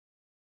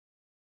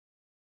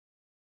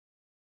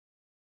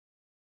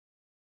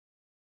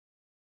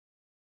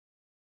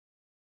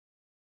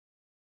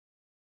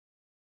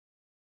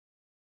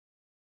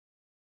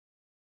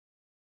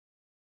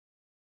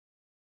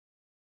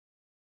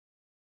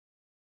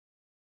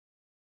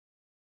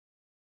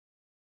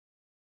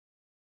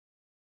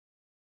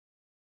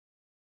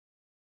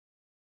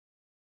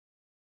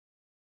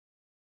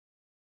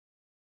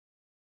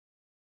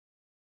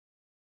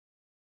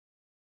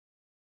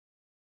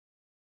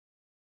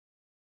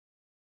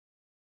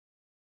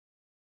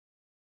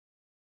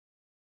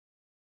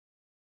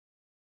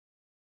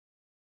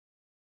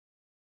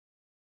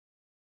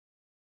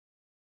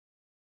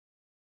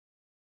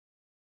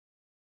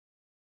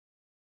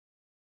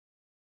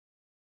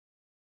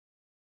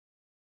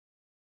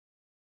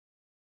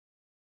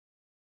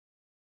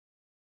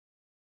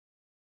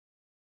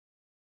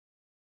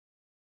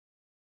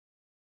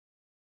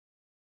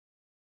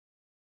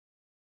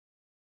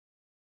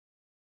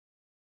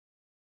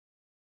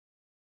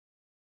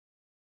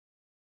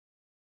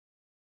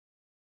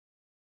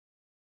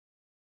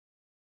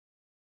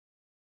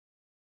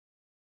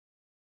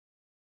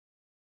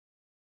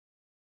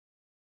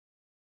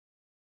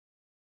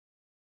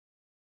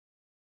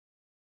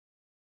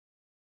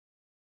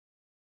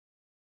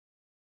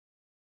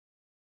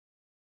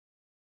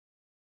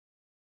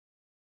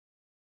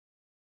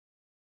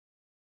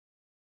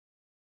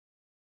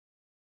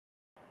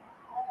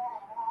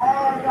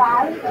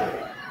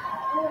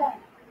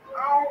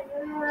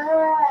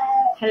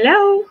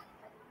Hello?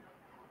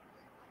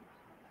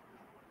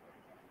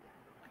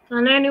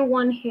 Can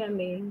anyone hear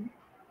me?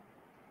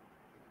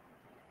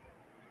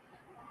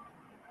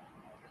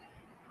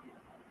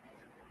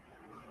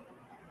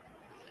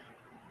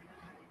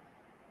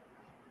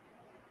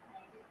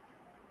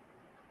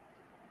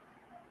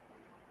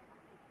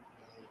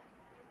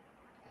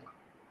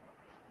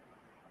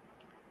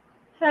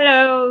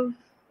 Hello?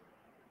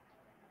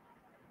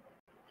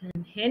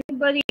 Can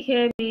anybody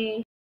hear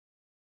me?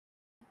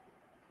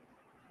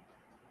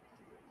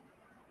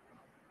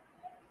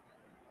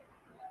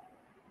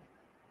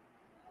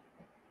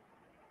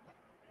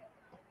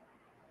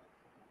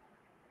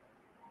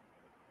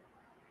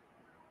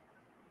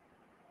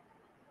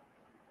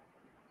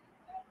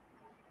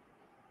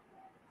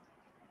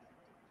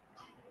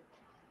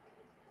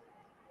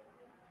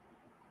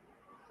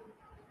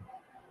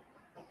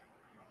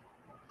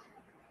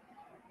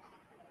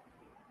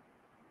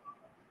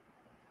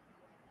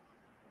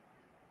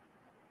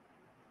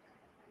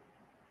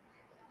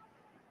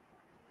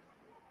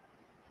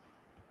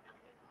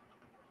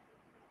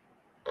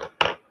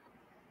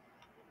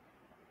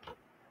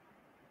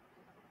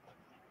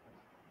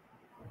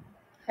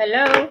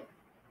 Hello?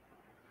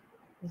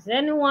 Is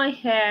anyone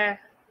here?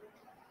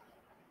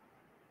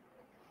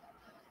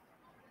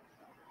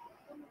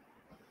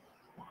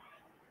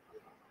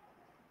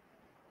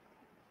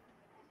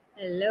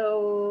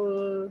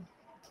 Hello?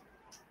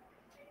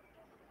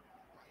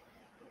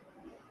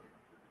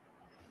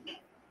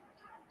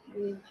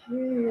 Did you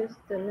use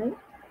the link?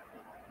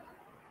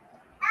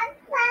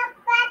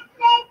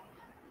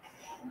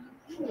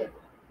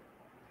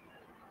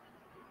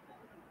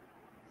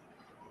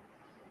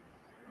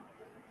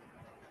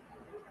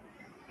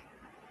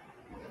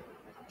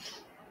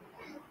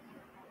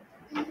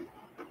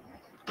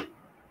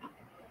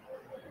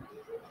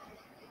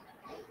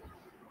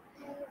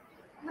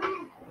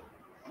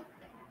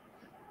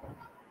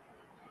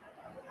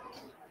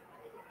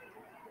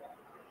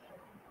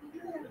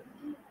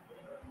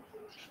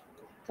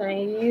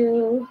 Can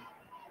you?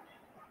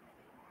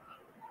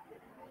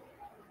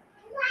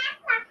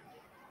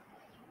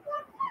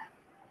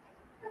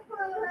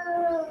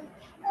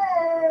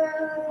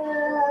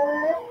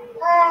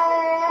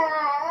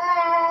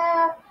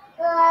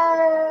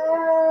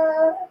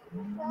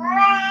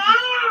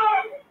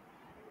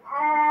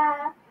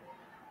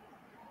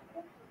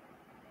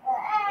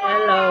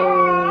 Hello?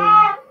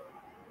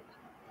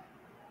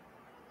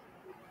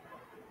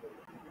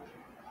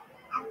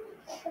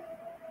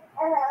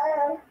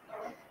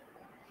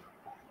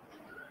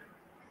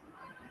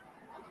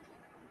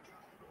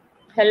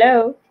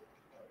 Hello?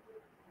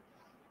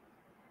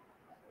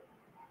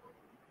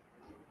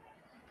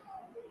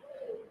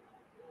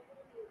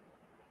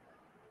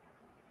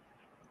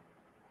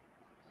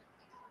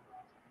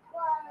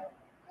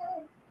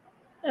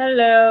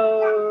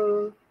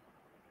 Hello?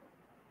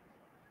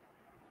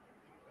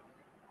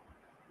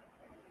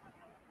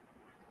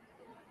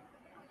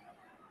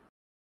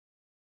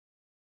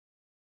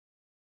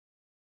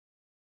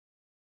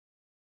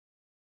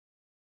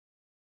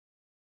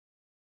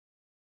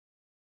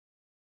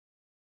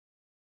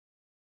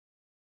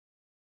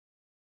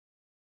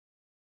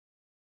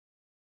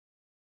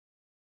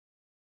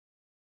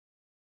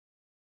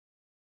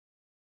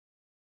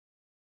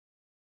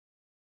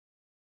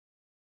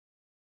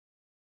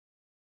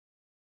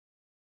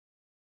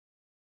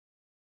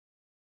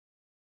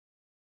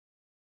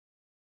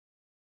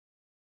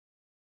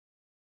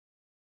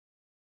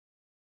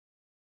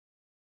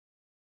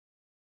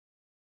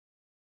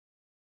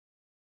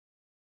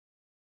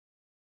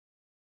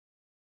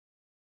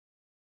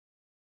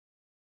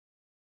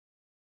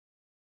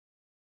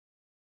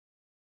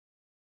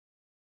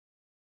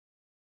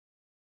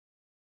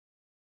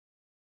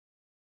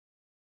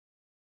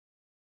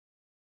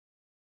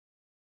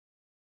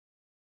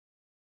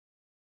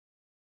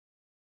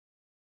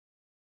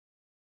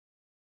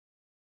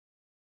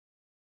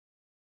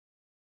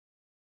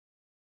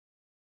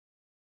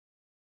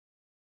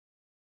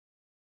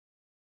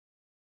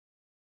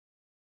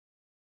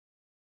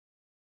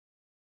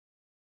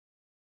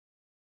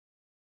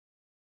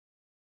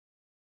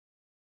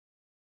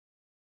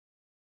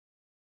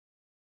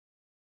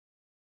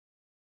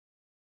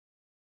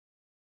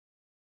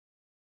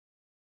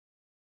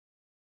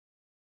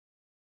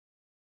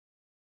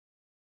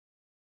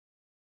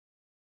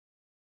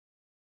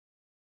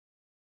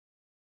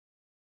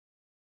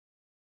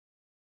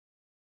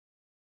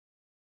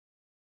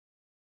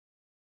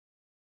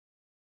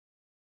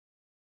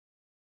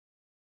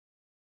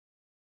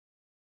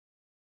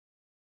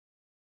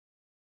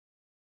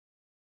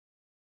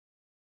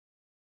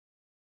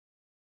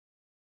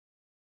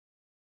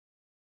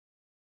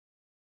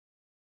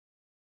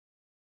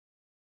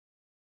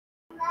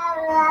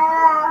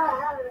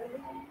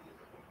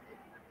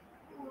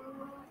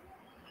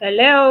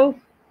 Hello?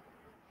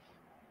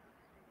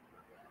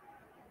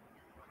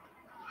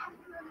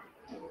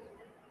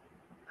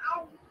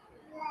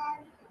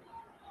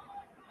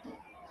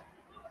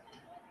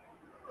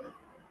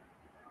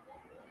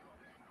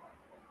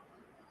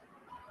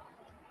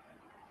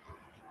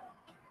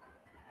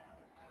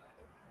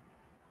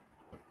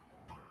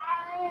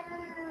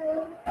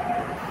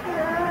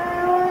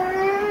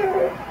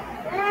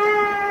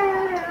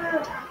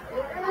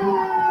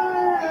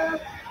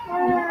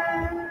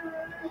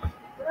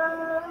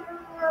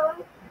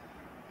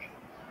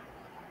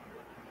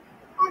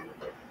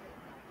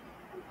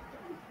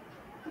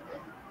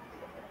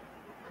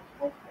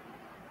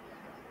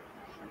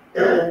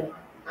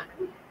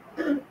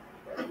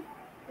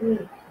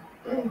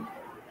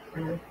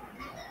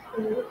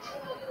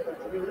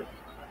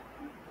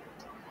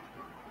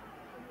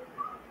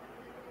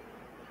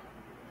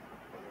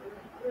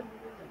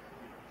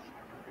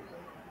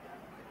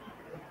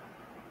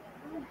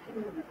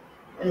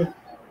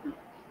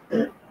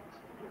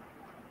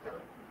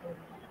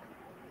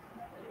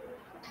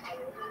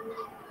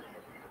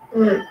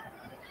 Mm.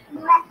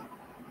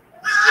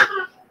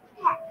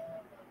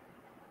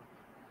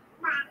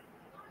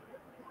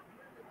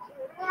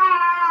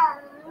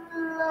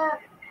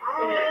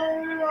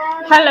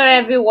 Hello,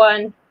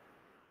 everyone.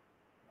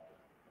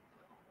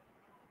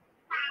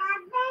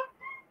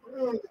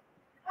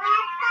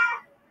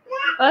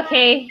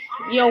 Okay,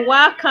 you're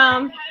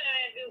welcome.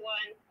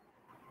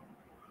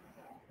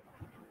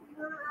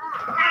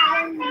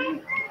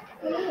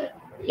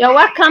 You're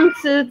welcome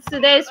to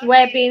today's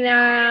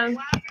webinar.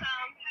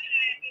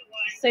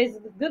 So it's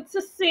good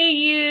to see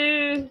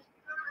you.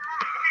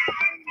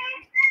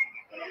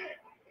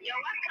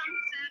 You're welcome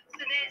to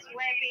today's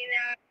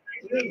webinar.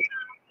 Good to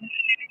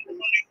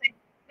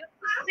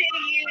see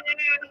you.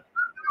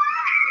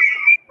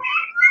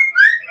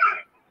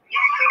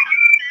 You're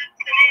welcome to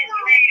today's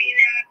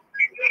webinar.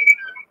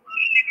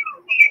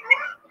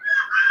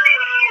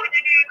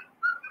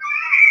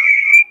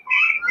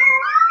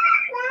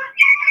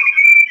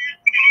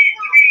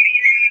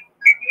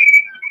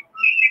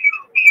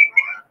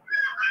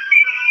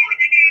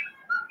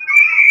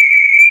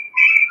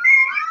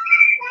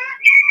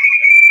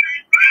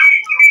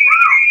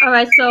 All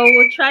right, so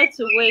we'll try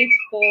to wait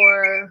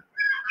for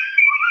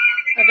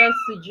others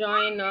to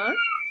join us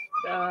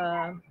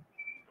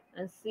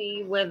and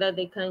see whether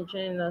they can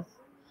join us.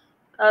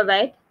 All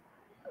right.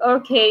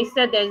 Okay,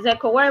 so there's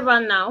echo. What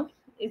about now?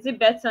 Is it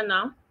better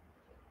now?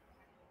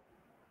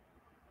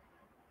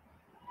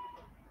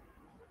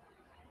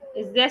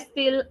 Is there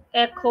still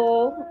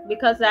echo?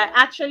 Because I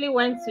actually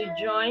went to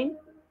join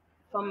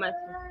from my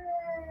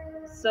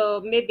phone.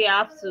 So maybe I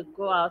have to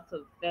go out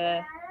of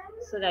there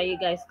so that you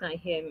guys can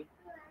hear me.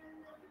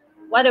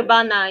 What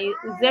about now? Is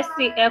there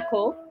still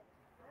echo?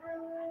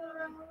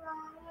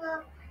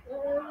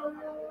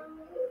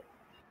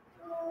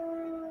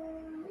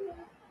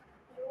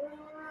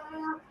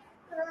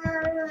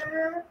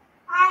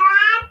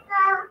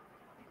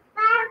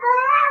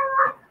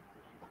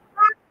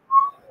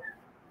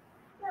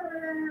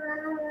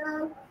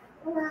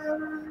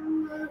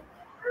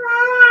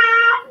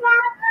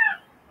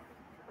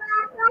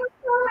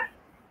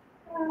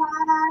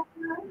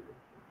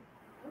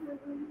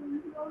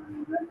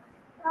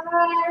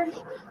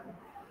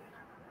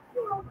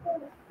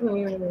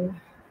 Hmm.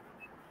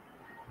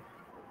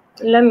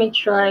 Let me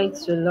try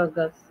to log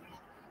us.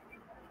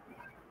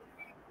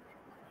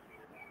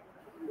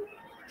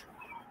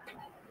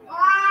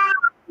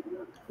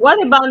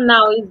 What about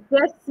now? Is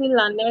there still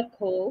an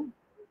echo?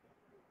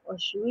 Or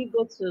should we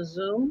go to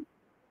Zoom?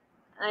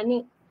 I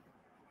need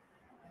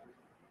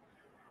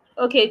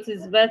Okay, it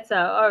is better.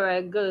 All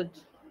right, good.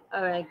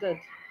 All right, good.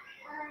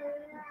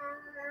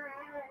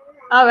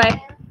 All right.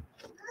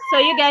 So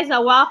you guys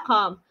are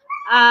welcome.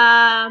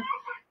 Um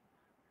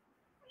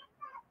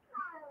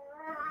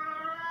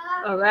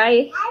all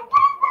right.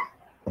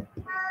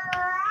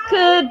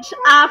 Good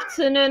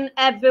afternoon,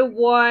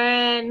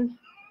 everyone.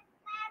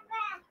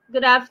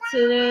 Good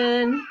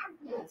afternoon,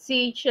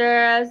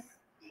 teachers.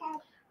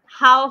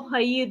 How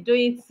are you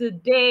doing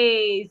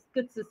today? It's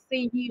good to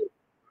see you.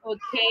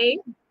 Okay.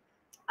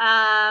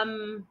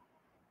 Um,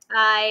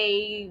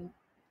 I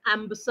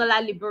am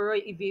Busola Libero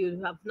if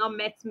you have not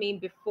met me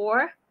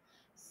before.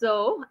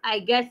 So I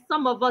guess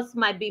some of us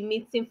might be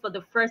meeting for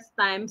the first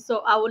time. So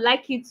I would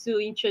like you to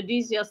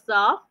introduce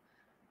yourself.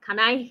 Can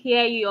I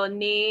hear your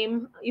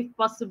name? If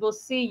possible,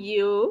 see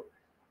you.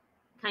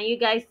 Can you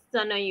guys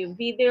turn on your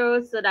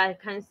video so that I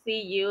can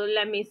see you?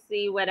 Let me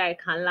see whether I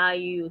can allow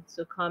you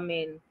to come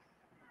in.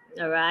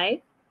 All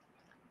right.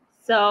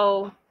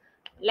 So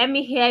let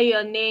me hear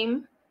your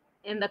name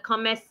in the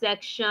comment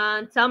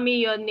section. Tell me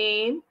your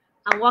name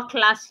and what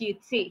class you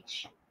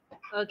teach.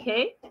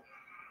 Okay.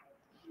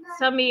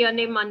 Tell me your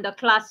name and the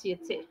class you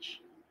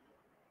teach.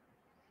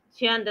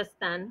 Do you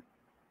understand?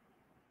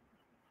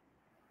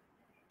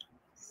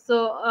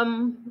 So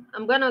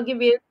I'm gonna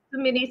give you 2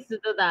 minutes to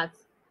do that.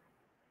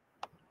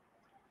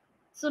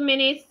 2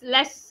 minutes.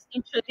 Let's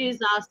introduce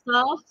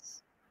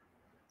ourselves.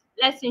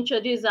 Let's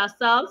introduce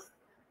ourselves.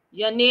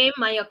 Your name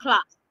and your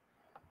class.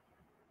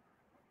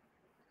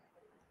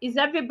 Is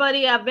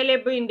everybody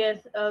available in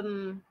this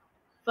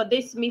for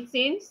this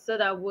meeting so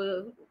that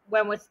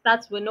when we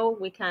start we know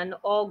we can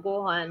all go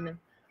on?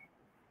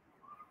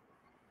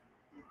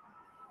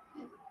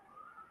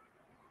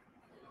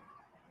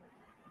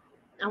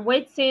 I'm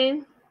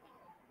waiting.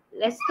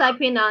 Let's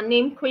type in our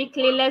name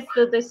quickly. Let's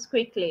do this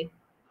quickly.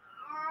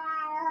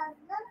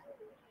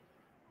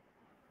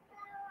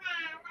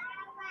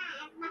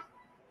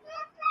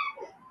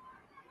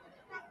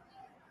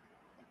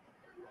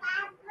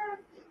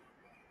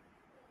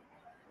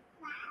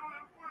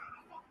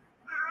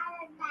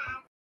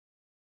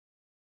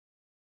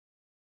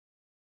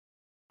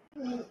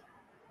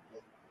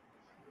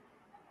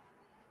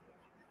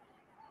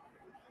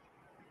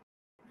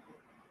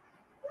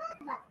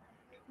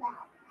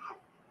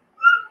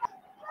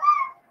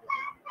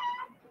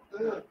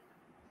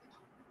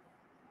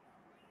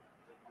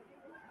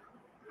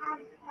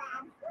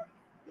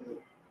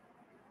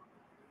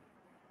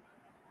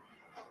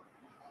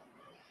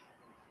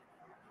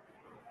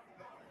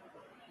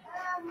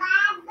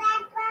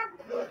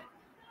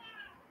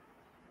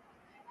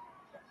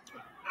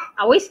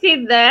 Are we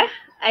still there?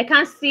 I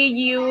can't see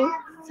you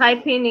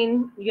typing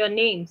in your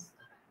names.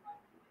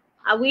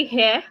 Are we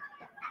here?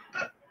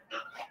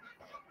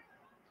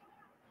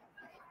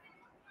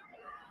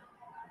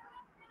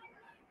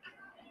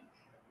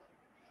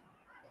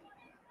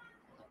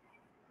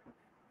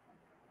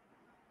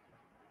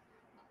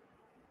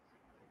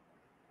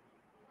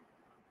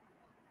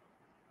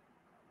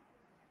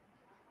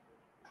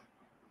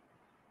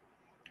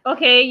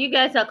 Okay, you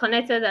guys are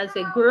connected as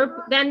a group.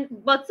 Then,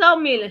 but tell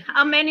me,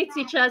 how many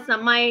teachers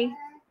am I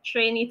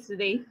training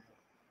today?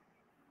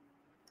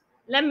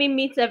 Let me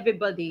meet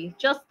everybody.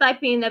 Just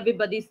type in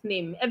everybody's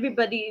name.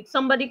 Everybody,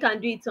 somebody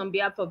can do it on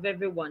behalf of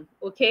everyone.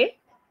 Okay?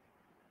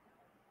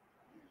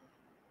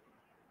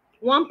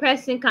 One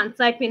person can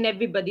type in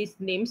everybody's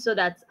name so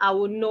that I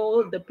will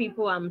know the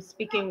people I'm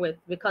speaking with,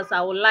 because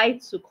I would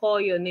like to call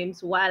your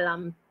names while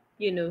I'm,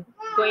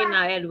 going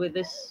ahead with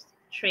this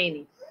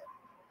training.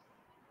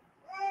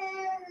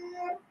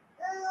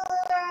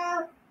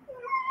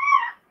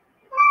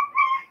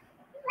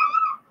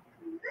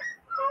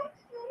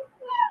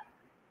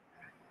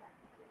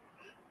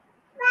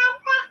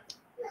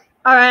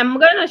 All right, I'm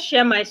going to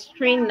share my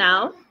screen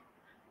now,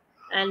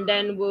 and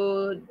then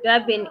we'll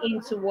dive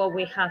into what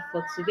we have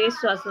for today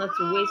so as not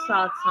to waste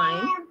our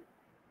time.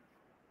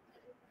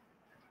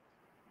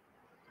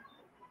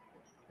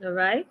 All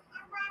right.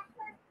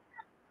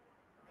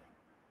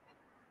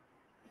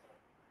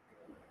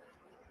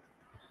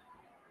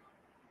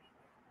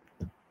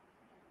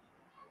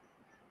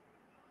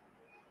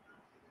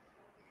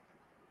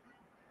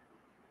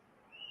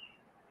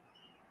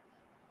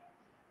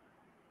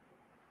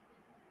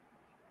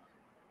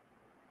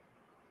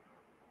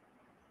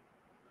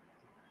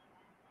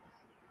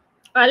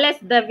 All right, let's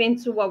dive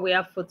into what we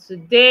have for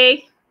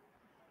today.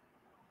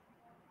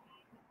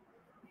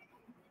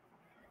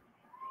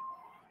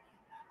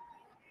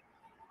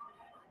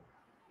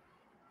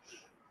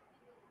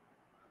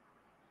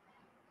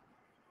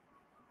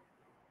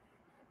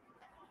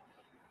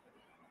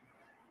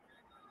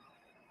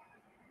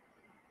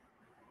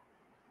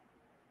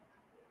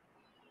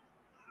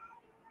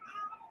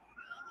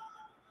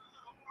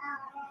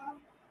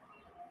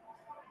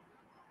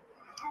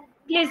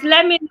 Please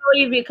let me know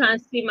if you can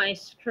see my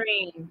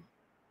screen.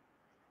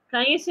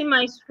 Can you see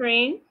my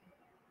screen?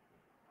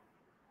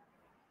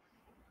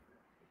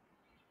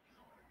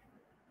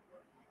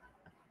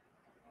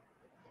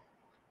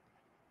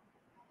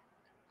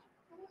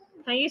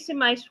 Can you see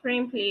my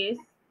screen, please?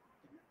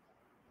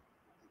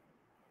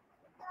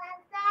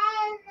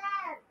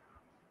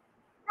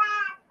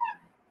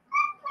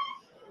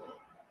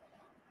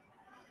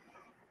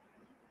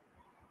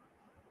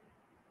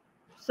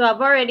 So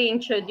I've already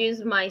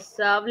introduced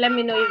myself. Let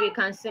me know if you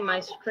can see my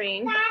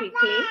screen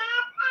quickly.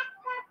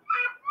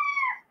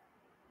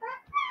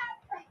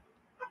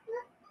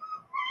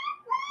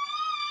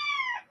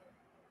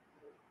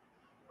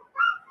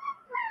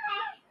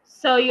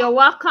 So you're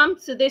welcome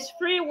to this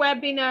free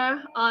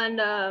webinar on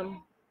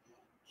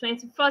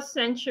 21st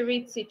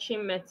century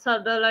teaching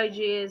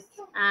methodologies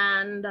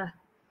and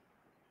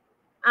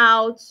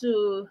how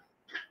to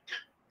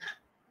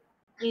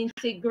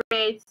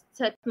integrate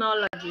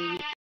technology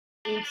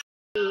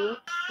into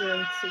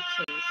student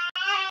teaching.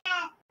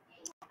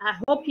 I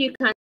hope you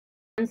can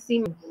see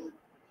me.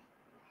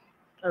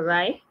 All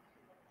right.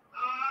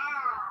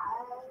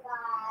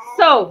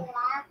 So,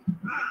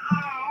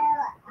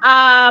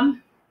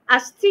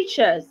 as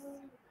teachers,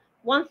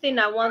 one thing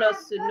I want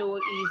us to know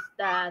is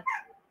that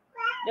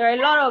there are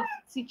a lot of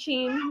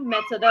teaching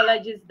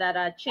methodologies that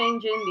are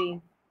changing the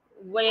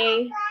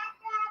way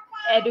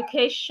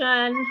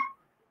education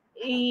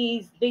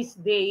is these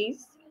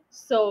days.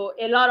 So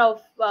a lot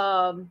of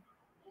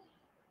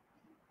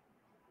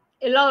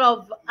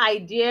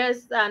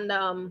ideas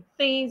and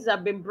things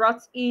have been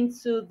brought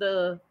into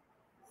the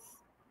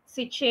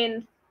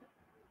teaching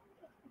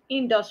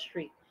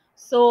industry.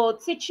 So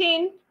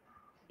teaching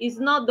is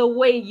not the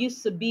way it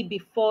used to be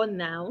before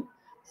now.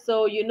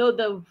 So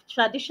the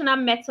traditional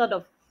method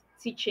of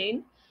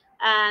teaching,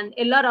 and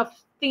a lot of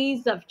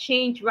things have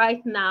changed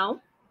right now.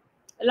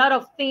 A lot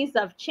of things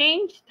have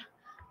changed,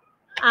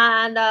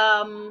 and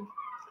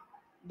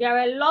there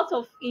are a lot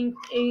of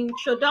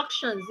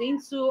introductions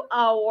into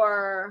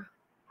our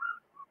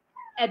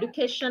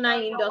educational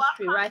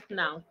industry right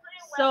now.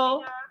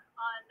 So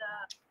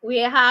we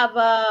have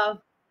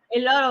a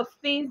lot of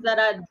things that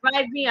are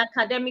driving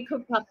academic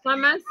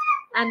performance,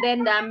 and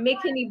then they're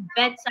making it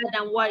better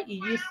than what it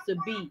used to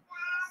be.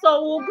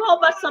 So we'll go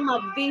over some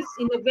of these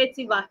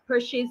innovative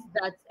approaches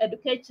that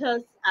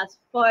educators has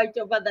forged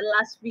over the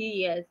last few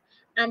years,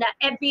 and that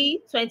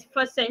every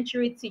 21st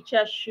century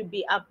teacher should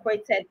be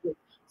acquainted with.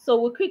 So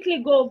we'll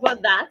quickly go over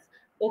that.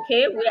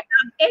 Okay, we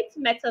have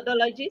 8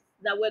 methodologies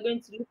that we're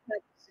going to look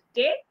at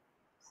today.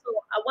 So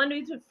I want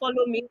you to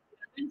follow me.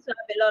 We're going to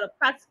have a lot of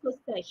practical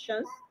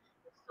sessions.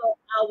 So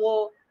I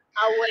will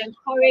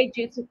encourage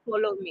you to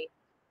follow me.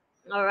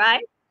 All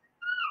right.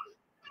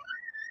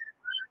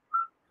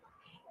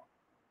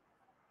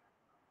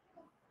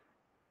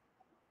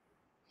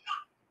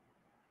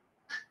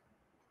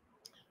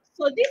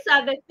 So these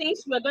are the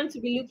things we're going to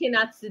be looking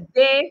at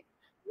today.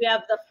 We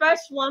have the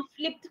first one,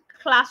 flipped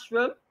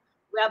classroom.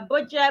 We have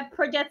budget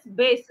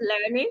project-based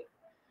learning,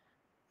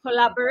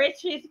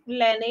 collaborative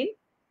learning.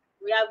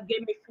 We have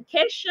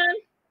gamification,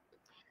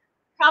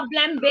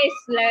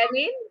 problem-based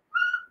learning,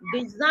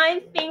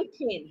 design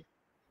thinking,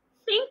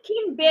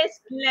 thinking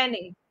based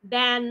learning,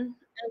 then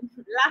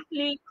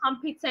lastly,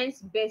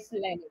 competence based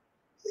learning.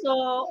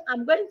 So,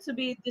 I'm going to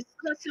be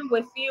discussing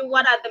with you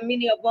what are the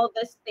meaning of all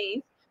these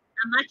things.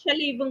 I'm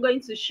actually even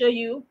going to show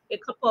you a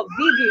couple of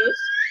videos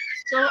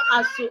so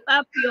as to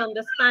help you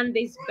understand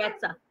this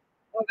better.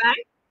 All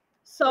right.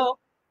 So,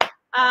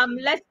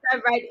 let's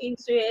dive right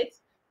into it.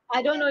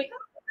 I don't know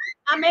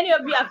how many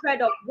of you have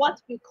heard of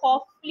what we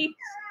call flipped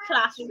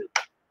classroom.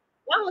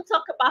 When we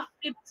talk about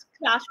flipped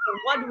classroom,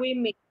 what do we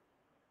mean?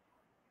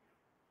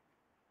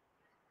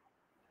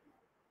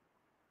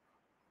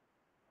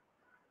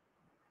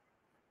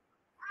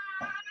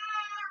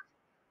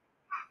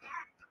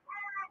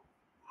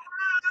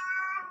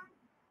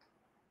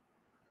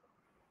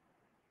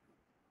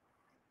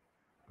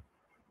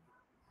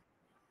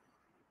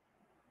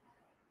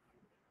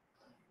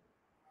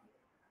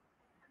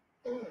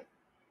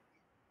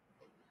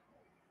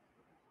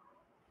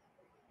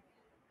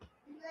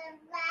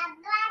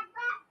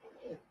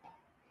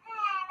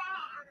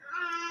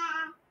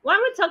 When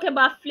we talk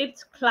about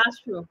flipped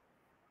classroom,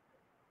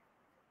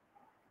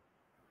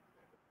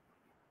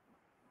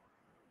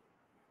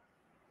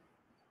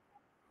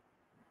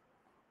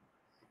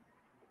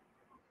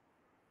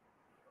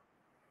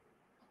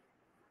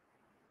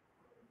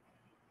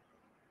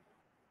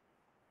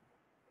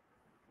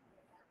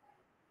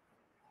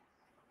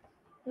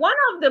 one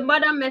of the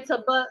modern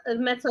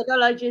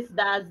methodologies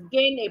that has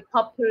gained a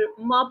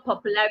more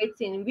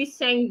popularity in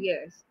recent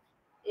years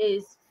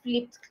is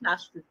flipped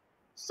classroom.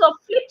 So,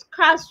 flipped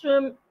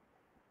classroom,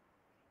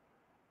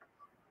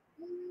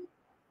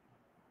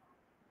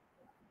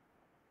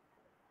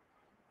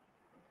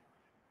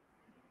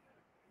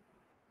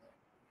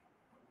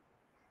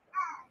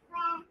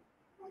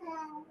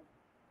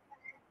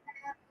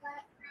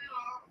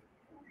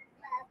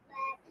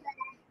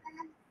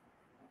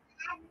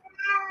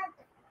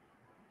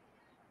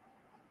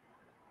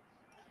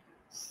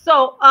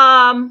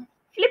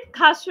 flipped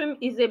classroom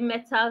is a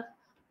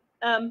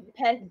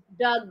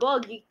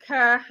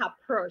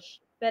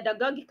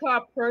pedagogical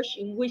approach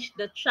in which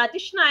the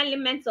traditional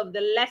elements of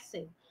the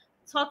lesson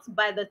taught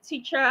by the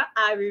teacher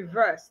are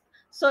reversed.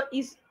 So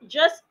it's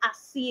just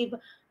as if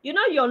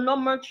your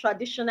normal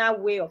traditional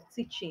way of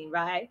teaching,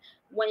 right?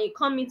 When you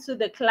come into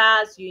the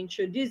class, you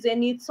introduce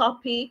any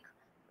topic,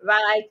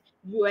 right?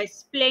 You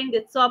explain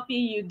the topic,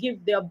 you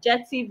give the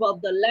objective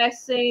of the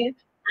lesson,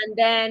 and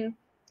then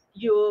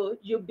you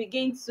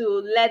begin to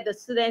let the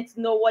students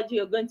know what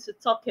you're going to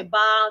talk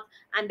about,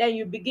 and then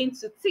you begin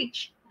to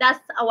teach. That's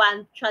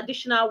our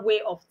traditional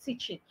way of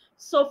teaching.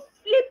 So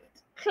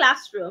flipped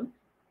classroom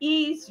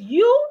is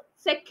you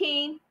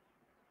taking,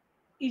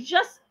 it's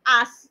just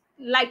as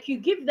like you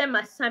give them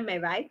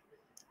assignment, right?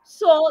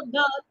 So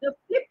the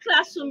flipped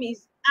classroom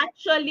is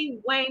actually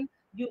when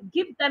you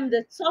give them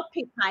the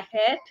topic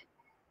ahead,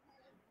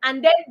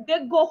 and then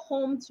they go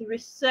home to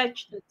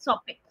research the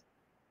topic.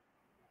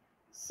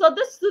 So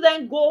the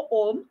student go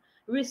home,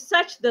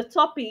 research the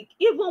topic,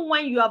 even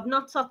when you have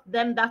not taught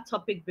them that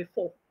topic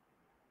before.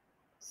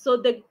 So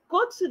they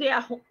go to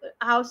their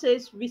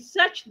houses,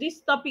 research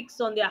these topics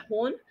on their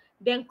own,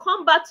 then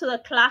come back to the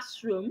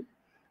classroom.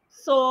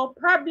 So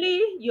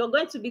probably you're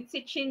going to be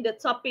teaching the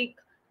topic,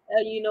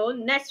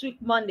 next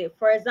week Monday.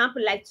 For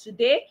example, like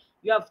today,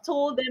 you have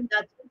told them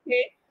that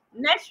okay,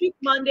 next week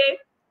Monday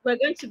we're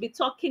going to be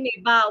talking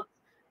about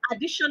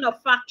addition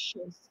of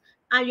fractions,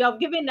 and you have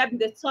given them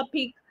the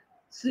topic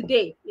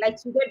today. Like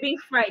today being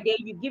Friday,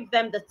 you give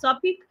them the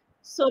topic.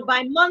 So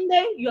by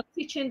Monday, you're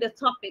teaching the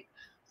topic.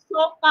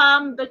 So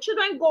the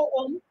children go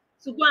home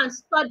to go and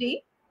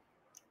study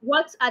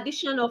what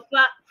addition of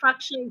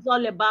fraction is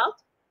all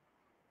about.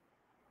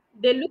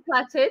 They look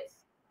at it.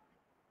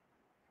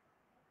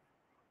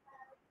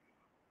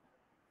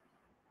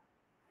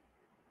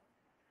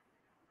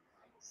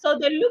 So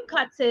they look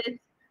at it,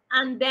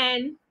 and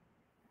then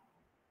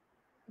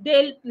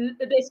they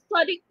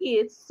study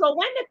it. So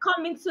when they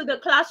come into the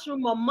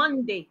classroom on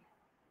Monday,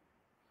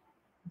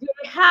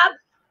 they have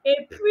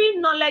a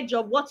pre-knowledge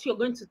of what you're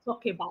going to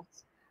talk about.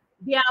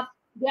 They are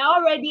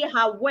already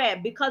aware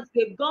because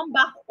they've gone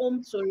back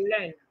home to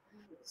learn.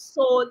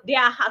 So they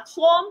are at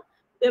home,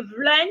 they've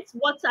learned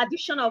what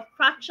addition of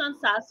fractions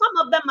are. Some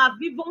of them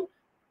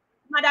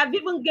might have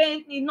even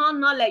gained enough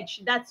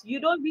knowledge that you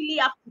don't really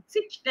have to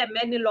teach them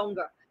any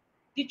longer.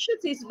 The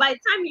truth is, by the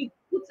time you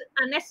put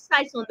an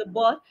exercise on the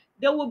board,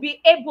 they will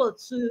be able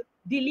to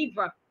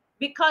deliver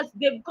because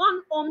they've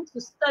gone home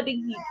to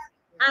study it.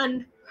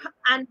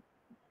 And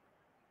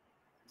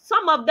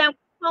some of them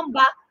come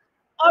back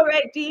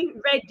already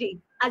ready,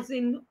 as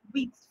in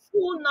with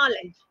full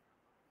knowledge.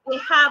 They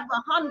have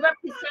 100%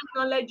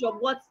 knowledge of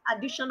what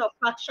addition of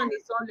fraction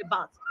is all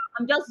about.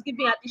 I'm just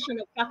giving addition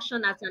of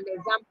fraction as an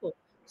example.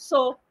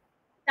 So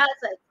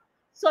that's it.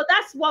 So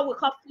that's what we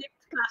call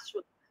flipped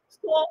classroom.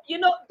 So,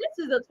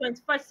 this is the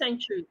 21st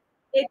century.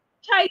 A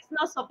teacher is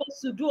not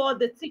supposed to do all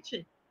the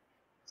teaching.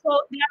 So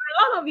there are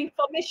a lot of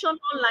information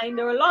online.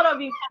 There are a lot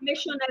of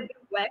information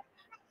everywhere.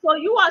 So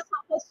you are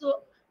supposed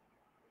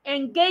to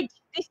engage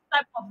this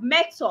type of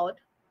method.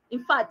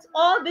 In fact,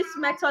 all these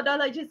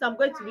methodologies I'm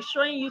going to be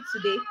showing you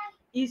today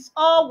is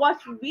all what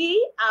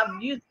we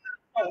have used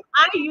before.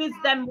 I use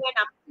them when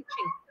I'm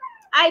teaching.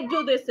 I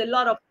do this a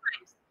lot of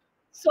times.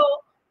 So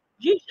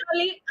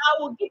usually I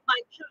will give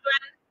my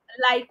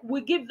children, like we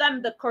give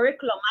them the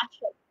curriculum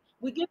actually.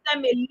 We give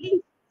them a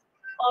list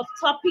of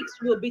topics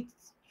we'll be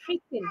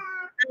treating.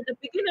 At the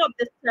beginning of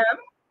the term,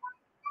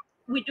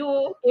 we do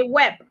a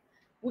web.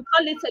 We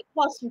call it a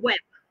course web.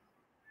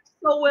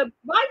 So we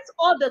write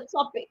all the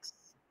topics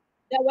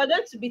that we're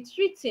going to be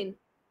treating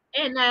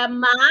in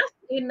math,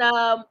 in we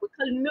call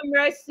it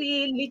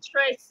numeracy,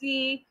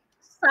 literacy,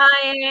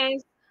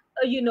 science,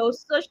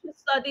 social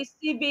studies,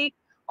 civic,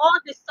 all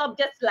the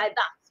subjects like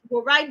that.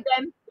 We'll write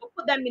them, we'll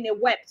put them in a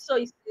web, so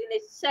it's in a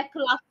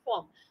circular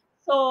form.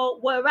 So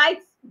we'll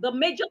write the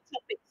major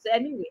topics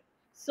anyway.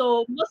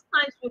 So most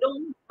times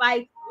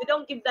we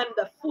don't give them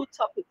the full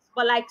topics,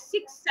 but like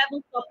 6,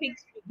 7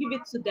 topics, we give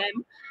it to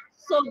them.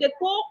 So they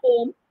go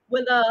home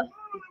with a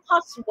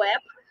course web.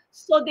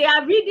 So they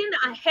are reading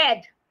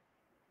ahead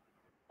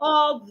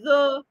of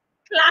the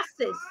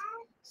classes.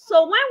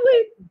 So when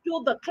we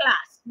do the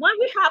class, when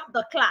we have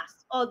the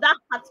class or that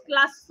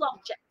particular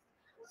subject,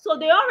 so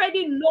they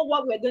already know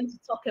what we're going to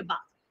talk about.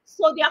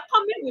 So they are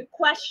coming with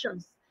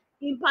questions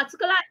in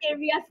particular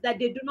areas that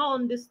they do not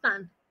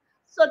understand.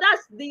 So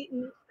that's the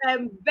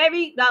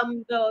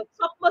the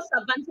topmost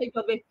advantage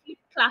of a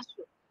flipped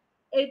classroom.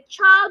 A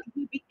child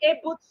will be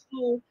able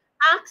to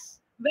ask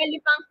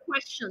relevant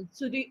questions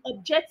to the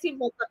objective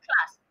of the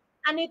class.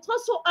 And it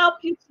also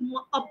helps you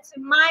to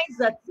optimize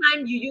the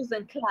time you use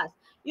in class.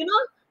 You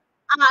know,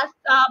 as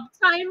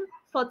time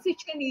for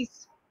teaching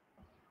is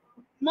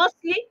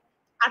mostly,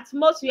 at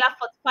most, you have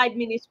 45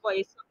 minutes for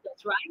a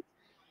subject, right?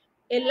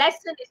 A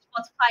lesson is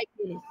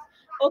 45 minutes.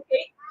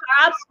 Okay,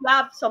 perhaps you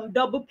have some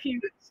double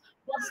periods,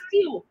 but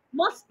still,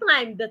 most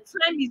time, the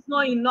time is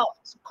not enough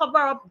to cover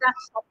up that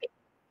topic,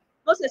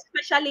 most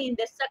especially in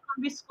the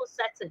secondary school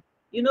setting.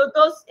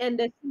 Those in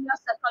the senior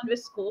secondary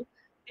school,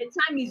 the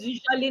time is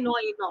usually not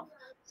enough.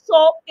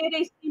 So it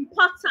is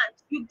important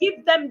you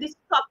give them these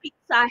topics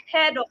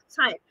ahead of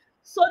time.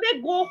 So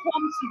they go home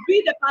to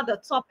read about the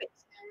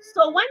topics.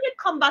 So when they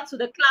come back to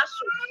the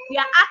classroom, they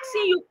are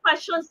asking you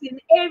questions in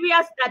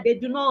areas that they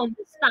do not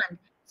understand.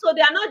 So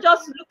they are not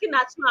just looking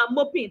at you and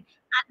moping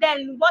and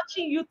then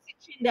watching you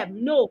teaching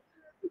them. No,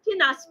 teaching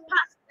has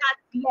passed that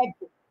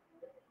level.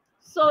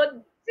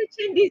 So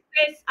teaching these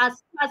days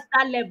has passed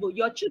that level.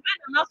 Your children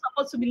are not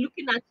supposed to be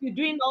looking at you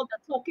doing all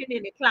the talking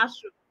in the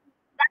classroom.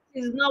 That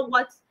is not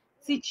what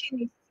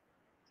teaching is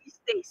these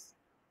days.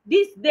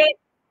 These days,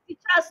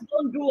 teachers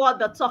don't do all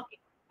the talking.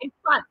 In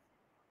fact,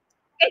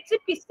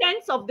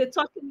 80% of the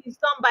talking is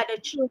done by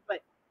the children.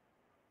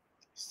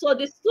 So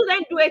the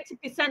student do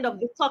 80% of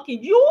the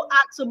talking. You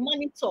are to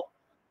monitor.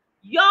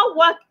 Your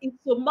work is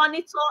to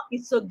monitor,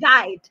 is to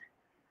guide.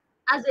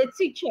 As a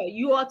teacher,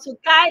 you are to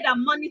guide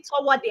and monitor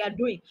what they are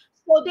doing.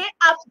 So they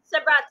have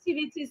several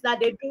activities that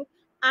they do,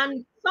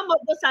 and some of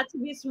those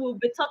activities we'll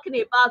be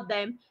talking about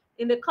them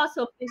in the course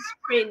of this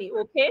training.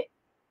 Okay,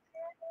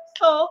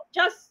 so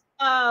just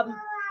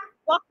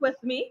work with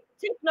me.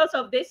 Take note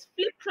of this.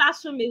 Flip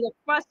classroom is the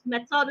first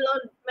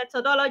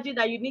methodology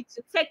that you need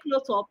to take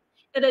note of.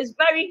 It is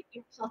very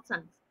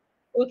important.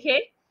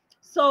 Okay,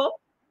 so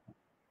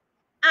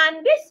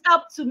and this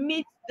helps to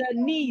meet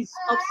the needs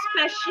of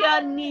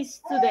special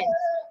needs students.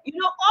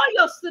 All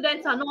your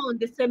students are not on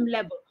the same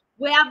level.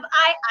 We have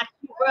high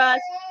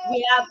achievers,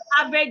 we have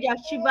average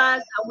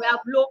achievers, and we have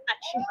low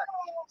achievers.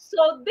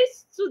 So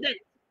these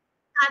students,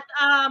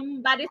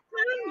 by the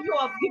time you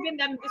have given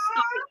them this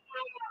topic,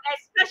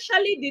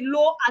 especially the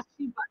low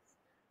achievers,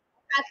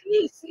 at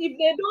least if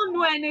they don't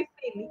know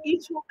anything,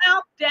 it will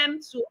help them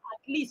to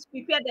at least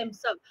prepare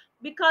themselves,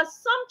 because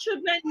some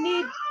children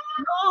need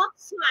more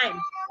time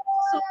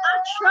to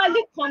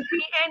actually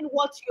comprehend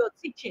what you're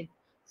teaching.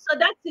 So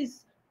that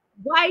is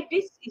why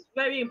this is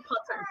very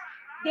important.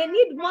 They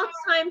need more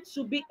time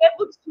to be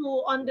able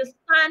to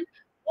understand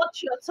what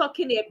you're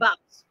talking about.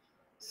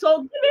 So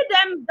giving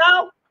them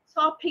that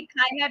topic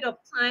ahead of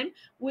time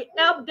will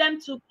help them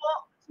to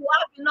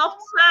have enough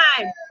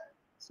time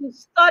to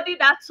study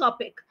that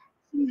topic,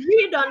 to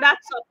read on that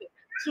topic,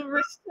 to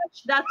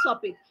research that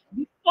topic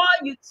before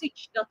you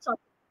teach the topic.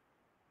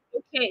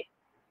 Okay,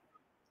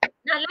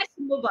 now let's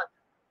move on.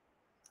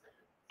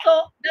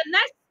 So the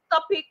next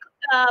topic,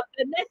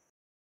 the next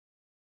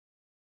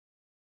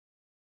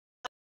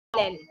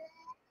learning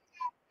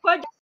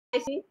project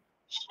learning,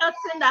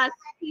 shortened as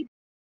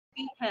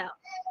PPL.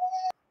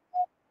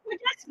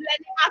 Project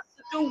learning has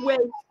to do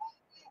with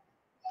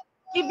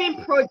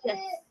giving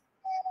projects.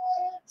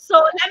 So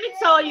let me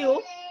tell you,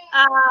 in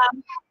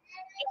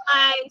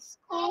my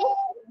school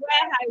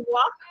where I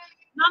work,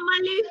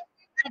 normally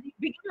at the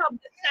beginning of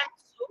the term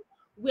two,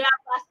 we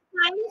have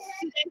assigned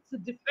students to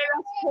the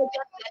various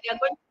projects that they're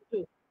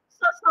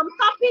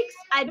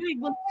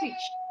even teach.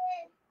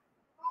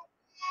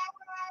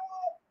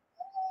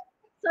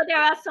 So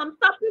there are some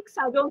topics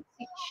I don't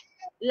teach.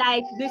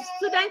 Like the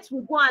students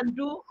will go and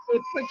do a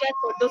project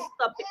on those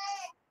topics.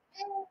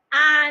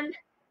 And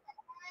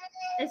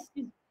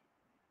excuse me,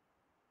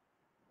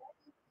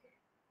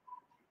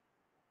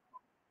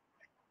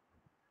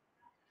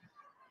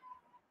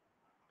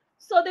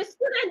 so the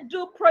students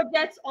do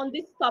projects on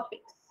these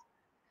topics.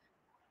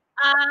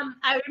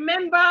 I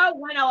remember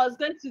when I was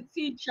going to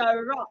teach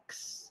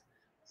rocks.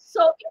 So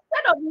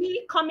instead of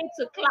me coming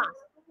to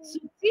class to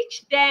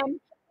teach them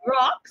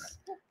rocks,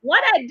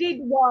 what I did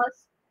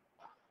was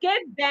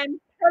gave them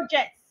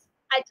projects.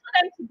 I told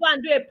them to go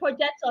and do a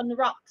project on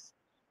rocks.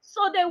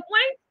 So they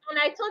went and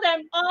I told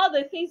them all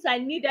the things I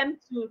need them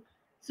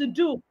to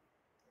do.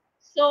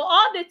 So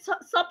all the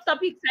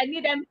subtopics I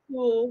need them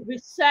to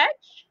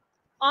research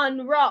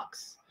on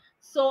rocks.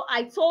 So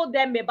I told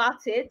them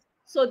about it.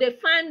 So they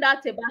find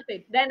out about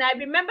it. Then I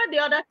remember the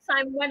other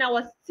time when I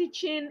was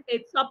teaching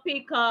a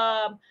topic,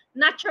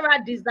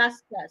 natural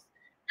disasters.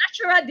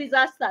 Natural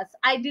disasters.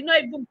 I did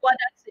not even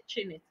bother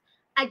teaching it.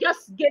 I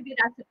just gave it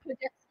as a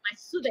project to my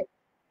students.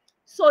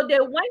 So they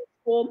went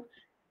home,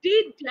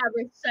 did their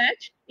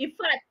research, in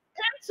fact,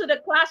 came to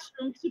the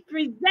classroom to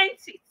present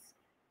it.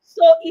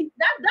 So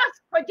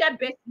that's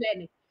project-based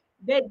learning.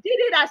 They did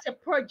it as a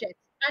project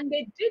and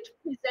they did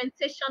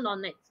presentation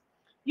on it.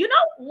 You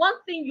know,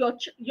 one thing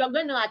you're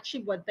going to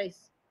achieve with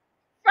this.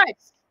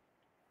 First,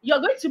 you're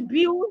going to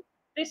build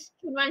this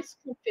children's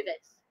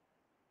confidence.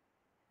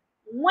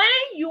 When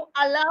you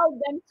allow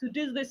them to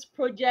do this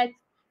project,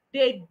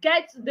 they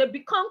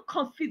become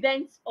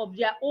confident of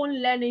their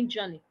own learning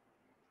journey.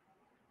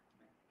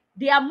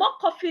 They are more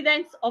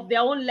confident of their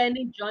own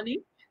learning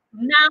journey.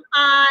 Now,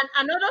 and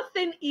another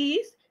thing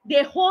is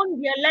they hone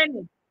their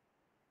learning.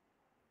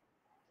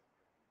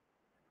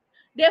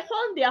 They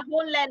hone their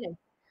own learning.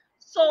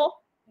 So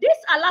this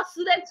allows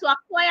students to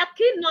acquire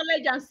key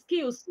knowledge and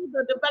skills through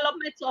the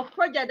development of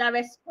projects that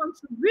respond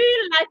to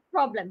real life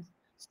problems.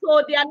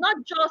 So they are not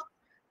just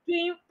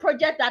doing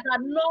projects that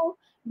are not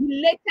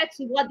related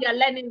to what they are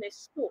learning in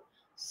school.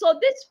 So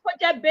this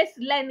project-based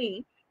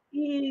learning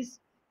is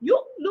you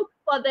look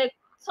for the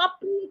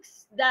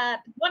topics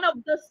that one of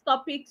those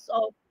topics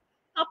or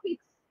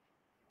topics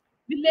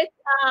relate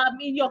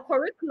in your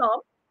curriculum,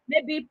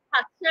 maybe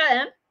per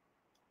term,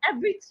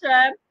 every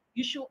term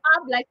you should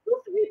have like two,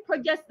 three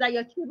projects that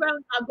your children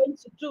are going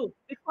to do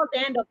before the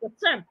end of the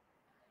term.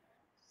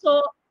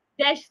 So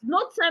there's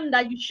no time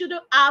that you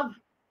shouldn't have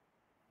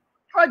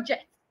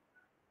projects.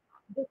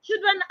 The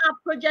children have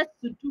projects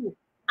to do,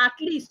 at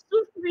least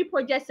two, three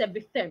projects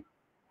every term.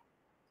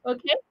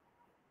 Okay.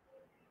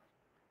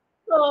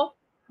 So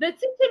the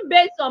teaching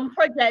based on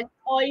projects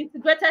or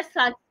integrated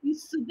science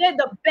is today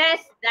the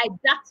best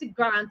didactic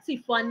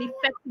guarantee for an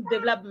effective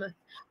development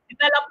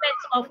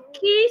of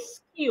key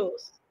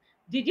skills.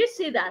 Did you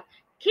see that?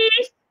 Key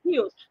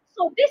skills.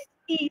 So this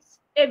is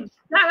a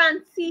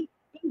guarantee,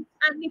 is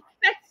an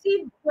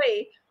effective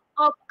way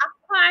of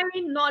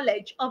acquiring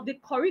knowledge of the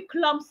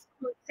curriculum's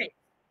content.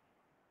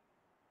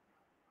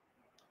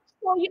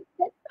 So they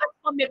start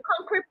from a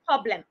concrete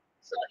problem.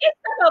 So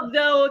instead of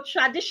the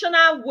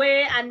traditional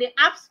way and the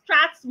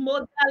abstract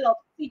model of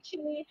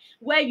teaching,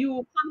 where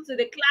you come to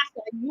the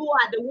class and you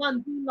are the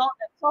one doing all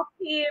the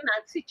talking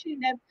and teaching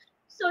them,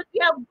 so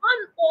they have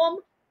gone home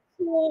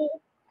to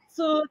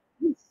to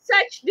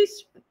research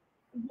this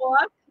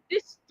work,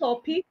 this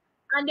topic,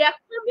 and they are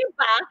coming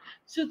back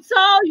to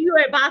tell you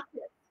about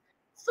it.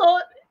 So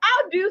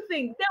how do you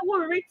think they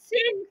will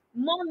retain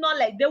more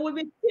knowledge? They will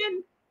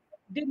retain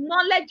the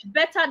knowledge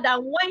better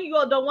than when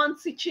you're the one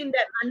teaching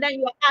them and then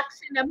you're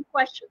asking them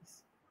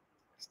questions.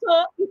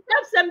 So it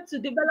helps them to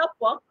develop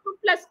what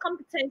complex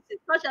competencies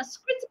such as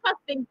critical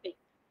thinking.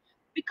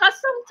 Because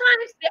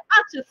sometimes they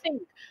have to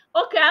think.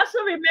 Okay, I also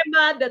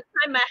remember the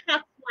time I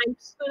had my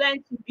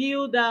students to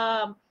build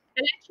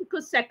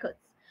electrical circuits.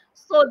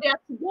 So they have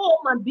to go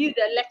home and build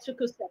the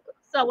electrical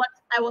circuits. So what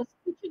I was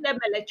teaching them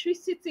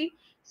electricity.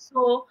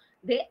 So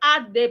the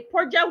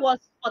project was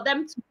for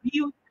them to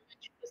build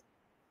electrical circuits.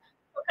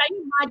 So can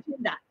you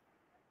imagine that?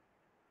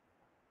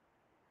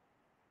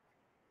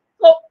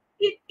 So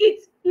it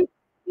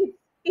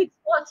it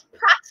was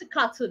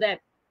practical to them.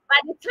 By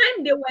the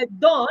time they were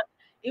done,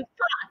 in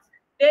fact,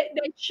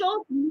 they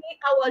showed me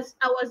I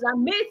was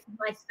amazed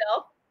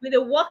myself with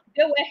the work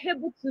they were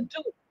able to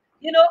do.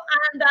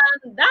 And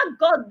that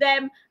got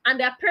them and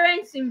their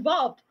parents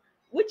involved,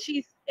 which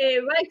is a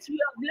right way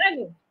of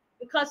learning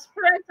because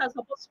parents are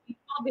supposed to be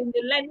involved in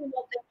the learning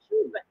of their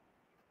children.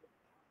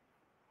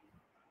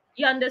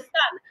 You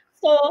understand?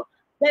 So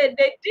they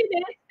did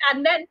it,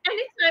 and then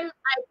anytime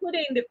I put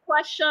in the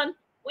question,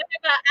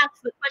 whenever I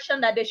ask the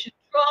question that they should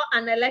draw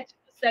an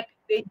electrical circuit,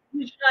 they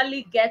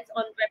usually get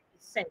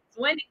 100%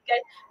 when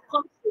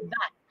comes to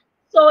that.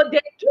 So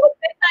they do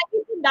better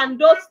even than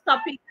those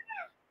topics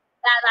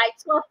that I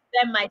taught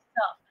them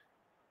myself.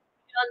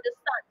 You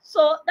understand?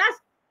 So that's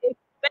a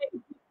very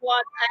good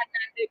one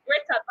and a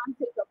great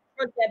advantage of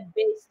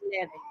project-based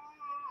learning.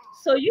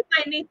 So you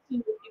might need to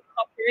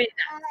incorporate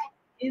that.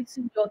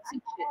 into your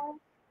teaching.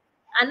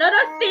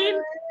 Another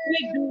thing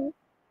we do,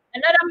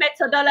 another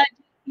methodology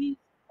is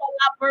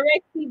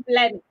collaborative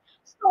learning.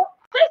 So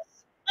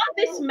all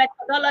these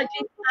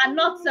methodologies are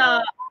not one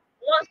to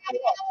one.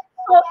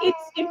 So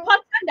it's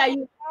important that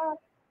you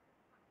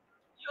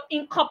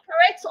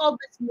incorporate all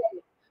this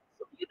learning.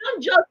 So you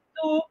don't just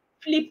do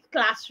flipped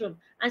classroom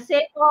and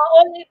say,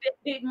 oh, only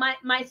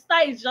my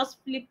style is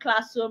just flipped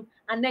classroom,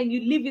 and then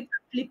you leave it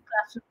at flipped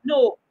classroom.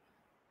 No.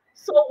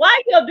 So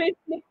while you're doing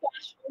flipped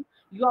classroom,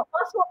 you're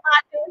also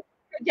adding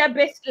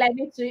project-based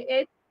learning to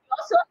it. You're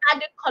also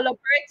adding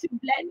collaborative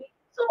learning.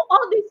 So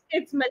all these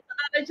eight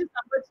methodologies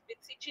I'm going to be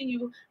teaching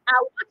you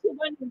are what you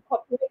want to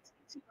incorporate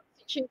into your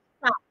teaching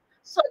style.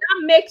 So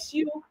that makes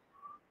you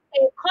a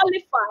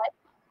qualified,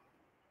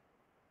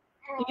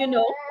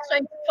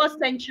 21st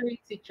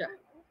century teacher.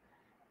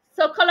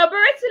 So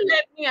collaborative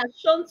learning has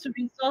shown to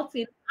result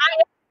in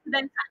higher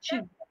student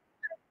achievement.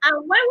 And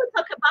when we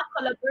talk about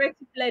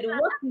collaborative learning,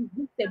 what is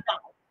this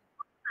about?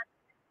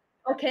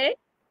 Okay.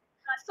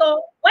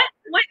 So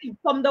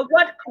from the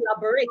word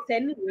collaborate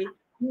anyway,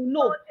 you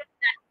know that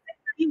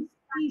it's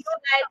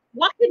like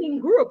working in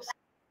groups.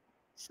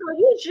 So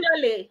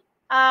usually,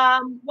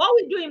 what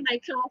we do in my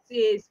class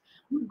is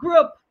we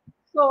group.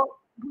 So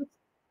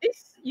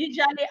this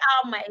usually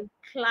how my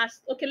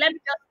class. Okay, let me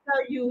just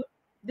tell you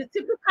the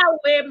typical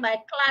way my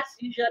class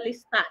usually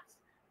starts.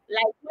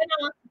 Like when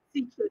I want to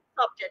teach a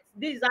subject,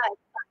 these are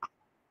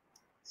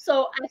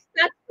so I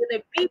start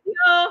with a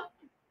video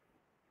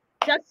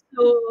just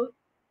to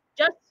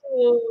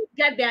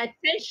get their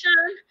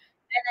attention.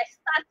 Then I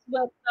start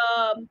with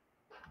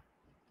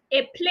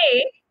a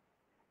play,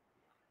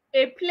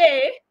 a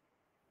play.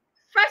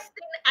 First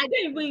thing, I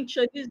don't even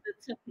introduce the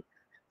topic.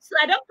 So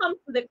I don't come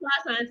to the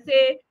class and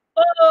say,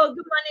 oh,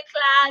 good morning,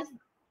 class.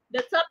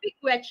 The topic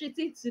we're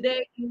treating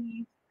today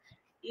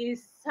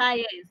is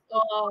science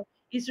or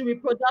is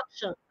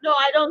reproduction. No,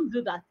 I don't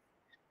do that.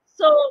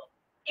 So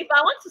if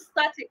I want to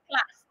start a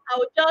class, I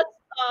would just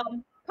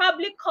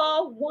probably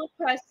call one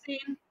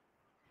person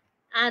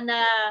and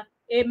a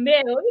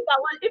male.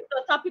 If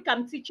the topic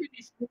I'm teaching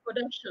is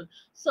reproduction,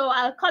 so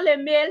I'll call a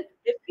male,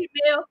 a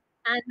female,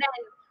 and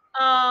then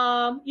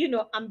I'm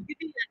giving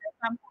you an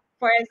example.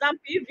 For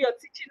example, if you're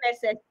teaching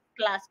SS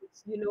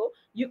classes,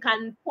 you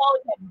can call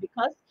them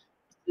because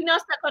senior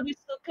secondary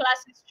school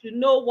classes to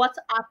know what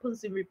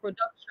happens in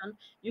reproduction.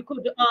 You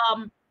could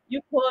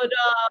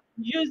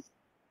use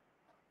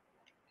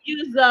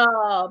use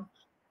a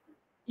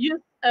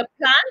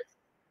plant.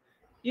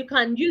 You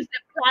can use the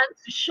plant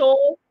to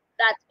show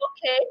that,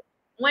 okay,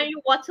 when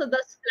you water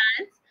this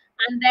plant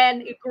and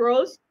then it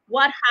grows,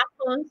 what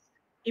happens?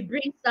 It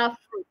brings out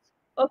fruit.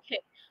 Okay.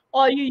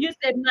 Or you use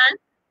a male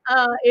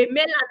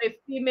and a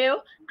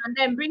female, and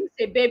then brings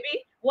a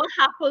baby. What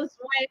happens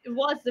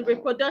what's the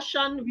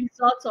reproduction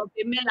result of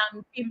a male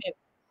and female?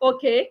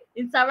 Okay,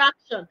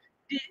 interaction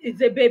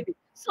is a baby.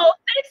 So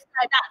things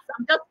like that. So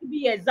I'm just giving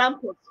you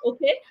examples.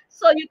 Okay,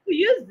 so you could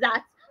use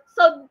that.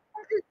 So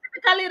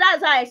typically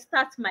that's how I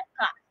start my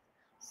class.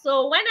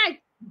 So when I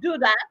do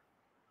that,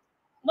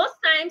 most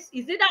times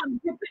is either I'm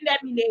grouping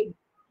them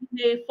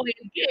for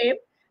a game,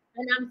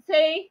 and I'm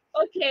saying,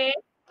 okay,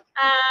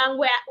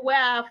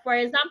 where for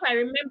example, I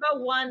remember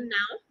one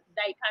now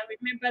that I can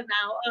remember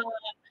now.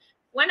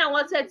 When I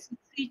wanted to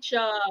teach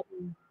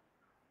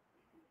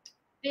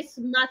this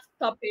math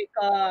topic,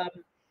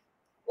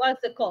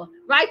 what's it called?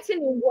 Writing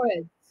in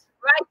words.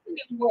 Writing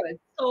in words.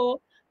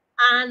 So,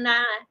 and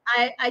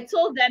I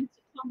told them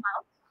to come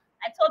out.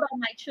 I told all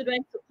my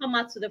children to come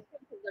out to the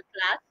front of the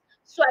class.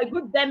 So I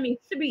grouped them in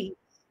three.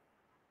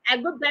 I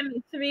grouped them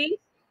in three,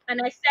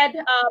 and I said,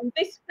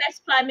 this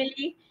first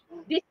family,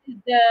 this is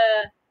the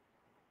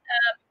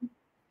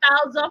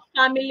thousand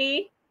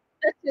family,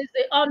 this is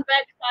the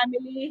hundred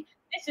family,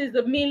 this is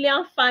the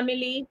million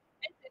family,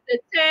 this is the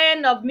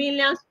 10 of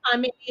millions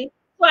family.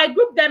 So I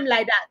grouped them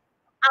like that.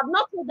 I've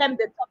not told them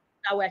the topic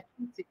that we're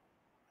treating.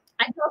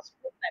 I just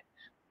grouped them.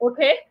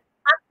 Okay.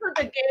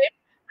 After the game,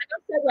 I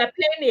just said we're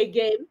playing a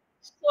game.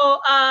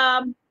 So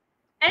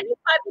any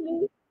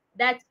family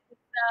that is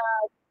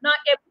not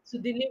able to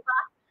deliver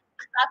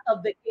start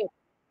of the game.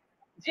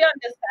 Do you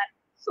understand?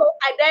 So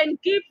I then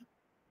give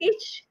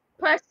each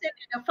person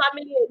in the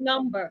family a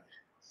number.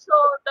 So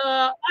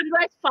the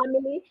 100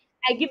 family,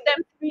 I give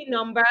them three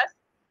numbers.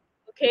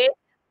 Okay.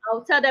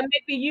 I'll tell them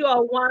maybe you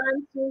are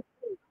one, two,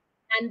 three.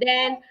 And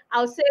then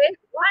I'll say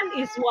one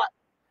is what?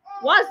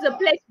 What's the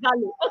place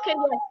value? Okay,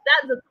 yes,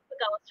 that's the topic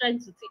I was trying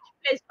to teach.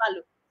 Place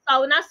value. So I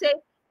will now say,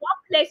 what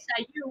place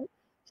are you?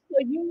 So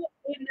you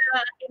in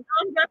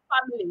 100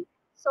 family.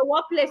 So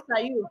what place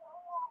are you?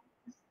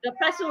 The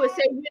person will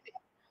say, unit.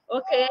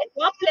 Okay,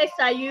 what place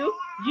are you?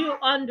 You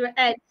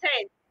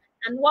 110.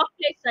 And what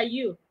place are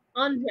you?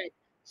 100.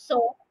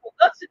 So we'll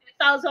go to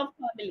the thousand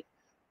family.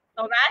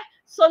 All right.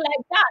 So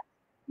like that,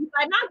 if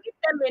I now give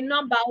them a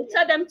number, I'll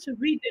tell them to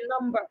read the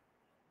number.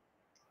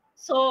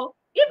 So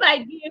if I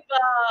give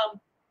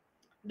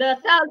the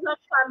thousand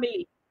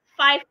family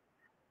five,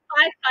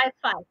 five, five,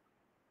 five.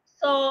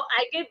 So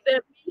I give the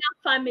million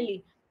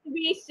family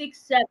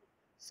 367.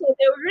 So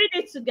they will read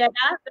it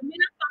together. The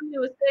Miller family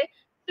will say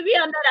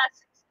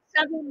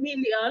 367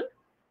 million,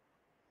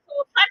 so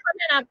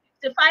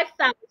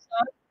 555,000,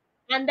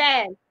 and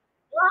then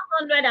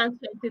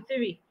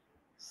 123.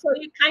 So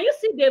can you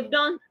see they've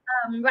done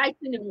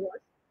writing in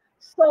words?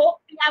 So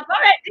they have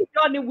already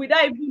done it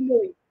without even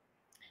knowing.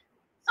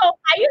 So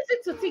I use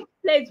it to teach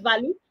place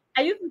value.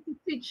 I use it to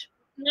teach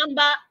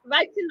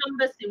writing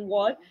numbers in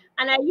Word,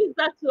 and I use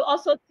that to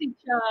also teach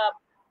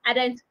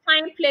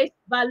identifying place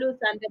values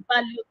and the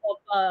value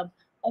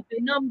of a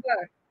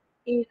number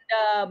in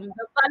the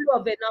value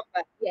of a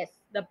number. Yes,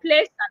 the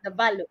place and the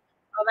value.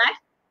 All right.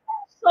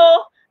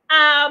 So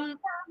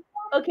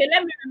okay,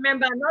 let me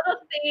remember another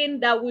thing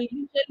that we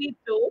usually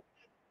do.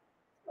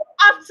 So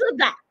after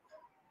that,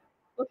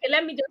 okay,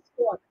 let me just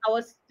go on. I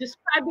was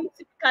describing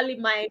typically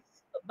my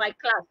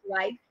class,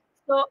 right?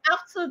 So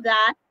after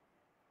that,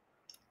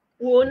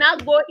 we will now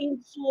go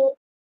into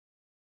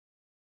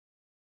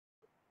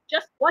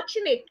just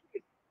watching a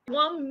clip,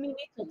 1 minute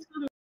or 2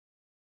 minutes.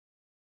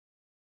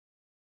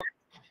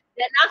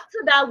 Then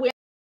after that, we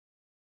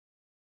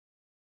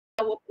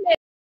will play.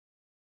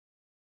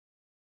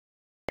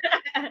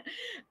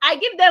 I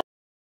give them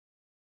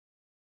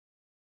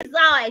this is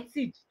how I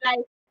teach. Like,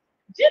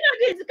 do you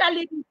know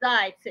basically this is how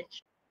I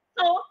teach?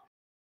 So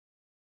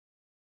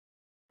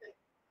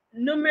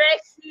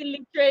numeracy,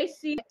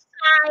 literacy,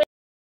 science,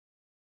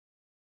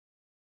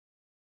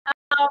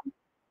 um,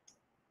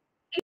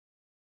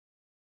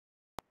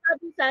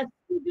 studies and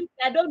civics.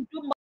 I don't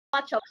do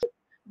much of it,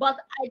 but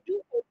I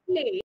do a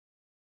play.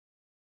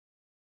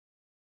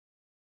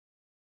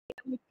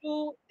 We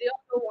do the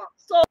other one.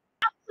 So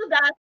after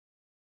that,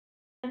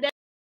 and then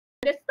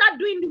they start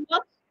doing the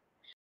work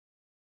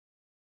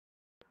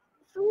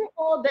through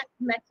all the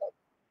methods.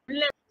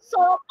 So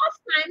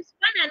most times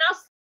when I now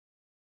see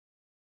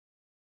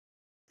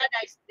that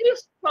I still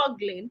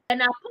struggling,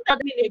 and I put them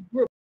in a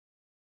group,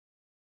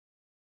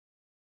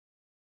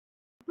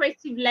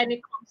 creative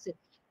learning comes in.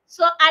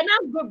 So I now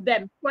group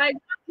them. For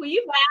example,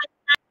 if I have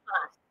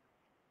class,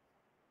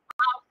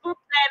 I'll group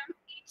them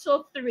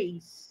into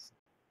threes.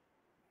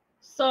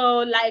 So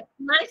like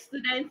my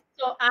students,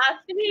 so I have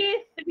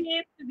three,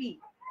 three, three.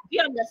 Do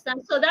you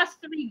understand? So that's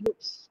three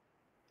groups.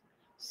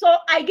 So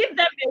I give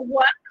them a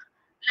work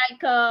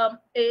like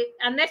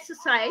an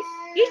exercise.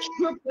 Each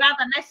group will have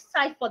an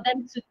exercise for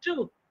them to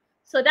do.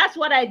 So that's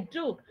what I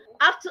do.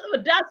 After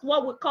that's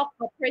what we call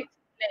cooperative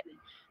learning.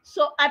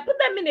 So I put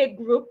them in a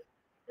group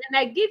and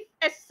I give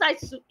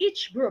exercise to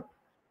each group.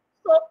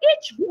 So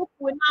each group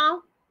will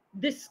now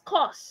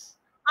discuss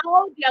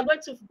how they are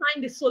going to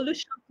find the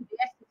solution to the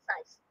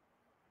exercise.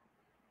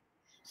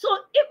 So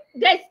if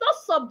there's no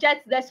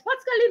subject, there's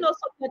practically no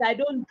subject I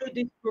don't do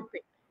this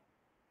grouping,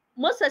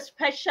 most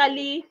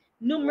especially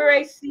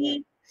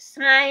numeracy,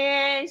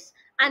 science,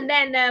 and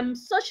then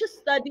social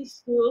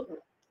studies too,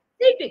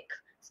 civic.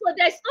 So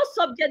there's no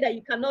subject that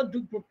you cannot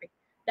do grouping,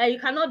 that you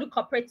cannot do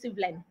cooperative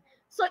learning.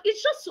 So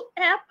it's just to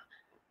help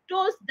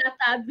those that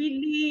are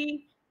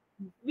really,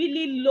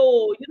 really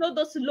low,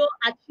 those low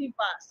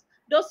achievers,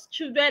 those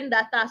children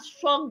that are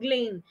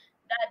struggling,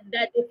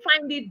 that they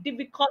find it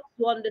difficult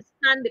to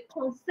understand the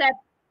concept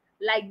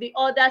like the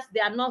others, they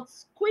are not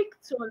quick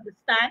to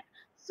understand.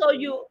 So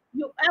you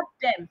help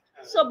them.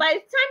 So by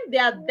the time they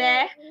are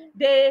there,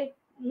 they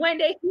when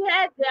they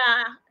hear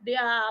their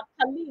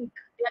colleague,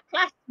 their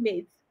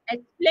classmates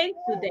explain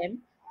to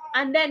them,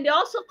 and then they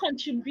also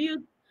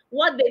contribute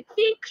what they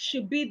think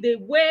should be the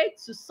way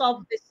to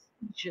solve this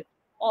issue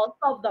or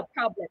solve the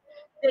problem.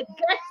 They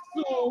get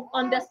to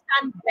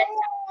understand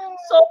better.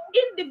 So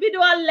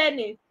individual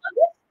learning, so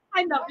this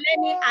kind of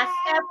learning has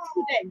helped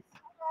students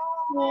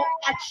to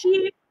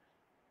achieve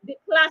the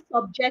class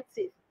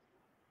objective.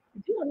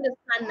 Do you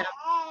understand now?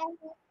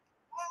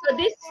 So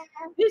this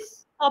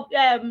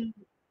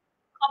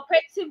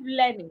cooperative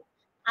learning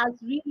has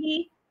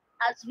really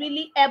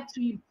helped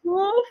to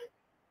improve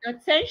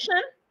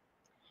attention,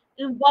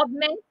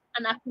 involvement,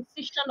 and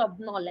acquisition of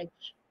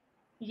knowledge.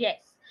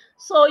 Yes.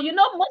 So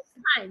most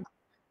times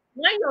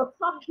when you're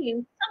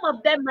talking, some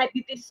of them might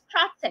be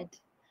distracted.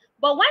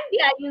 But when they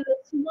are in a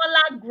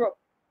smaller group,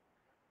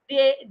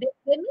 they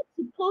need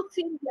to put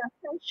in their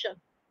attention.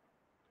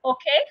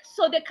 Okay,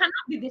 so they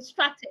cannot be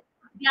distracted.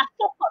 They are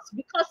focused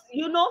because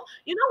you know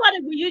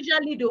what we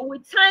usually do. We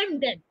time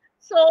them.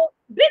 So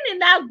being in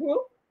that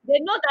group, they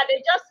know that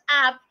they just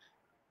have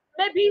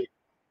maybe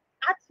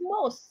at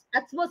most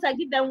I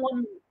give them 1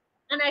 minute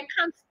and I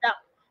count down.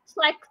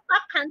 So I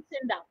start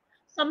counting down.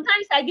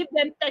 Sometimes I give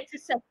them 30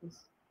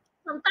 seconds.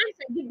 Sometimes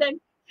I give them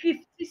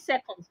 50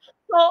 seconds.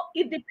 So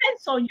it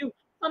depends on you.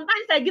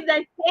 Sometimes I give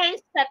them 10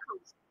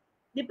 seconds,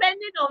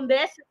 depending on the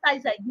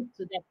exercise I give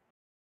to them.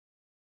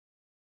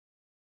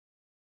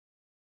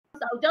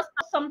 I'll just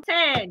have some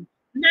 10,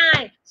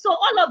 9. So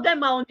all of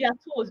them are on their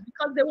toes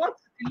because they want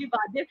to deliver.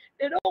 They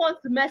don't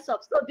want to mess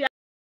up. So they're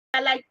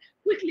like,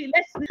 quickly,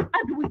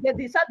 how do we get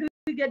this? How do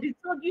we get this?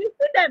 So you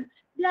see them,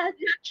 they're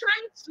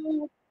trying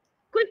to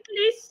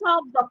quickly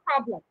solve the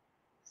problem.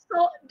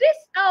 So this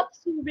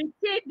helps to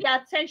retain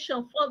their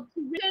attention, to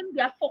retain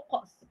their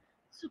focus,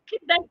 to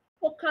keep them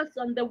focused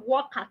on the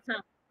work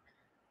attack.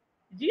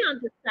 Do you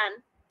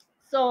understand?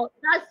 So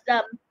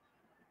that's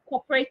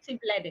cooperative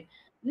learning.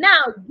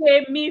 Now,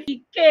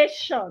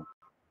 gamification.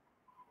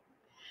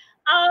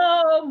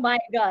 Oh my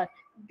God.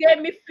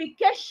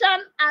 Gamification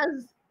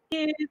as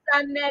is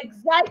an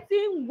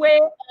exciting way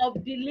of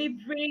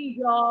delivering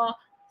your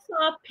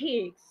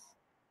topics.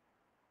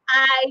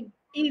 I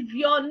if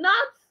you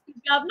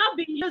have not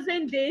been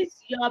using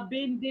this, you have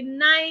been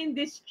denying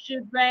these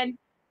children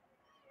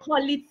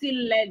quality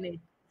learning.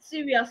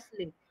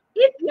 Seriously.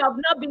 If you have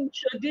not been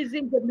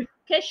introducing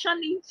gamification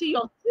into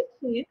your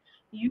teaching,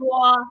 you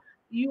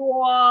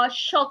are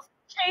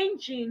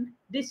shortchanging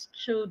these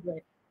children.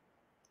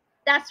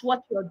 That's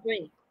what you're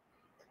doing.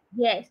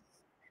 Yes.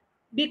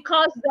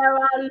 Because there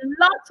are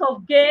lots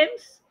of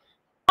games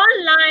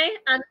online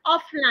and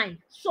offline.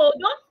 So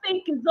don't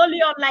think it's only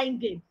online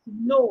games.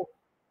 No,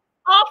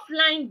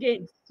 offline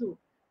games too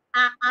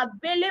are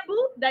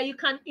available that you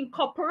can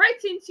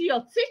incorporate into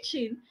your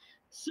teaching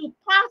to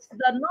pass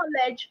the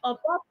knowledge of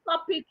what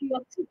topic you're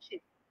teaching.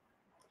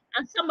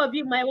 And some of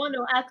you might want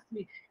to ask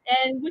me,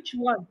 and which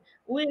one,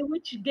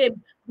 which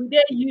game will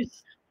they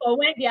use for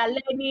when they are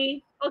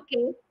learning?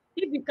 Okay,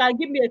 if you can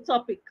give me a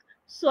topic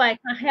so I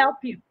can help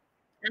you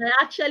and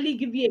actually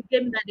give you a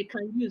game that they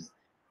can use.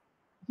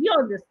 Do you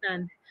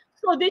understand?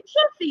 So the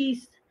truth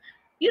is,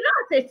 as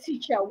a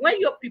teacher, when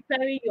you're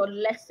preparing your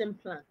lesson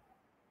plan,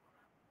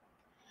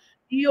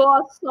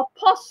 you're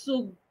supposed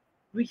to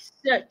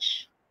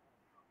research.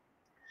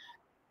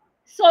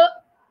 So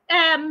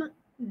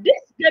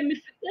this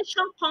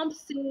gamification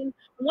comes in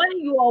when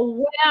you are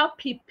well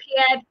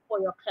prepared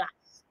for your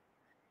class.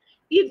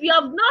 If you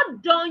have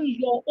not done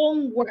your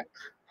own work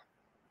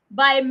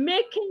by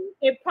making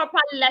a proper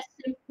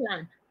lesson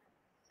plan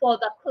for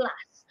the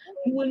class,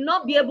 you will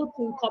not be able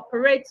to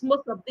incorporate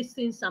most of these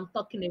things I'm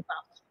talking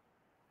about.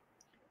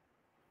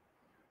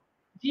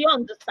 Do you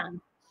understand?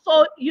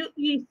 So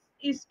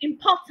it's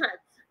important.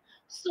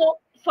 So,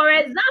 for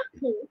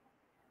example,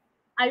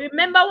 I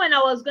remember when I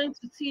was going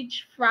to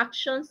teach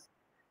fractions,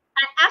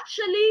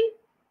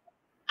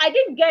 I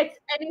didn't get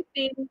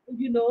anything.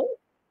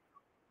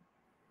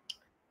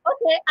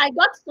 Okay, I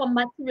got some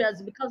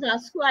materials because our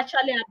school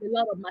actually had a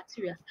lot of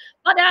materials.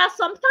 But there are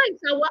sometimes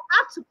I will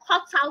have to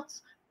cut out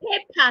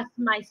papers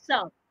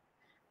myself.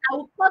 I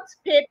will cut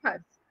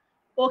papers,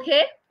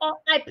 okay? Or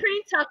I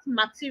print out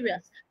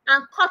materials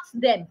and cut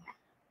them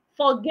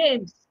for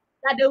games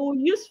that they will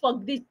use for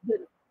this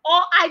game.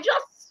 Or I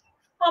just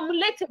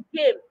formulate a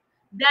game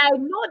that I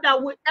know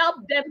that will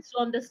help them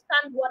to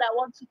understand what I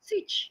want to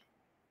teach.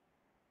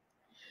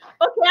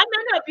 Okay, how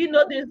many of you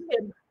know this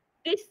game?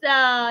 This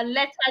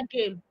letter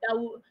game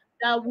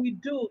that we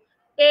do.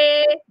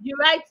 You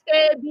write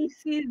A B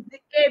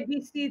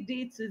C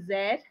D to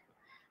Z,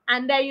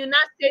 and then you now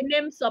say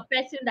names of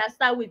person that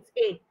start with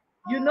A.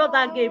 You know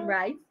that game,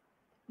 right?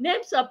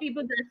 Names of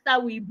people that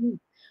start with B.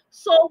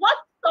 So what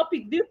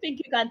topic do you think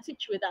you can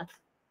teach with that?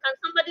 Can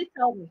somebody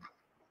tell me?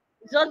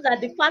 It's just that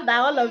the fact that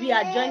all of you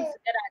are joined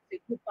together as a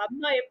group, I'm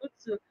not able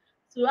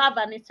to have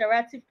an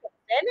interactive class.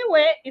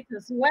 Anyway, it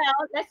is well.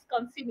 Let's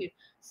continue.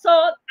 So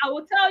I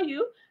will tell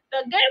you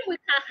the game we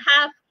can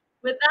have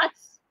with that.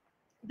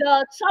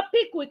 The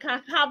topic we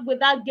can have with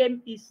that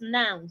game is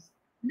nouns.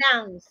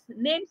 Nouns,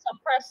 names of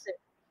person.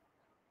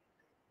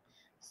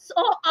 So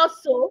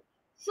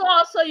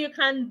also, you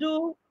can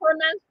do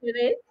pronouns with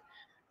it.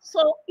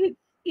 So it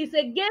is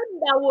a game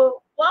that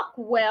will work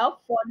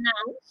well for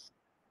nouns,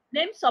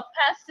 names of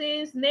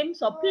persons,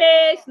 names of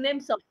place,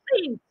 names of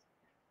things,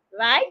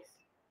 right?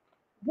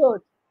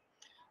 Good.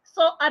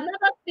 So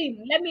another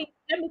thing, let me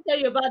tell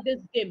you about this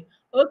game.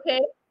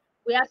 Okay,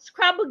 we have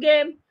Scrabble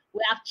game,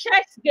 we have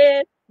chess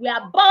game, we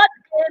have board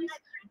games.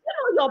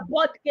 Your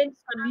board games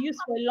can be used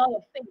for a lot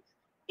of things,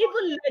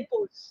 even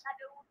Legos.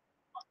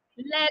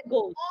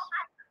 Legos,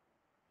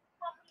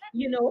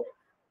 you know.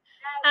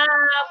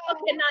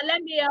 Okay, now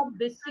let me have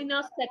the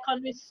senior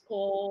secondary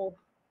school.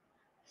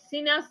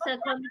 Senior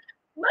secondary,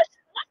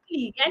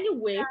 mostly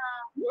anyway,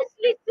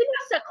 mostly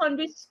senior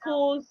secondary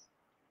schools.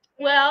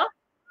 Well,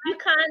 you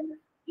can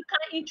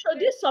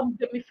introduce some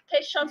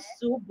gamifications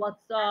too, but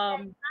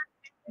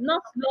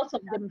not lots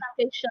of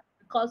gamification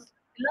because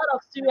a lot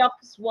of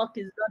serious work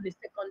is done in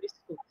secondary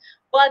school.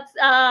 But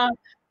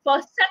for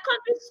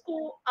secondary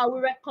school, I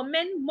will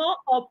recommend more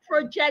of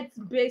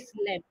project-based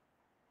learning.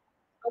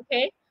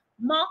 Okay,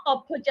 more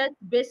of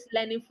project-based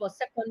learning for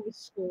secondary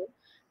school,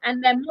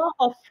 and then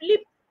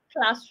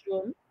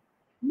classroom,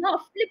 more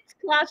of flipped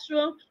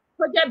classroom,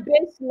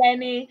 project-based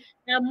learning,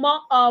 and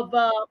more of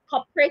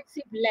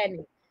cooperative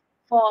learning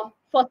for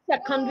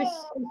secondary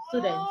school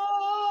students.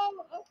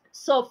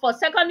 So for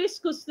secondary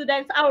school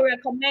students, I would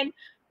recommend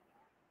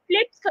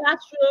flipped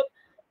classroom,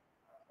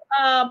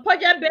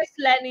 project-based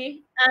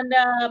learning, and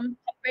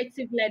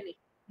cooperative learning.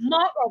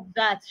 More of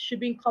that should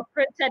be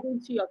incorporated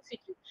into your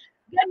teaching.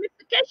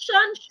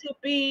 Gamification should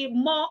be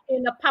more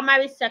in the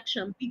primary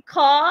section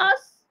because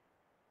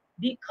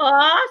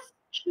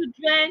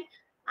children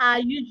are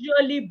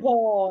usually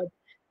bored.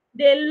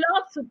 They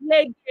love to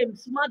play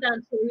games more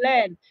than to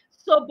learn.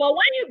 So, but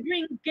when you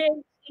bring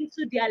games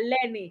into their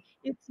learning.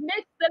 It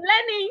makes the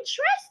learning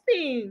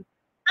interesting,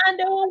 and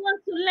they will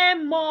want to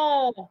learn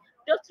more.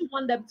 Don't you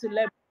want them to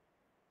learn?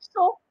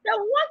 So they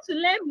want to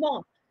learn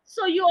more.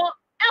 So you're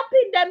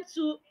helping them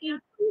to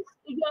increase.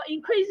 You're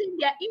increasing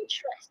their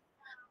interest.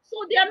 So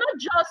they're not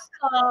just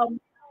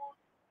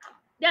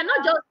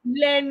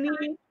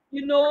learning,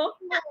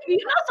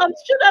 some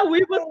children will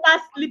even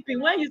start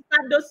sleeping when you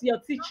start those your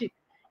teaching.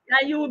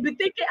 And you will be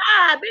thinking,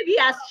 maybe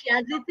she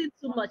has eaten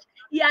too much.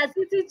 He has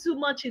eaten too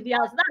much in the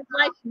house. That's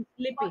why she's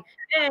sleeping.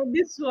 Hey,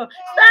 this one,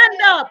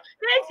 stand up,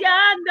 raise your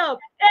hand up.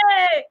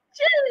 Hey,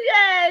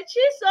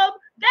 she's up,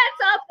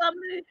 get up from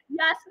you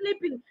are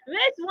sleeping.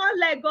 Raise one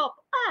leg up.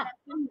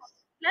 Please,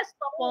 let's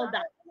stop all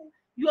that.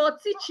 You're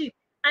teaching,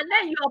 and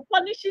then you are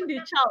punishing the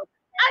child.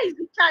 How is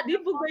the child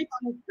even going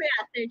to pay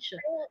attention?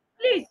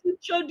 Please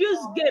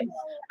introduce games.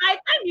 By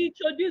the time you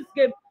introduce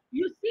games,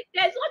 you see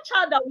there's no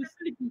child that will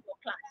sleep in your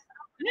class.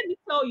 Let me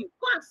tell you,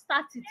 go and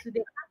start it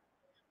today.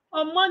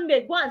 On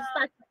Monday, go and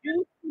start it.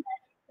 You see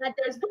that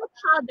there's no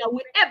child that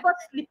will ever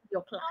sleep in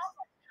your class.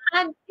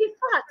 And in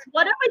fact,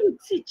 whatever you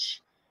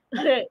teach,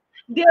 they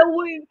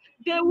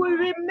will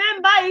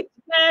remember it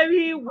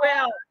very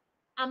well.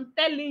 I'm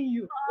telling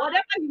you,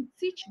 whatever you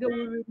teach, they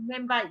will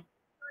remember it.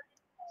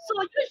 So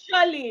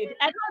usually,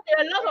 I know there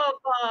are a lot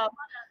of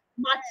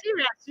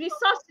materials,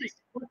 resources.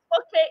 But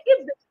okay,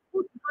 if the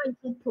school did not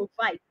even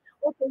provide,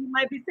 okay, you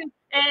might be saying,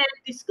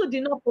 the school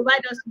did not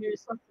provide us with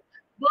resources.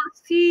 But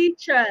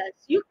teachers,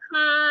 you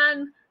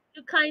can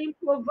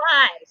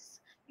improvise.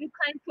 You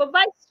can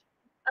provide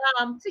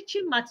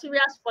teaching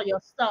materials for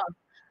yourself.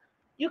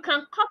 You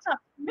can cut out,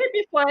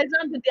 maybe for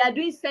example, they are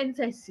doing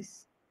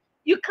sentences.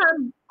 You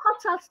can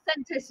cut out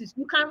sentences.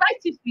 You can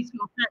write it with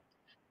your hand,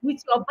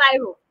 with your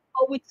biro,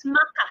 or with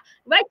marker.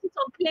 Write it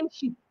on plain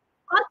sheet.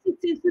 Cut it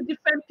into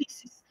different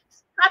pieces.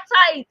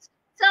 Scatter it.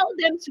 Tell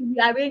them to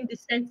rearrange the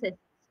sentence.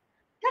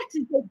 That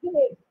is the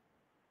game.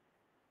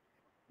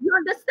 You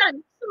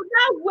understand? So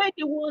that way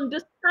they will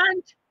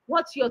understand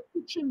what you're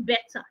teaching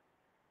better.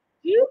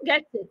 Do you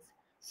get it?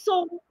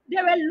 So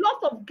there are a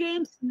lot of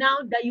games now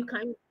that you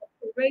can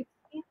incorporate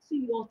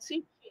into your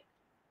teaching.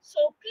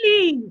 So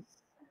please,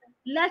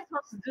 let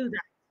us do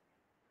that.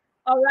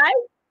 All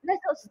right? Let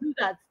us do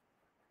that.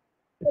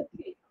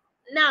 Okay.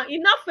 Now,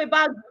 enough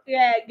about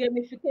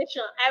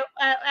gamification.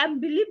 I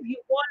believe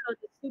you all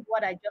understood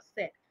what I just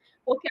said.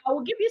 Okay, I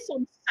will give you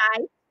some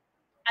sites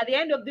at the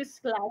end of this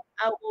class.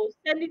 I will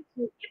send it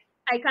to, if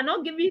I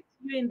cannot give it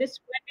to you in this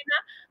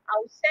webinar, I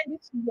will send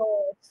it to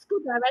your school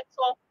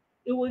director.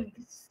 It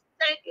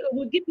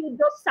will give you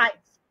those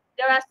sites.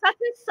 There are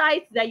certain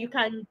sites that you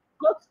can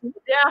go to.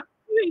 They are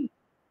free.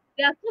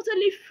 They are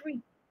totally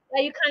free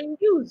that you can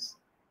use.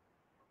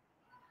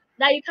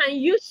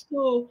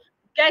 To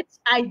get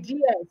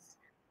ideas,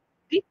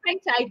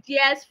 different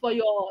ideas for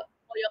your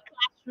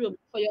classroom,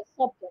 for your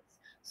subjects.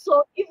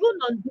 So even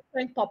on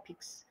different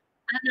topics.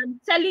 And I'm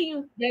telling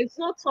you, there is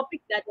no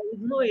topic that there is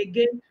no a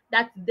game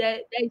that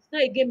there is no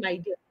a game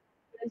idea.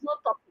 There is no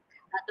topic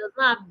that does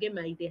not have game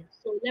idea.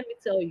 So let me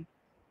tell you.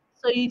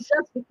 So it's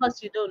just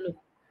because you don't know.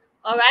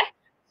 All right.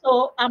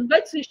 So I'm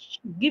going to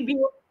give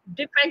you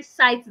different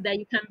sites that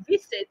you can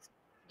visit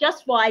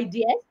just for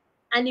ideas.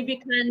 And if you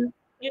can,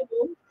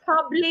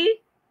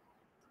 probably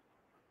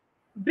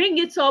bring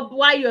it up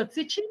while you're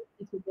teaching,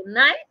 it will be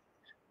nice.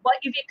 But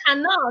if you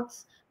cannot,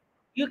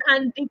 you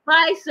can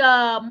devise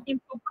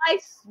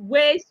improvise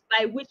ways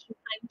by which you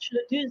can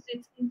introduce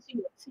it into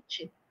your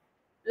teaching.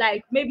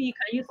 Like maybe you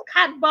can use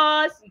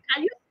cardboards, you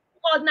can use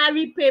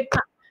ordinary paper.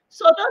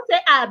 So don't say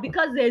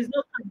because there is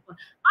no cardboard.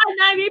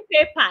 Ordinary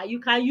paper, you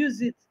can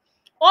use it.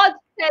 Old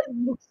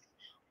textbooks,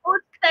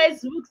 old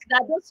textbooks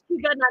that those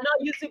children are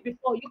not using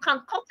before. You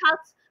can cut out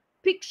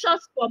pictures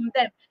from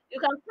them. You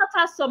can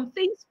cut out some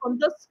things from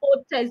those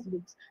old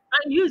textbooks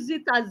and use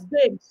it as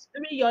games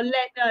during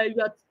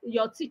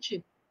your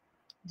teaching.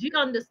 Do you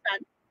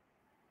understand?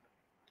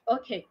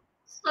 Okay.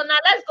 So now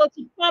let's go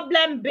to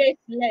problem-based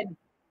learning.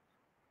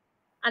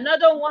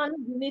 Another one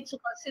you need to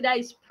consider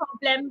is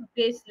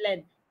problem-based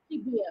learning,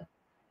 PBL.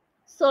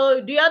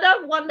 So the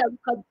other one that we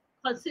could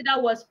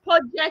consider was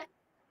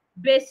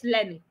project-based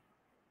learning.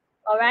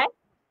 All right,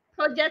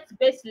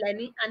 project-based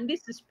learning, and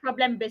this is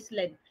problem-based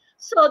learning.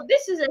 So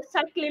this is a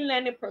cycling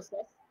learning process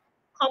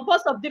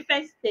composed of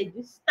different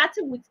stages,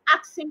 starting with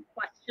asking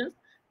questions,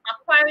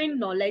 acquiring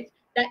knowledge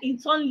that in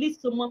turn leads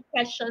to more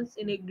questions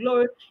in a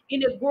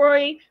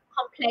growing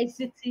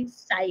complexity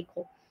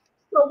cycle.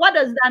 So what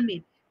does that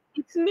mean?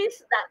 It means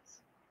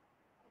that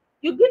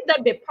you give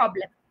them a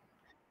problem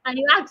and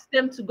you ask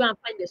them to go and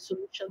find a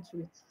solution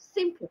to it.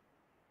 Simple.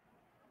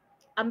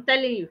 I'm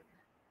telling you.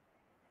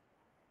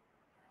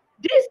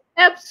 This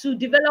helps to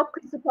develop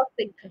critical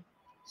thinking.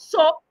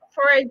 So,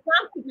 for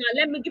example, now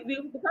let me give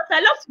you, because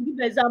I love to give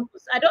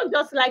examples. I don't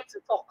just like to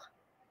talk.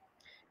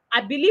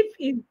 I believe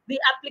in the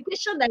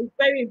application that is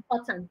very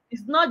important.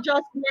 It's not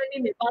just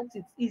learning about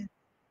it, it's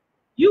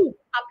you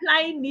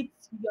applying it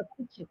to your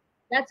teaching.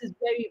 That is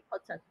very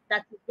important.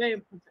 That is very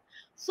important.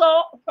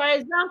 So, for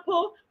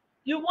example,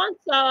 you're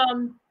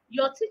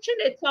teaching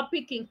a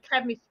topic in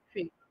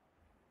chemistry,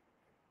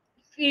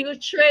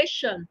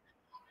 filtration,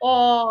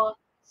 or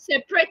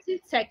separating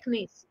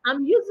techniques.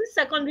 I'm using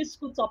secondary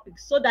school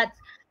topics so that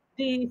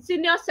the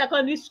senior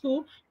secondary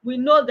school will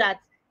know that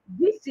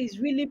this is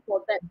really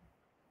for them.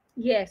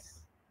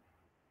 Yes,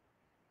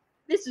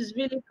 this is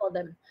really for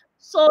them.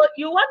 So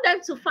you want them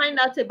to find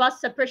out about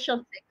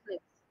separation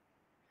techniques.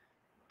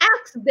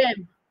 Ask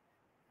them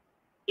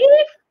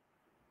if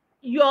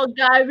your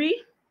gari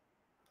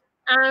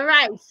and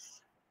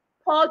rice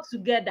pour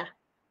together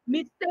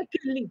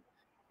mistakenly.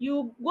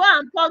 You go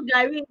and pour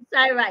gari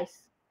inside rice.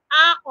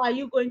 How are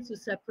you going to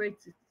separate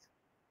it?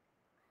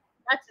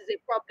 That is a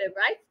problem,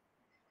 right?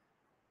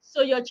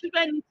 So your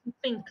children need to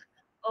think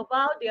of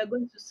how they are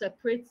going to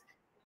separate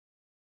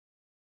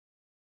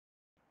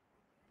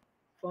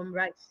from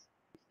rice.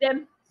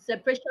 Them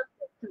separation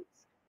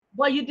techniques.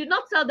 But you did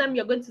not tell them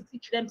you're going to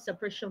teach them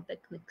separation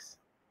techniques.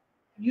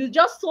 You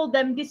just told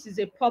them this is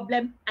a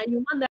problem and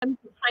you want them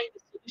to find a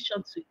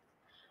solution to it.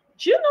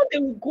 Do you know they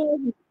will go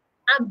home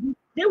and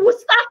they will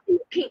start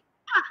thinking,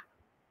 ah,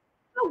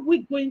 how are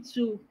we going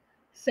to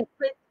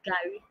separate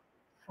Gary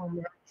from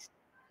rice?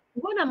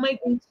 What am I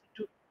going to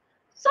do?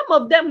 Some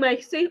of them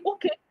might say,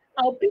 okay,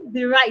 I'll pick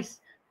the rice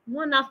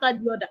one after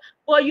the other.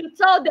 But you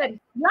tell them,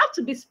 you have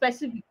to be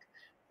specific.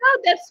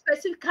 Tell them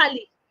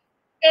specifically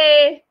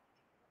a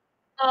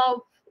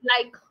of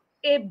like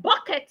a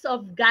bucket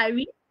of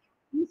Gary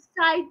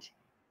inside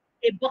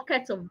a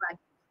bucket of rice.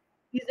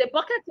 Is a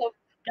bucket of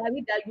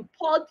gari that you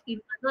poured in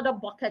another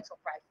bucket of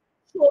rice.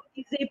 So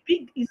it's a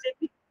big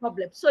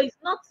problem. So it's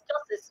not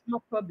just a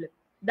small problem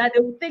that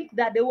they will think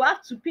that they will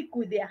have to pick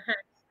with their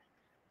hands.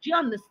 Do you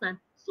understand?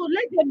 So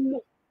let them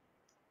know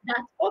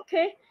that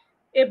okay,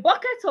 a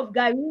bucket of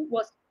gari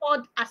was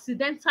poured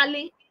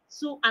accidentally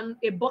into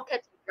a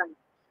bucket of rice.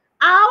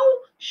 How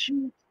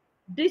should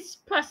this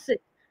person,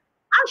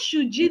 how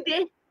should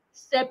Jide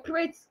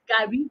separate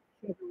gari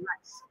from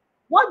rice?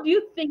 What do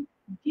you think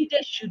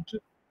Jide should do?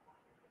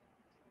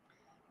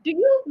 Do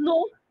you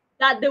know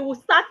that they will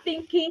start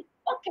thinking,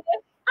 okay,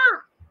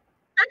 ah,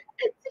 and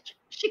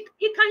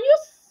you can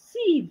use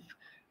sieve.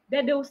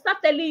 Then they will start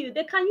telling you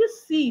they can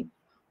use sieve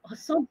or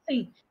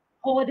something,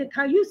 or they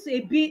can use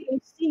a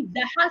sieve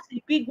that has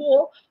a big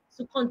hole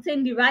to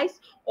contain the rice,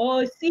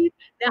 or a sieve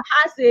that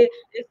has a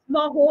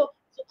small hole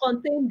to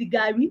contain the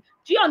gari.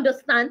 Do you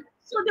understand?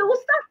 So they will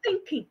start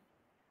thinking.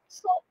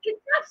 So it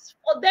has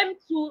for them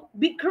to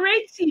be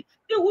creative.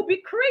 They will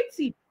be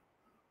creative.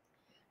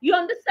 You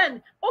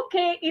understand?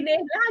 Okay, in a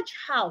large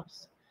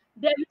house,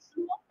 there is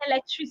no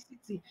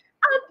electricity.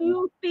 How do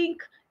you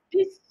think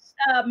this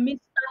Mr.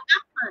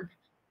 Akpan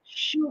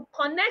should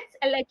connect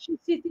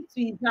electricity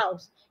to his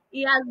house?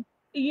 He has,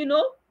 you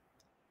know,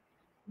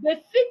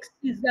 they fixed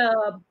his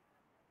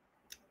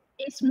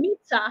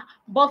meter,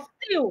 but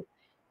still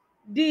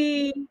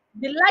the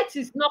light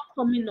is not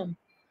coming on.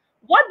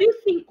 What do you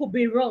think could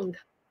be wrong?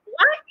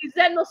 Why is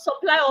there no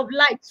supply of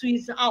light to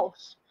his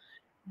house?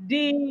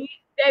 The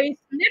There is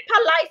NEPA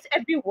lights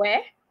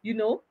everywhere, you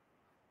know.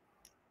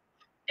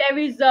 There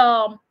is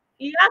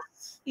he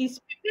has his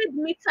prepaid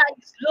meter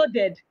is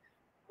loaded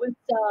with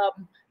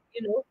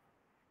you know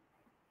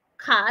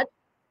card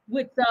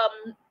with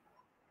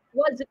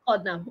what's it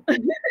called now?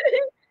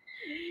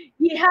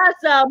 He has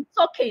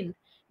token,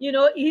 you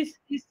know, his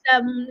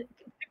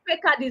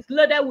prepaid card is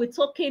loaded with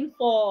token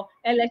for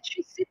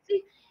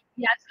electricity.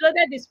 He has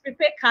loaded his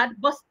prepaid card,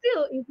 but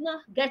still is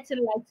not getting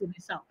light in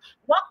his house.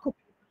 What could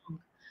be wrong?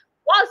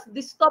 What's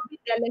disturbing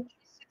the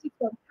electricity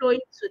from flowing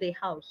to the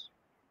house?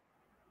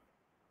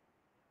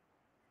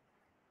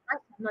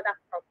 That's another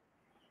problem.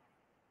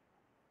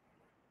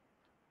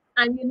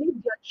 And you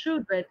need your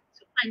children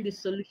to find the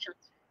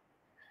solutions.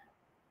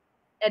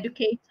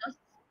 Educators,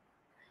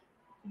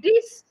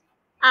 these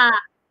are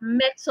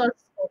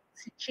methods of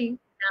teaching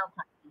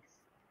nowadays.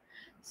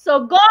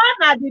 So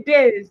gone are the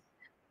days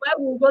where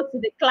we go to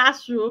the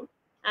classroom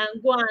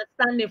and go and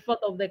stand in front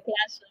of the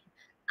classroom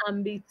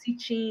and be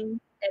teaching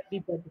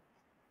everybody.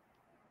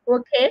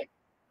 Okay?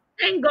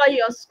 Thank God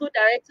your school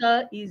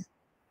director is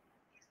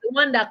the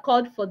one that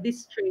called for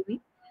this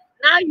training.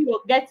 Now you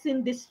are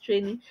getting this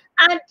training,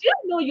 and you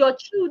know your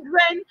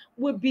children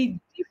will be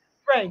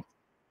different.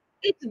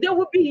 They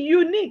will be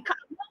unique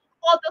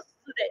among other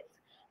students.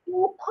 They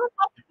will come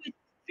up with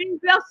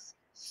various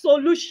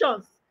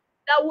solutions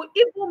that will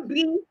even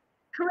bring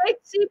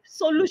creative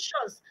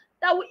solutions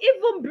that will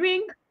even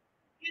bring,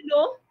 you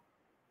know,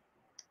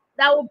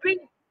 that will bring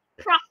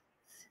profit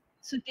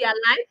to their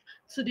life,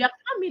 to their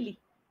family.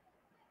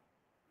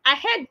 I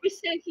heard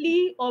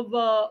recently of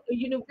a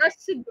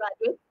university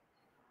graduate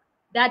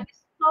that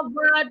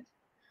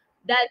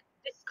that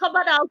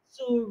discovered how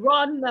to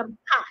run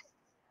cars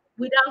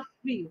without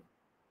fuel.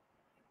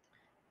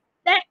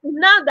 Then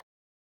now that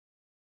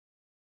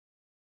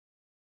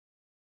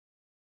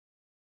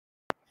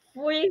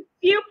we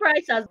fuel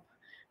prices,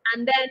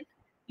 and then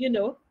you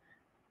know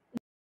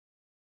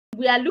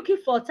we are looking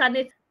for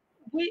alternative.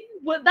 We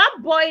with that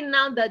boy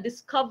now that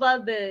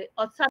discovered the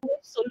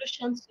alternative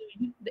solution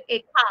to a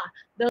car,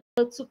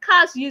 to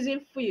cars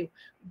using fuel.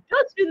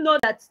 Don't you know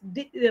that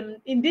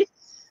in this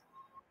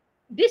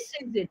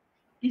season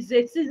It's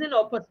a season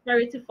of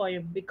prosperity for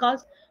him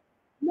because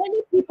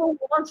many people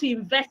want to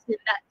invest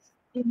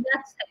in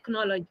that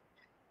technology.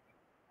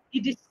 He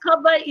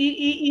discovered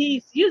he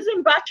is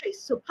using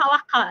batteries to power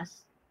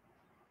cars.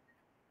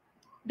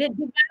 They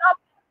developed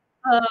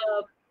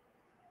uh,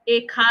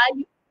 a car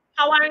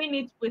powering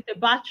it with a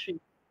battery.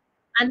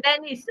 And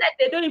then he said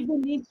they don't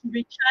even need to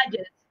recharge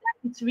it.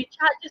 Like it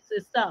recharges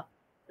itself.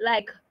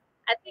 Like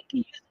I think he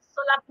uses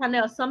solar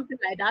panel or something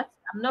like that.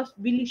 I'm not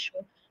really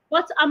sure.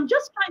 But I'm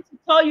just trying to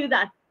tell you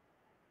that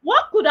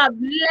what could have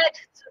led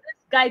to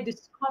this guy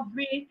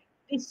discovering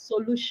this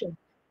solution?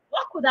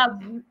 What could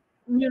have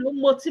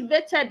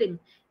motivated him?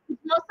 It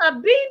must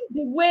have been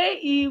the way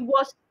he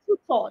was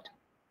tutored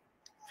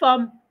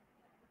from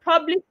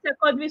public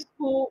secondary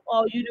school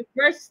or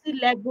university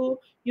level,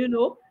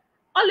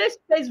 always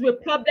faced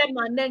with problem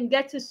and then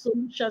getting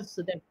solutions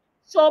to them.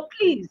 So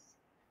please,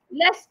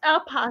 let's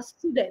help our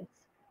students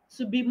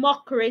to be more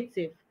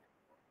creative.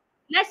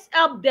 Let's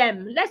help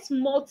them. Let's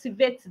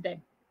motivate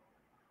them.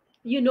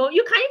 You can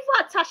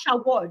even attach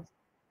awards.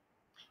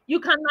 You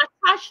can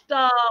attach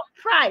the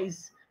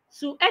prize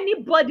to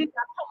anybody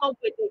that come up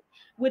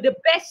with the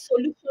best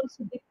solution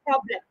to the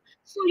problem.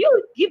 So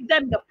you give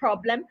them the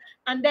problem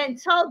and then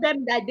tell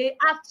them that they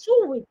have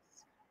 2 weeks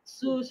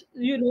to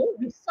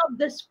resolve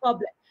this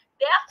problem.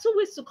 They have 2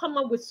 weeks to come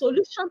up with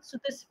solutions to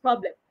this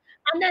problem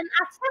and then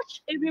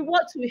attach a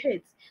reward to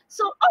it.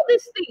 So all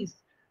these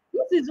things,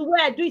 this is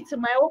where I do it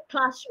in my own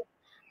classroom.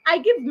 I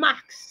give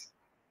marks.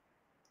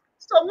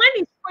 So when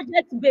it's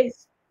project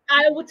based,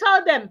 I will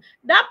tell them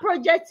that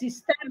project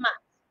is 10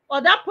 marks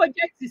or that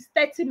project is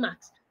 30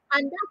 marks.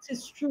 And that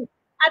is true.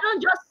 I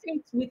don't just say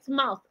it with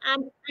mouth. I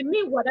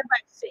mean whatever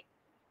I say.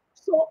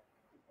 So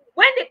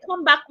when they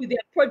come back with their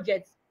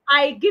projects,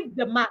 I give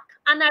the mark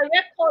and I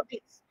record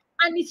it.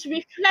 And it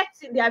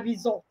reflects in their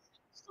results.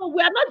 So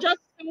we are not just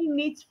saying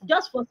it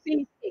just for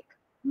saying sake.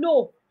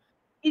 No,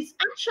 it's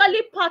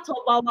actually part of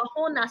our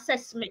own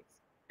assessment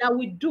that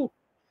we do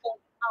for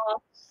our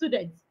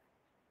students.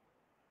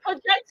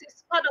 Project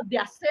is part of the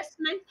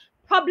assessment.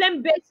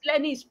 Problem-based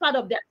learning is part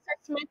of the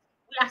assessment.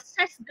 We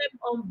assess them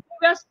on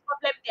various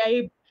problems they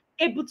are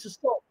able to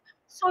solve.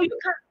 So you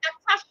can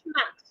attach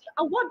marks,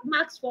 award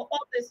marks for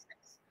all these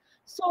things.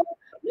 So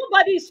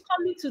nobody is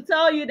coming to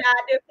tell you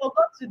that they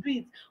forgot to do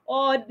it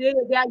or they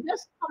are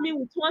just coming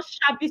with one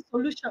shabby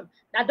solution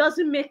that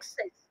doesn't make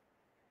sense.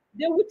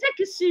 They will take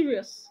it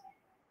serious.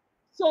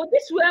 So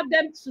this will help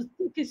them to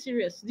take it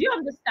serious. Do you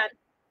understand?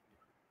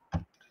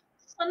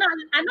 So now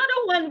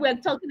another one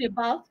we're talking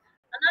about,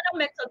 another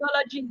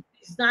methodology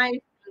is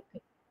thinking.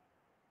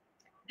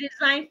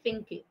 Design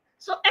thinking.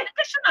 So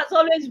education has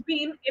always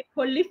been a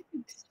prolific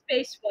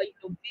space for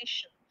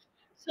innovation.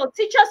 So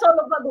teachers all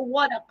over the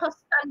world are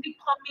constantly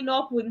coming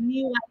up with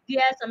new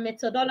ideas and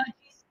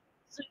methodologies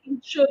to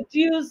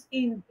introduce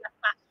in their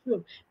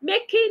classroom,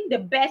 making the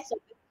best of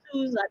the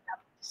tools at their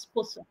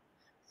disposal.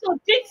 So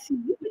this,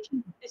 which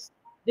is this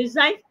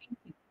design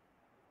thinking,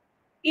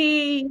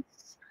 is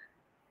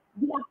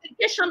the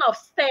application of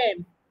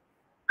STEM.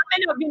 How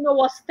many of you know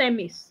what STEM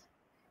is?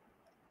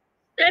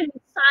 STEM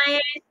is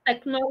science,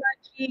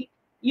 technology,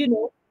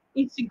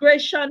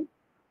 integration,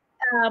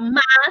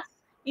 math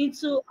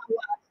into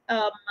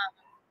our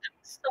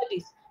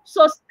studies.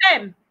 So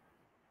STEM,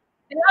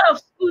 a lot of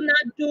schools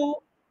now do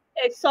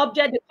a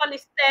subject, they call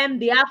it STEM,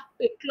 they have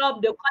a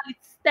club, they call it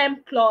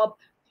STEM club.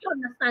 Do you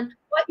understand?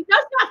 But it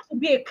doesn't have to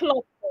be a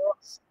club for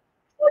us.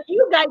 For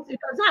you guys, it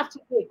doesn't have to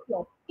be a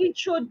club.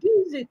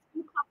 Introduce it,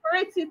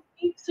 incorporate it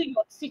into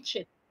your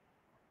teaching.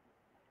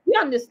 You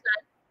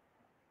understand?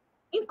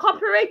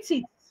 Incorporate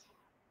it.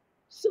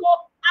 So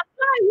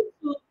apply it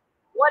to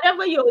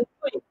whatever you're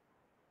doing.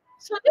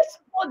 So this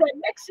model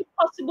makes it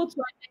possible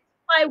to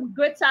identify with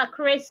greater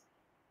accuracy,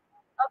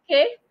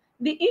 okay,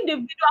 the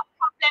individual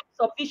problems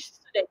of each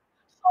student.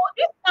 So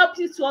this helps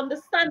you to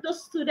understand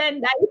those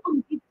students that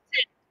even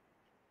gifted.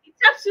 It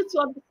helps you to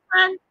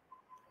understand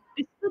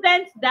the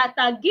students that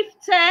are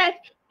gifted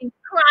in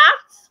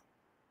crafts,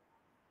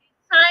 in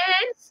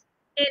science,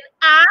 in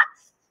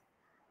arts,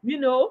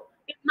 in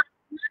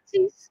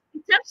mathematics.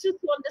 It helps you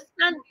to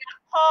understand their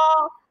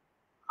core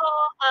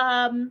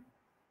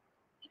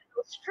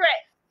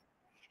strength,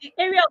 the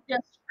area of their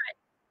strength.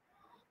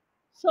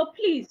 So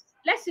please,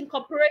 let's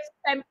incorporate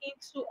them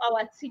into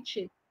our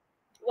teaching,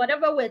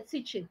 whatever we're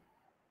teaching.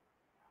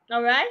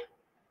 All right.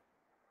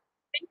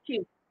 Thank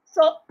you.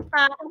 So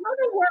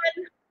another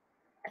one,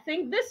 I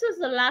think this is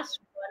the last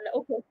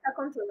one. Okay,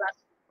 second to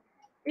last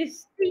one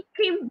is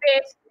thinking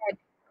based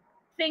learning.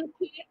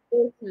 Thinking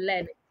based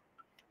learning.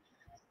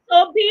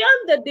 So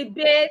beyond the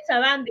debate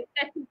around the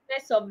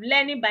effectiveness of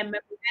learning by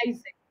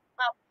memorizing,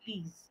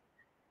 please,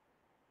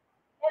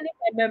 learning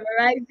by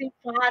memorizing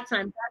facts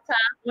and data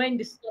when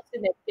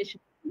discussing education.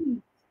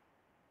 Please,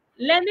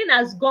 learning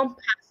has gone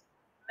past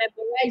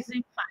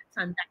memorizing facts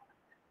and data.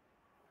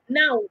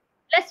 Now,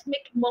 let's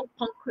make it more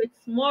concrete,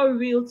 more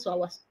real to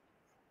our students.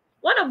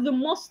 One of the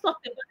most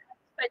talked about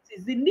aspects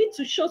is the need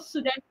to show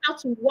students how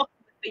to work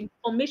with the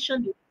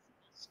information they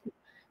receive at school.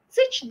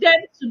 Teach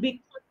them to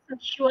be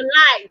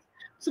contextualized,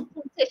 to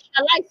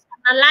contextualize,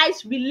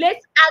 analyze,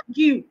 relate,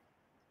 argue.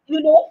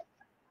 You know,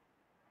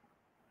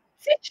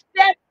 teach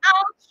them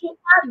how to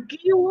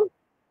argue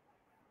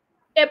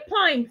a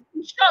point.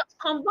 In short,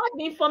 convert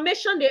the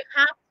information they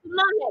have to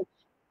knowledge.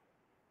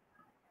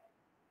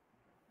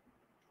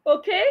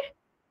 Okay?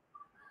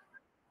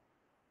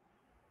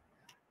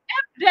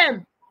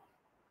 Them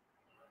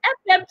help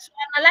them to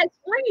analyze.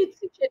 When you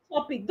teach a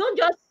topic, don't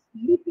just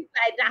leave it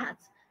like that.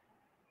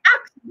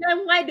 Ask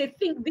them why they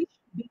think this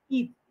should be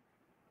it.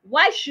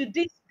 Why should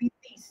this be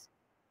this?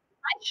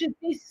 Why should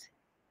this?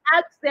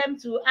 Ask them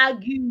to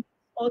argue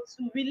or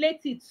to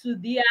relate it to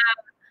the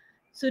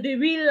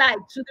real life,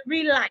 to the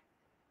real life.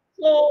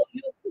 So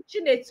you're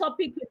teaching a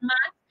topic with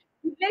math,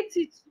 relate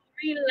it to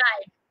real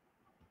life.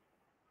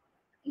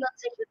 You're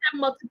teaching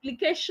them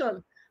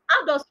multiplication.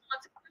 How does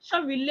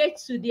multiplication relate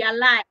to their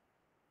life?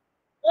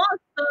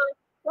 What's the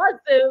what's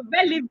the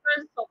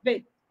relevance of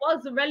it?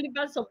 What's the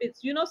relevance of it?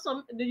 You know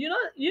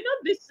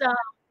this that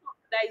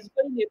is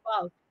going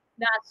about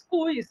that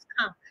school is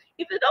scam.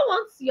 If you don't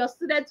want your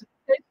students to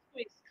say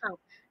school is scam,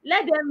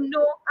 let them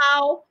know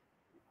how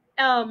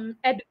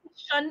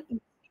education is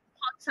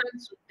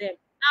important to them.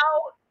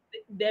 How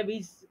there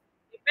is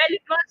the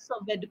relevance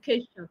of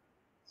education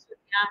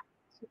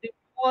to the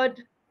world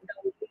that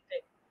we live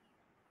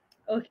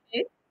in.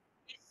 Okay,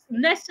 it's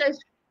necessary.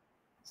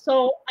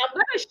 So I'm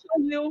going to show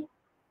you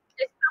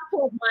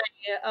example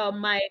of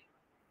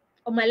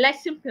my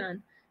lesson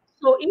plan.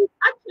 So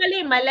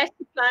actually in my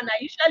lesson plan, I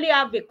usually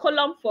have a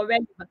column for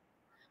relevance.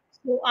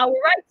 So I will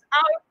write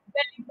how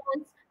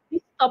relevant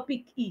this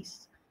topic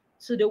is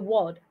to the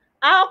world.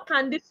 How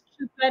can these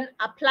children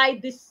apply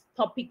this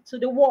topic to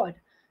the world?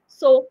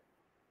 So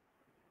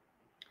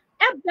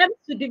help them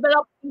to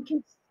develop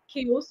thinking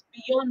skills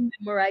beyond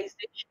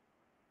memorization.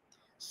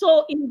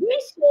 So in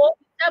this way,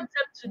 it helps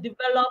them to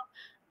develop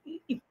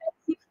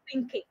effective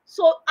thinking.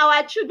 So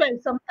our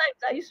children,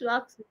 sometimes I used to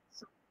ask them,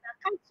 "So,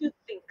 can't you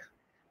think?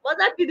 Was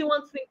that be the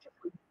one thinking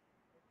for you?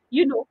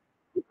 You know,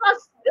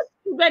 because these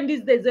children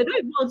these days, they don't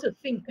even want to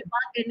think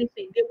about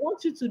anything. They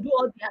want you to do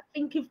all their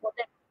thinking for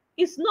them.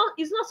 It's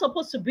not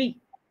supposed to be.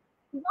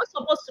 It's not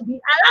supposed to be.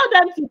 Allow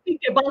them to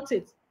think about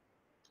it.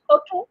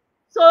 Okay.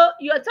 So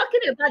you're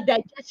talking about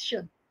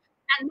digestion.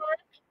 And then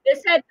they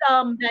said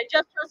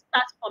digestion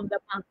starts from the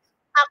mouth.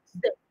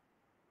 Ask them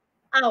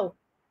how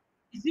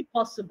is it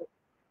possible?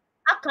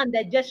 How can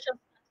digestion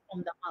start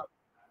from the mouth?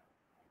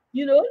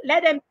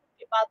 Let them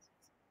think about it.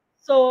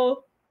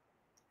 So,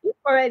 if,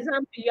 for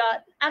example, you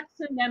are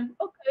asking them,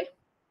 okay,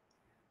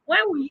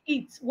 when we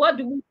eat, what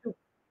do we do?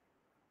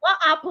 What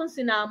happens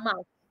in our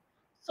mouth?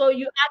 So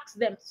you ask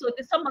them. So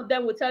some of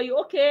them will tell you,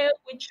 okay,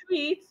 we chew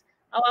it,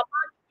 our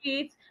mouth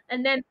chew,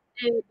 and then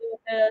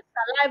the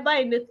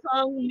saliva in the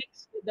tongue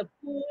mixed with the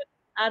food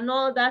and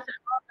all that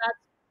and all that.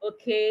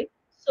 Okay,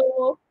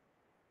 so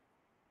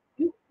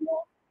you you,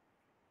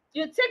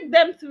 you take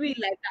them through it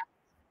like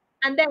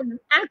that, and then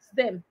ask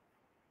them,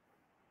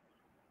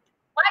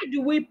 why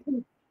do we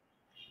poop?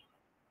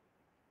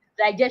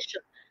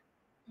 Digestion.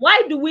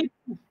 Why do we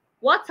poop?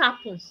 What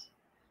happens?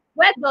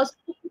 Where does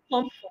poop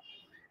come from?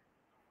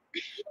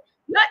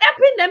 You're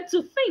helping them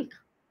to think.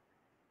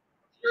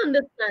 You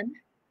understand?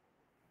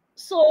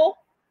 So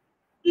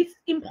it's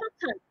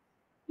important.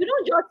 You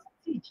don't just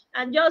teach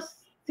and just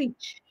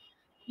teach.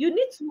 You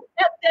need to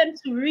help them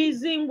to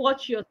reason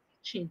what you're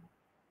teaching.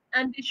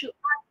 And they should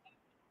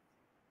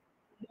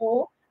ask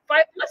more. For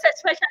most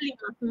especially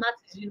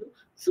mathematics,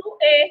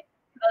 2a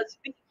plus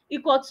b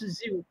equal to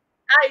 0.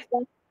 How is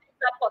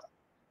that possible?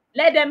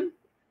 Let them,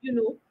 you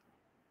know,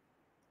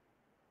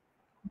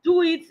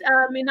 do it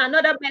in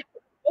another method.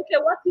 Okay,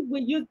 what if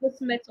we use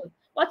this method?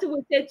 What if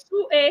we say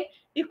 2a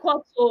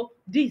equal to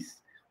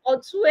this, or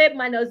 2a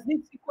minus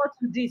this equal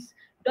to this?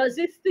 Does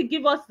it still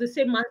give us the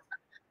same answer?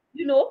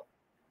 You know,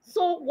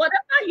 so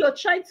whatever you're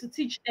trying to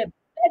teach them,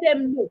 let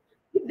them know.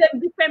 Give them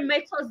different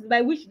methods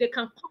by which they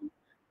can come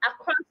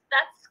across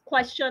that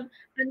question,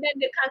 and then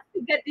they can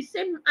still get the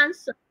same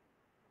answer.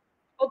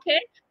 Okay,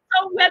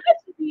 so we're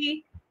going to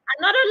be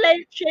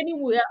another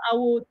training where I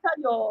will tell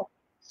your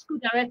school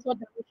director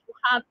that we should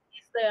have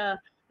is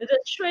the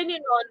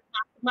training on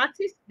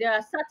mathematics. There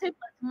are certain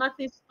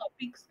mathematics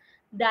topics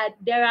that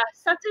there are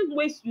certain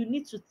ways you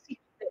need to teach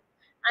them,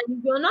 and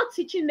if you're not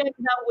teaching them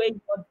that way,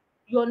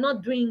 you're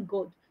not doing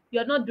good.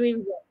 You're not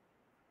doing well.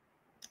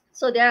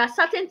 So there are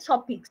certain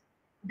topics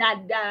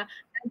that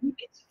you need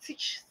to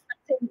teach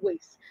certain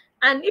ways,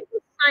 and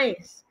even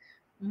science,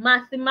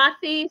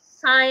 mathematics,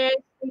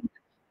 science,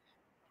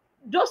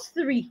 those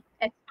three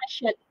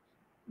especially,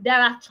 there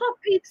are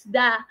topics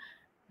that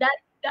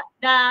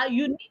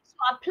you need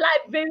to apply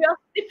various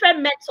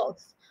different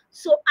methods.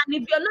 So, and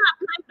if you're not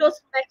applying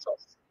those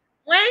methods,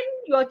 when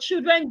your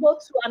children go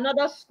to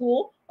another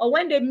school or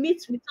when they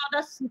meet with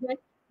other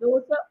students, they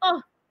will say,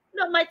 "Oh,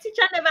 no, my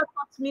teacher never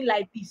taught me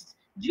like this."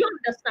 Do you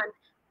understand?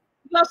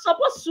 You're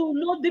supposed to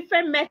know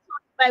different methods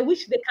by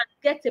which they can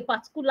get a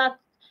particular,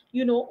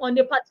 on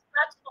a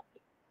particular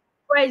topic.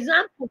 For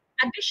example,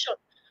 addition.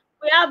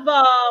 We have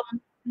number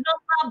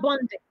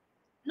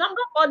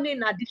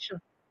bonding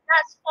addition.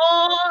 That's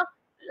all.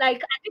 Like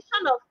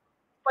addition of,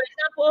 for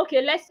example,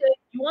 okay, let's say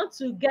you want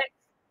to get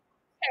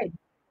 10.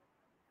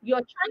 You're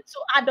trying to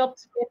add up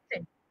to get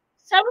 10.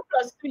 7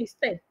 plus 3 is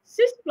 10.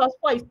 6 plus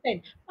 4 is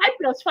 10. 5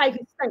 plus 5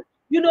 is 10.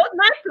 9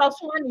 plus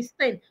 1 is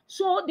 10.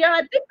 So there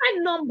are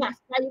different numbers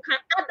that you can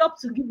add up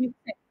to give you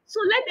 10. So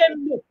let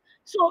them know.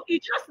 So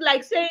it's just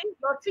like saying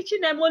you're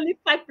teaching them only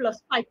 5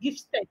 plus 5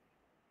 gives 10.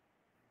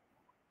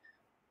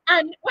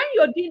 And when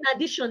you're doing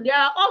addition, there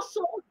are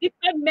also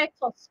different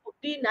methods of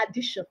doing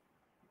addition.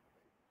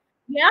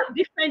 We have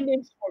different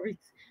names for it.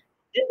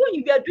 Even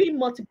if you're doing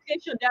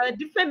multiplication, there are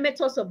different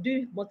methods of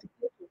doing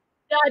multiplication.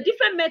 There are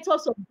different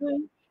methods of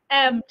doing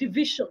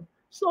division.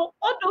 So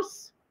all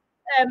those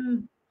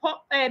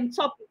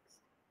topics,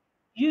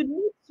 you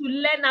need to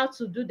learn how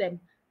to do them.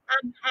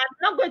 I'm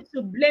not going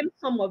to blame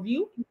some of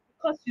you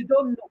because you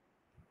don't know.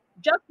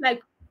 Just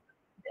like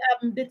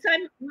the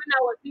time when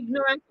I was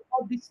ignorant of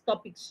all these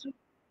topics too.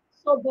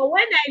 So, but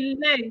when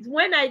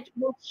I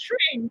was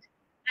trained,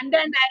 and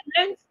then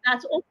I learned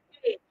that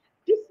okay,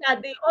 these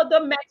are the other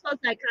methods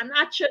I can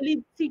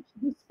actually teach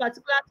this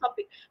particular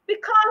topic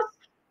because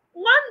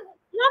one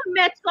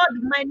method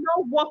might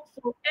not work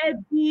for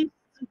every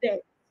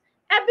student.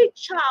 Every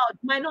child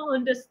might not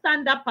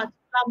understand that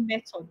particular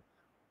method.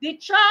 The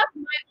child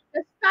might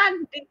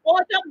understand the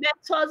other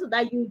methods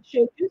that you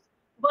introduce,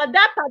 but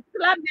that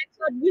particular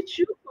method which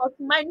you taught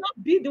might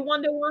not be the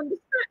one they will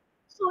understand.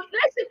 So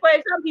let's say, for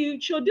example, you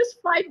introduce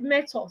 5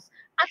 methods.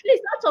 At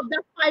least out of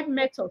that 5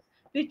 methods,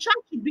 the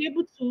child should be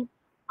able to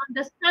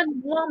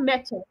understand one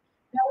method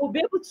that will be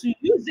able to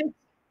use it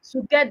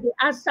to get the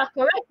answer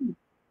correctly.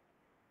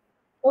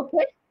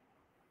 Okay.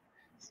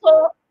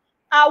 So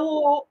I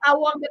will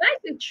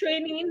organize a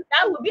training.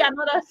 That will be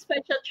another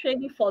special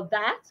training for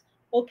that.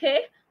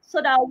 Okay.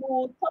 So that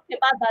we'll talk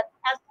about that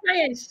as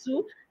science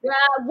too. There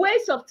are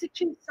ways of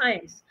teaching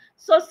science.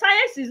 So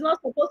science is not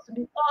supposed to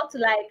be taught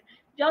like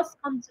just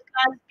come to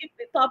class, give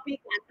the topic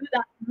and do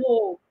that.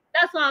 No,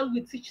 that's not how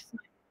we teach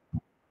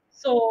science.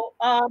 So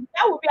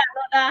that will be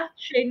another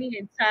training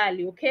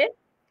entirely. Okay.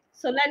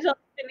 So let's just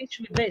finish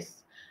with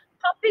this.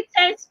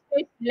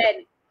 Competence-based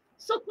learning.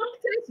 So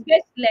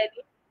competence-based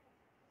learning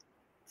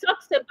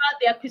talks about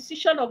the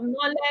acquisition of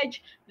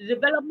knowledge, the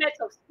development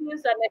of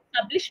skills, and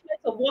establishment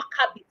of work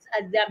habits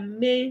as their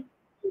main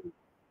goal.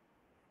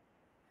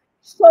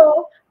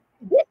 So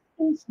this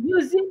is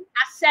using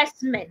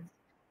assessment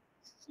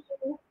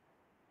to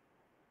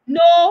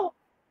know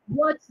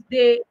what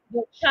the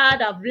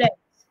child have learned.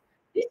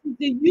 This is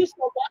the use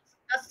of what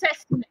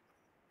assessment.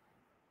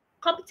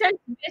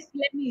 Competence-based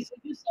learning is the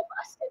use of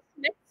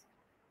assessment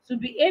to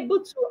be able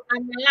to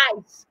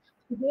analyze,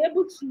 to be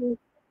able to,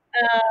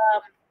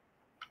 um,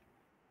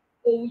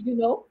 you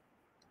know,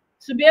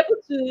 to be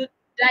able to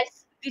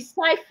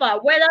decipher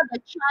whether the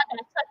child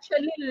has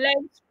actually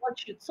learned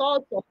what you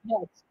taught or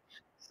not.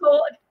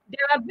 So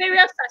there are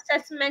various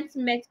assessment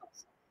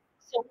methods.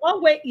 So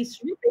one way is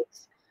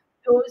rubrics.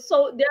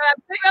 So there are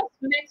various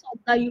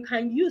methods that you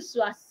can use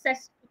to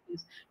assess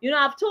students.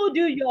 I've told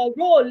you your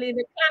role in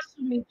the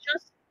classroom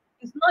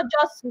is not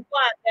just to go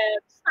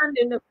and stand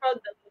in the front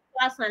of the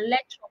class and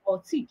lecture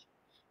or teach.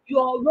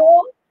 Your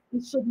role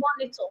is to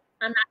monitor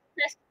and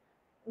assess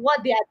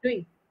what they are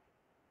doing.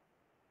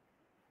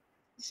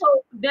 So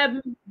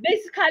then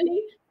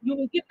basically you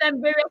will give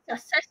them various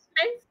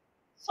assessments.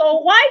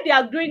 So while they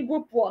are doing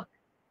group work,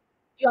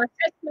 your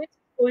assessment is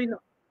going on.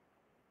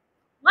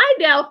 While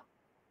they are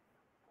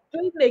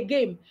doing the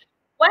game,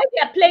 while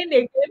they are playing the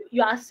game,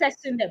 you are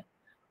assessing them.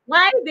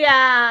 While they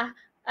are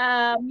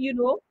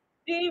doing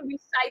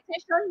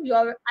recitation,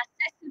 you're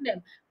assessing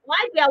them.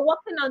 While they are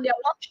working on their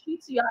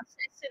worksheets, you are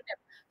assessing them.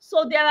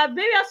 So there are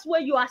various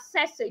ways you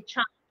assess a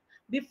child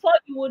before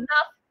you will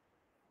now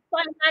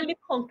finally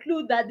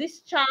conclude that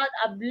this child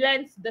have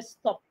learned the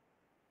stuff.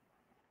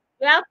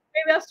 We have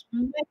various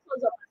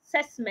methods of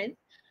assessment.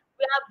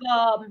 We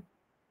have,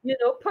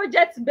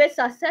 project-based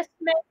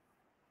assessment,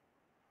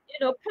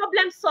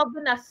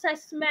 problem-solving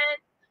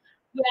assessment.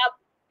 We have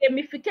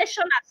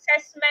gamification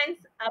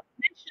assessments. I've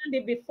mentioned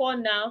it before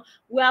now.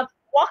 We have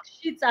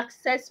worksheet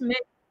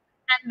assessment.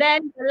 And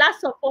then the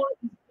last of all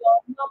is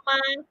your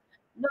normal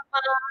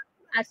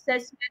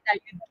assessment that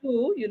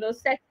you do,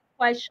 set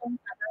questions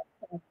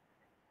and answers.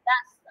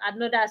 That's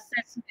another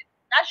assessment.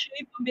 That should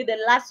even be the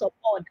last of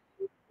all that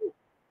you do.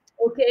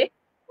 Okay,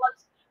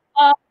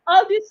 but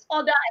all these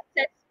other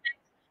assessments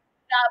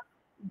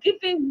have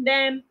given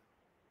them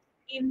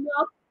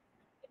enough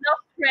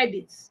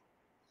credits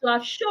to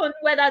have shown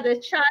whether the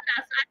child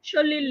has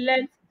actually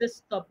learned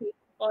this topic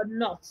or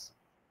not.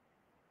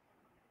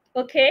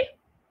 Okay,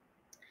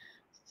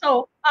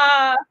 so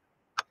let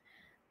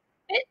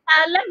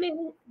me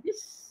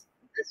this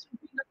will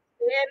be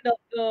the end of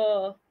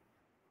the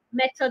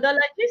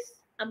methodologies.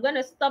 I'm going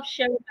to stop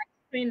sharing my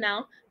screen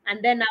now,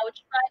 and then I will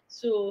try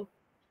to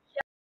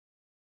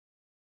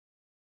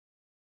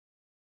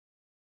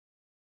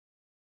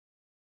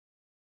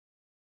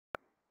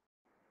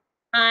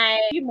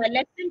my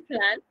lesson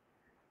plan.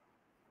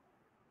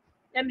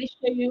 Let me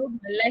show you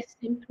the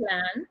lesson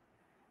plan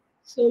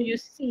so you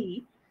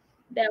see.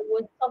 Then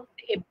we'll talk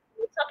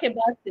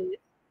about it,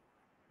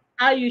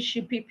 how you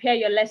should prepare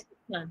your lesson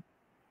plan.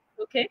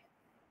 Okay.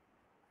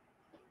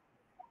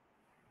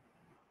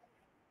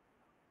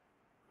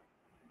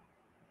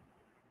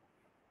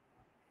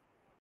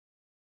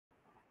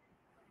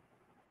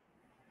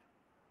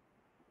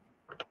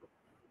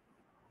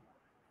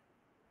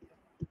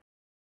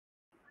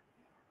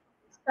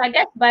 So I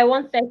guess by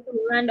 1:30 we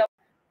round up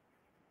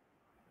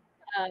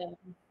um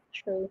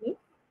training.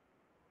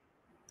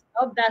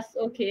 Hope that's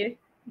okay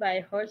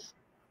by horse.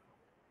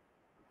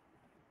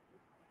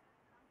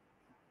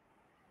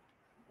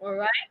 All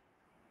right.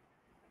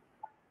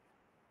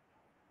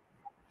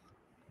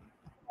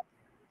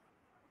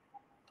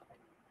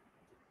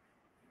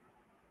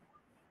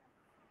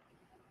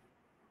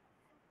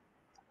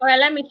 All right,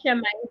 let me share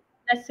my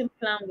lesson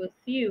plan with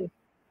you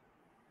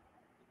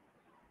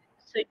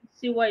so you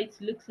see what it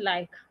looks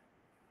like.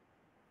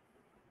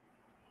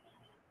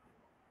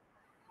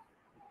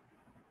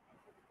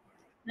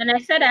 And I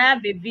said I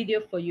have a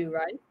video for you,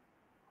 right?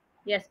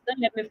 Yes, don't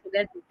let me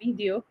forget the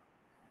video.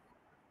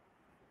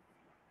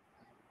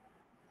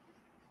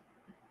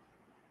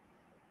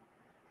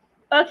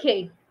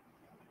 Okay.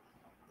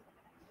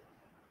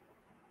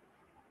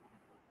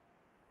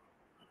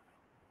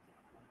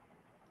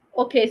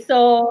 Okay,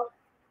 so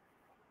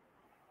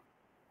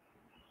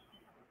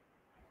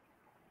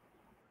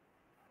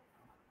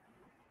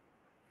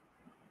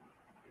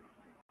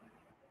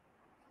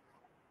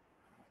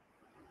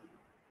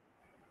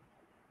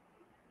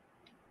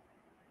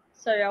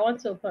sorry, I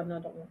want to open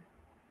another one.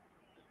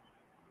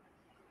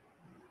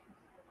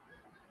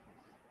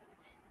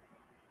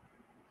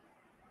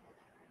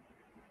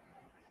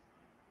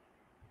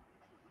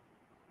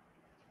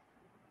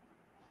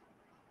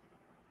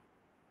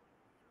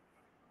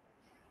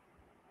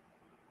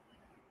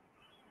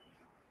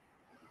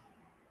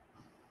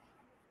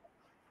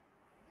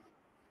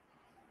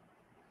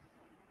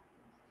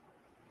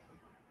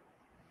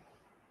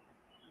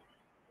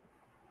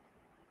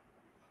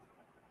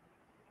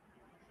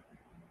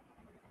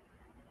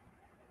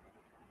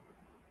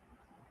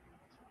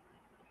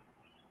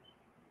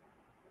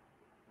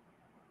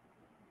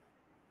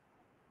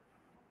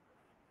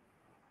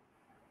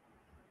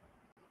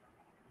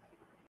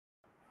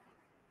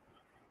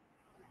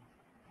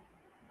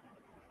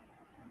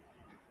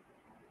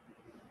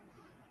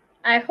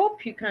 I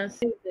hope you can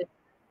see this.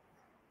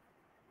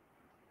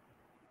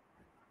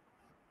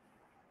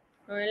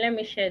 All right, let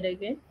me share it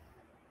again.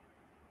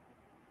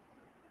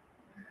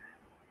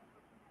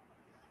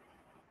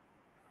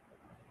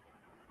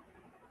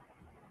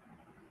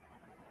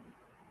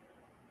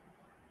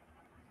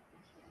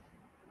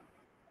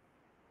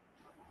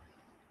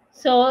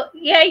 So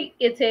here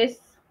it is.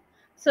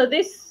 So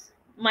this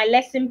my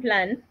lesson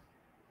plan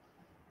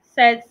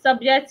said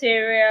subject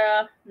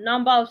area,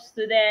 number of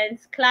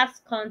students, class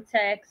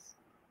context.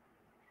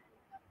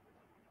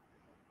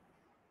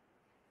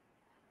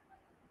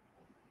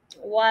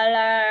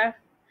 Voila.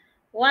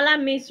 Voila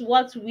means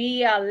what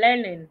we are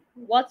learning.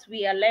 What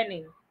we are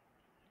learning.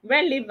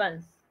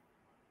 Relevance.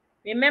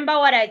 Remember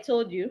what I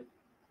told you?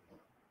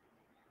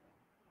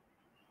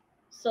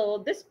 So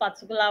this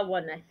particular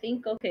one, I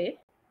think, okay,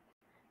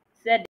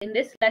 said in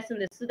this lesson,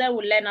 the student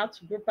will learn how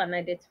to group and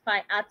identify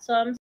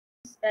atoms,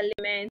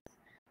 elements,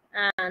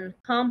 and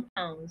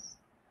compounds.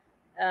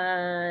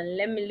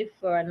 Let me look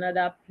for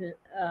another.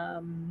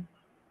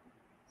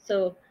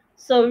 So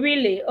so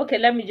really, okay,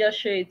 let me just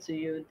show it to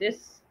you.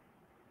 This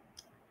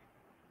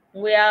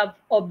we have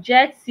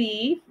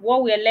objective,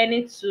 what we are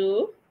learning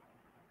to,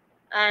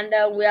 and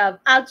we have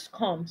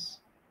outcomes.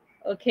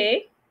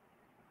 Okay.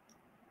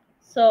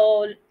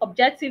 So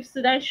objective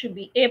students should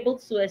be able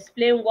to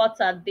explain what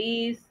are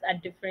these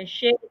and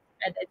differentiate,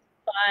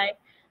 identify.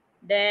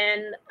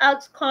 Then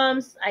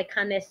outcomes, I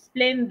can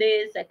explain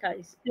this, I can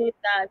explain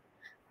that.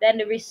 Then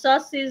the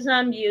resources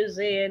I'm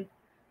using,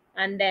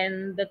 and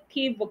then the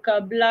key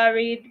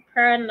vocabulary,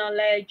 prior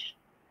knowledge.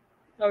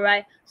 All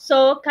right.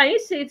 So can you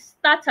see it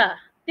starter?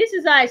 This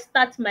is how I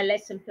start my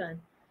lesson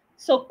plan.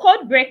 So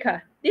code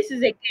breaker, this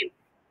is a game.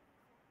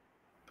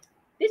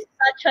 This is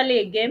actually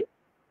a game.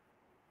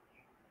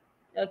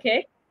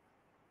 Okay.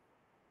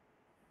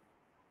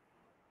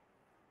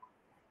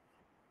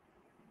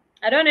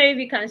 I don't know if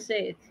you can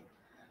say it.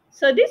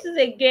 So this is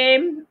a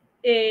game.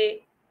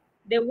 A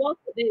they work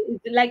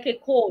it's like a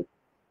code.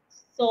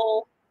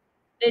 So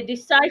they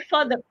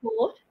decipher the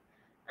code,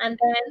 and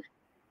then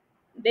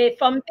they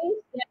from this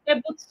they're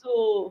able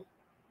to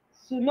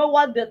know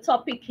what the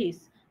topic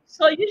is.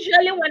 So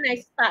usually when I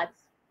start,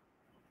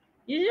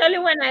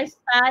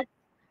 I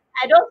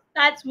don't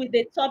start with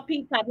the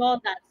topic and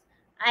all that.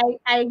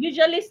 I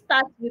usually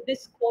start with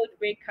this code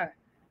breaker.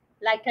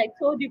 Like I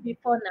told you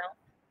before now,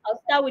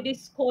 I'll start with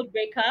this code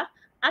breaker.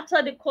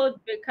 After the code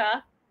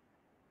breaker,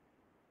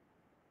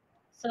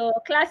 so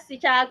class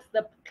teacher asks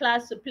the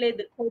class to play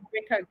the code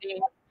breaker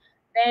game.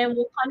 Then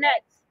we'll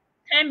connect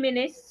 10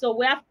 minutes. So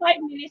we have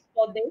 5 minutes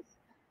for this.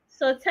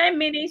 So 10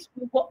 minutes,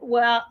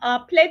 we'll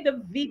play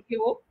the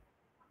video.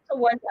 So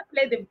once I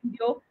play the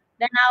video,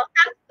 then I'll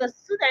ask the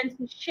students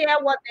to share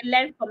what they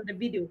learned from the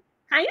video.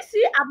 Can you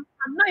see? I'm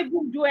not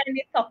even doing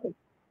any talking.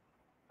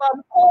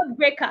 From code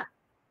breaker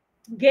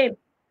game,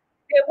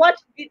 they watch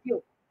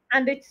video,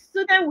 and the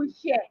student will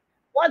share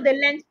what they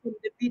learned from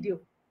the video.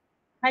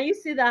 Can you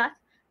see that?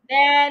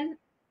 Then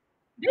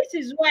this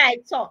is where I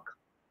talk.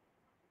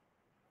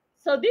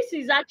 So this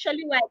is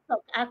actually where I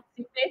talk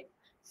activate.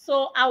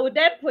 So I will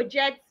then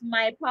project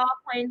my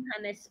PowerPoint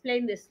and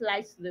explain the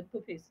slides to the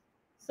pupils.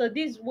 So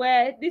this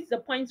is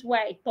the point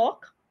where I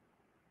talk.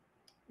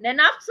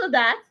 Then after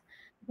that,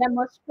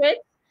 demonstrate.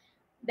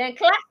 Then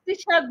class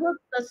teacher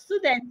groups the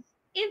students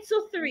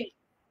into three.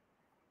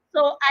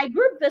 So I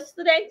group the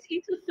students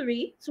into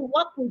three to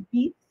work with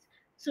beads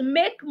to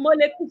make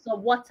molecules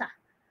of water.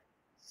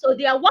 So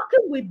they are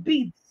working with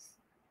beads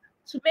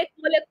to make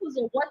molecules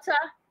of water,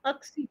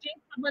 oxygen,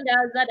 carbon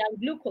dioxide, and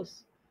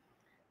glucose.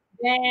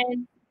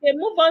 Then they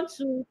move on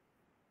to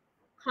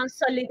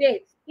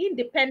consolidate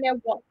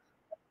independent work.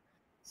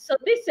 So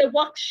this is a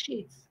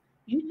worksheet.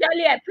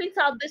 Usually I print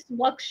out this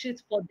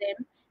worksheet for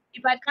them.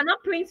 If I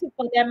cannot print it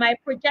for them, I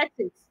project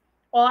it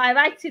or I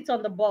write it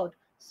on the board.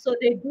 So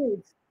they do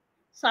it.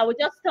 So I will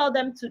just tell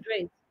them to do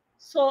it.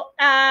 So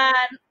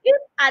and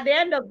if at the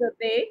end of the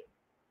day,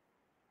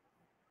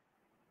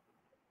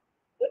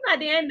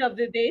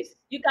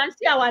 you can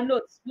see our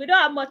notes. We don't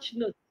have much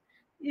notes.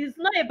 It's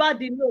not about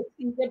the notes,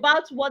 it's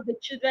about what the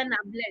children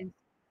have learned.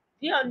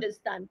 Do you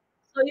understand?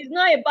 So it's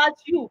not about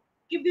you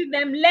giving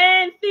them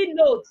lengthy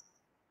notes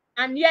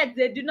and yet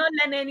they do not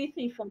learn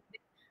anything from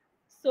it.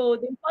 So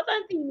the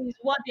important thing is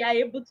what they are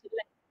able to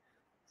learn.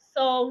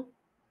 So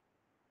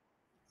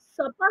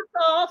support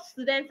all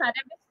students at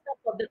every step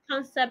of the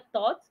concept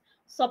taught.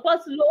 Support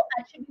low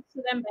achieving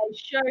students by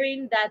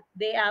ensuring that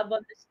they have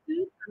understood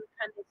and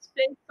can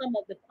explain some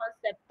of the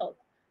concept taught.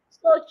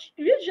 So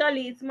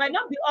usually it might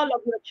not be all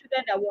of your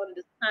children that will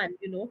understand,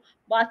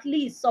 but at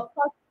least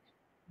support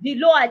the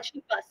low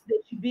achievers. They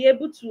should be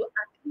able to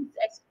at least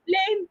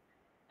explain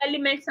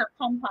elements and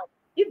compounds.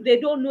 If they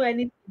don't know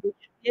anything, they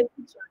should be able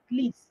to at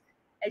least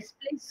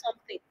explain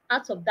something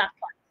out of that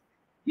part.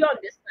 You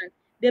understand?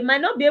 They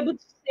might not be able to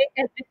say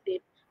everything,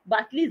 but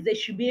at least they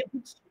should be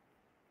able to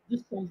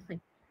do something.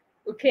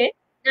 Okay?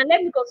 Now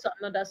let me go to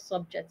another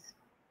subject.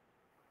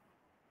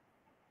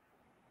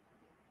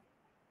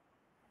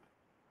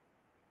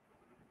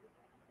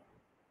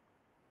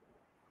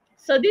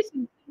 So this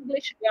is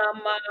English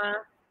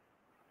grammar.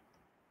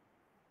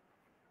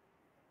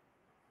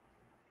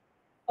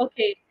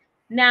 Okay.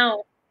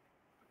 Now,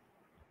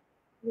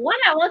 what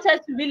I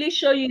wanted to really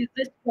show you is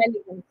this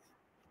relevance.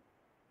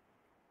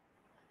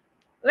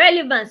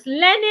 Relevance,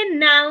 learning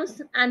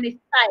nouns and its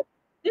type.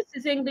 This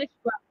is English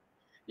grammar.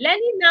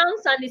 Learning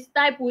nouns and its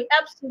type will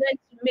help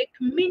students to make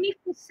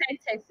meaningful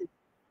sentences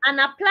and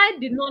apply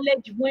the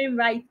knowledge when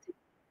writing.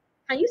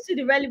 Can you see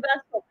the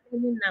relevance of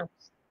learning nouns?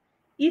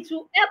 It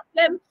will help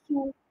them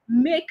to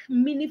make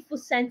meaningful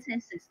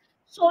sentences.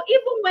 So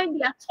even when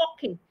they are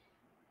talking,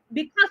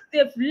 because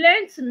they've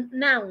learned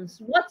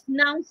nouns, what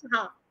nouns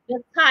are, the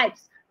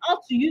types, how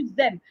to use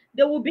them,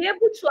 they will be able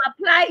to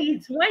apply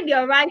it when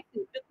they're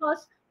writing.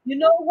 Because when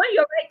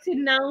you're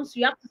writing nouns,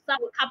 you have to start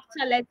with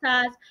capital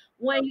letters.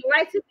 When you're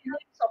writing the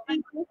names of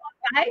people,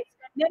 right?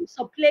 Names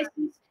of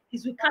places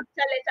is with capital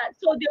letters.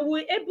 So they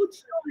will able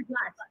to know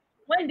that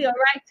when they're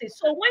writing.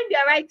 So when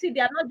they're writing,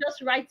 they are not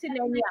just writing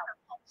anyhow.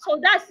 So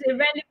that's the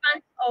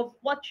relevance of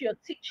what you're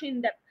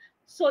teaching them.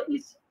 So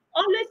it's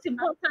always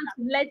important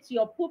to let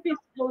your pupils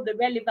know the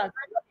relevance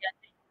of what you're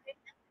teaching.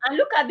 And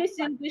look at this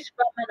English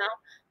grammar now.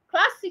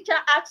 Class teacher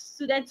asks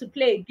students to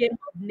play a game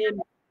of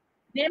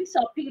names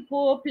of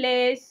people,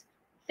 place,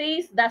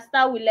 things that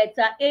start with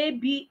letter A,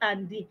 B,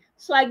 and D.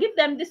 So I give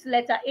them this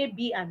letter A,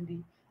 B, and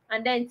D,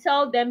 and then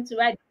tell them to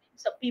write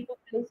names of people,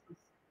 places.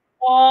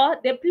 Or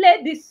they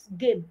play this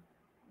game.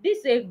 This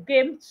is a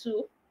game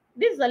too.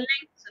 This is a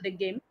link to the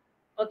game.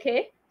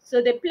 Okay.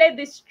 So they play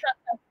this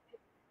structure.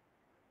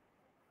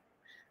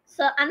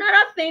 So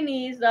another thing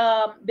is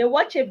they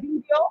watch a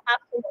video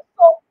afterwards.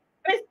 So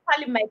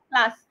basically my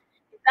class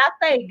is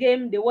after a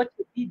game, they watch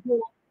a video,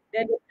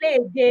 then they play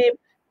a game,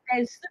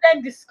 and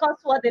students discuss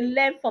what they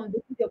learned from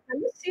the video. Can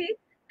you see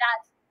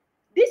that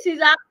this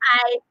is how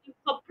I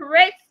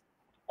incorporate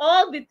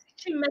all the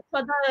teaching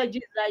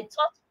methodologies that I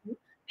taught you.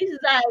 This is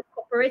how I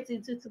incorporate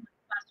into my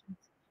classroom.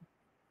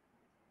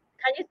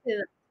 Can you see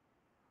that?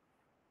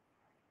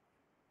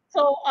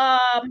 So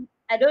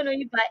I don't know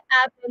if I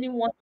have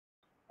anyone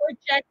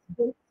project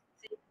based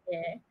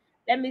here.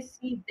 Let me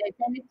see if there's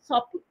any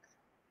topic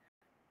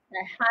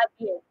I have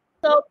here.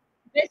 So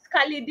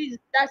basically,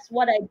 that's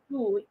what I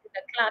do in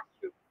the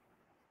classroom.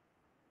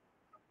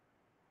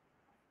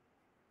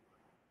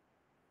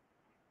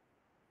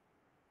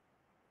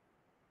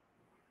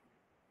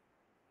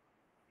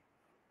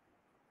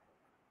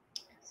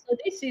 So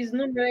this is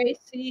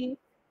numeracy.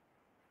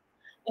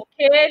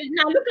 Okay,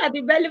 now look at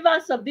the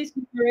relevance of this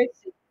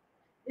numeracy.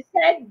 It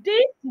said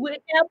this will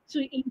help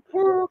to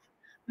improve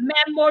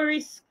memory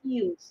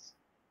skills.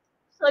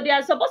 So they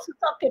are supposed to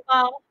talk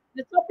about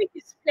the topic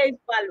is place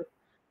value.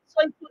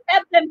 So it will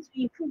help them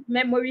to improve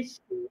memory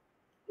skills,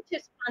 which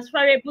is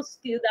transferable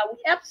skill that will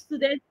help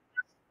students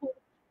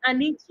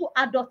and into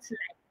adult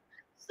life.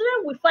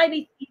 Students will find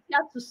it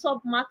easier to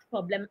solve math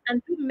problem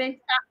and do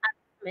mental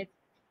arithmetic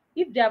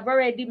if they have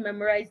already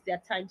memorized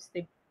their times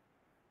table.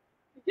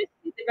 Did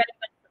you see the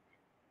relevance of it?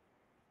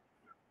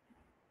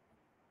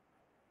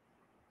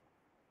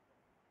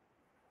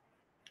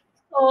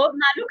 So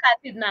now look at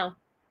it now.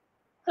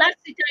 Class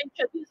teacher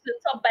introduced the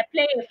top by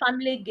playing a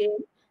family game.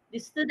 The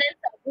students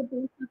are grouped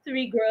into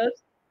three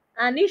groups,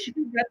 and each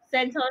group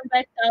represents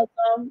 100,000,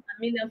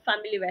 a million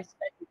family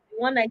respectively. The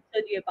one I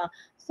told you about.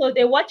 So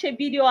they watch a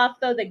video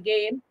after the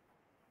game.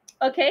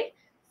 Okay.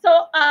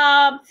 So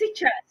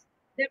teachers,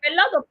 there are a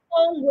lot of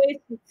fun ways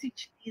to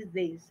teach these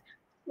days.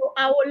 So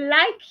I would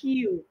like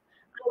you,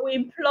 I will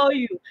implore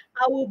you,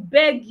 I will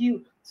beg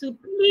you to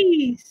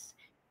please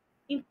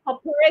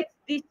incorporate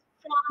this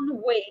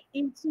fun way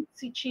into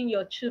teaching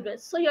your children.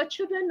 So your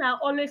children are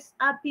always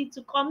happy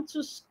to come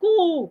to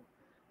school.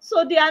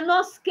 So they are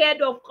not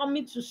scared of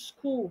coming to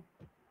school.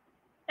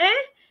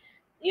 Eh?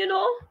 You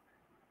know,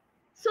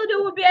 so they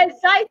will be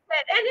excited.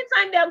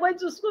 Anytime they are going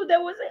to school, they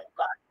will say,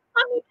 God,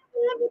 mommy,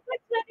 let me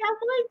text them they are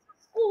going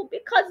to school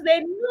because they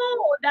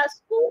know that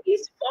school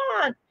is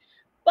fun.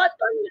 But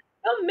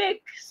don't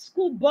make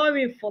school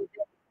boring for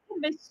them.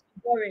 Don't make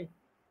school boring.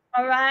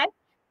 All right?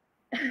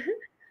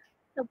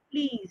 So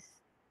please.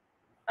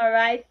 All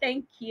right.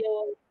 Thank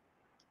you.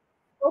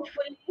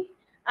 Hopefully.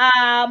 There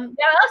are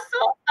also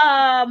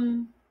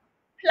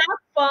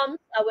platforms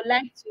I would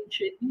like to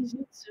introduce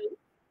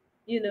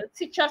you to,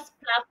 teachers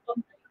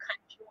platform that you can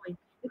join.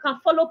 You can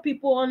follow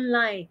people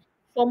online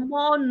for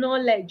more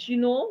knowledge,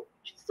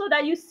 so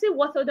that you see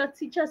what other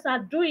teachers are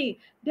doing.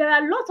 There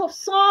are a lot of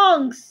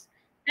songs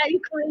that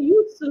you can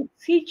use to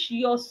teach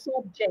your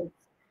subject.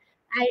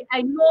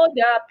 I know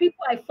there are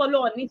people I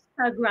follow on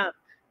Instagram.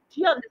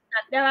 Do you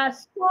understand? There are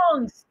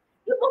songs,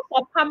 even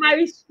for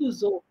primary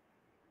schools,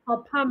 for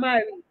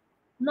primary,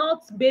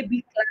 not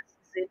baby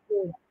classes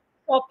alone,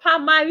 for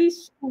primary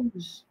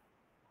schools,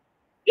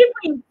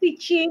 even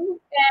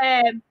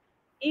um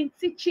in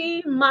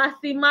teaching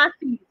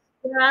mathematics,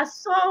 there are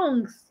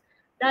songs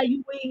that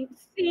you will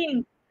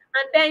sing,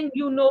 and then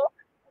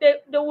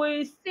they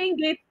will sing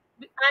it,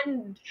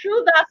 and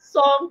through that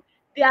song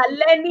they are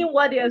learning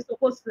what they are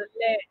supposed to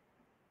learn.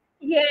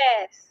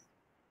 Yes,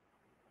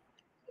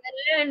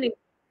 they're learning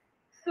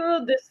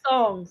through the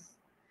songs,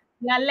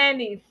 they are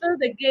learning through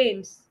the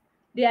games,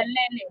 they are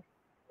learning.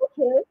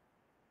 Okay,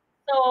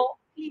 so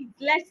please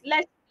let's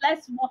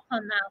work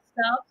on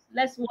ourselves.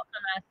 Let's work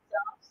on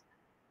ourselves.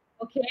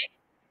 Okay,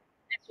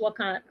 let's work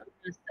on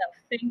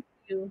ourselves. Thank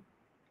you.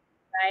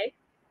 Right.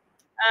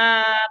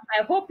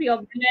 I hope you have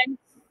learned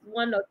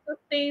one or two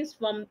things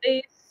from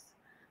this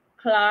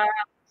class,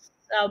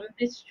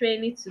 this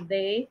training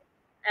today.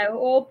 I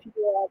hope you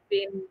have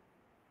been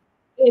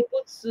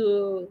able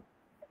to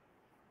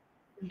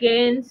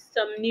gain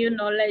some new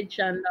knowledge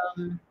and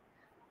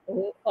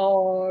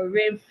or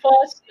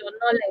reinforce your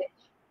knowledge,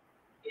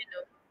 you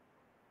know,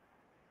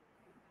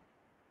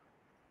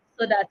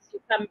 so that you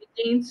can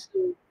begin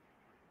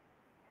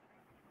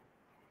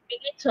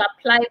to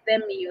apply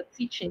them in your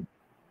teaching.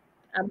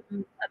 I'm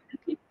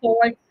looking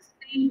forward to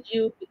seeing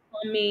you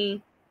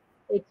becoming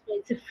a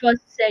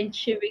 21st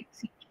century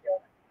teacher.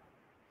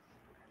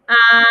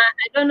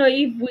 I don't know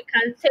if we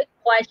can take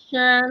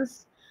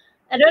questions.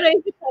 I don't know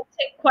if you can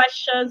take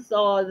questions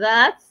or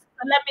that.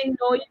 So let me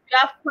know if you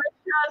have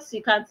questions.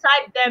 You can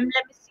type them.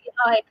 Let me see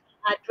how I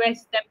can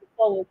address them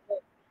before we go.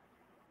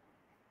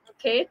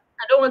 Okay.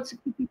 I don't want to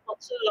keep you for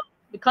too long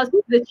because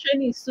if the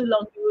training is too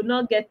long, you will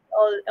not get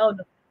all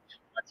the.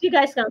 But you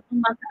guys can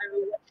come back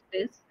and rewatch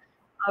this.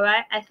 All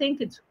right. I think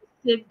it's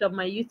saved on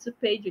my YouTube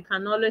page. You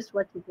can always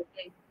watch it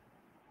again.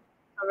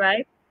 All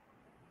right.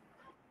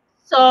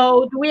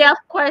 So, do we have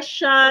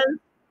questions?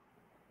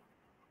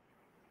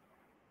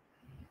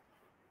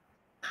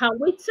 Can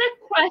we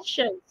take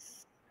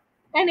questions?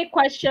 Any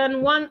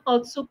question, one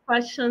or two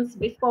questions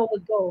before we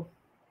go?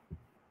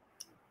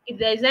 If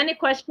there is any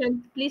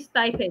question, please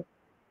type it.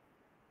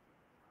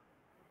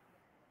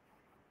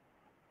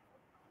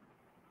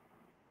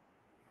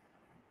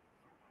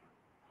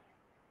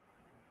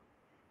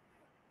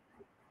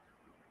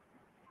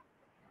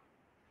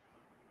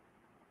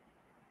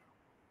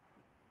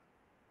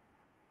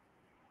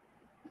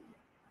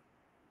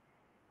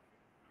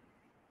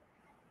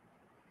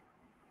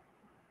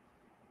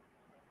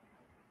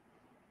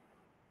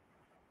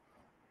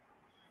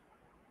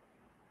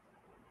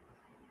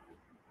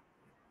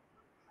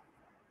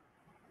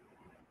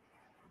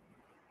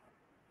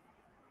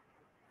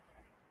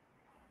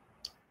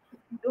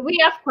 Do we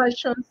have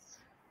questions?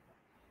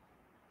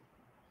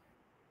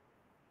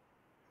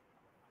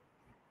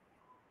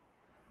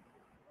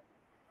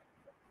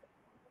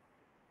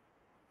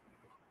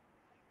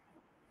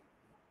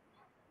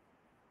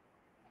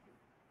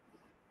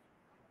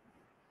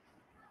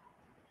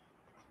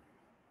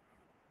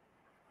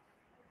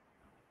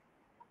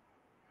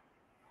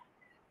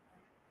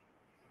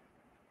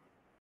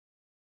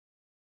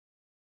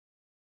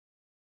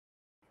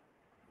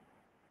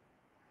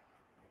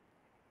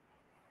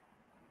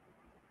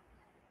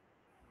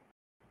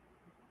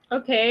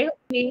 Okay.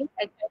 Okay.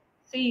 I can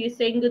see you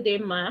saying good day,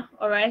 ma.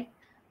 All right.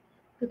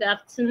 Good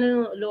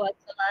afternoon,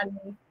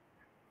 Oluwatolani.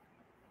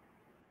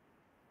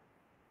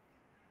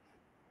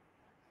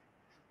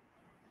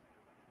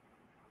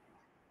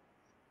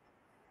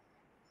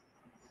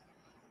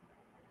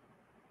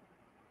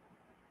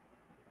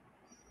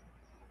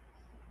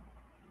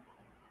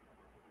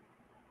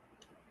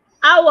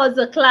 How was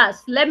the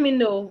class? Let me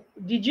know.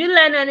 Did you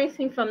learn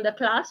anything from the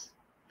class,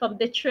 from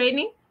the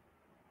training?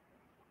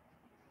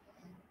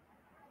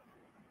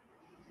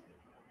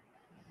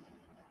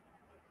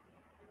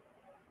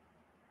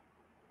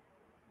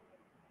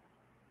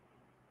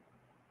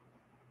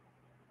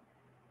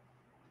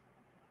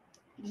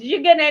 Did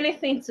you get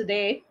anything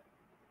today?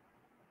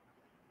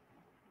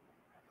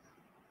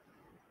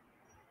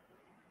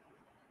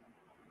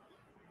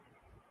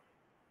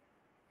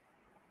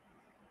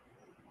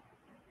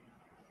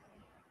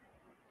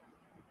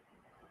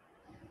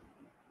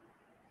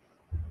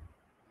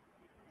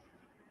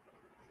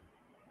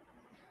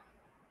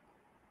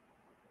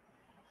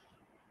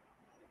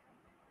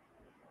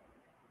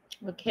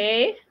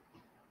 Okay.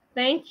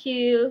 Thank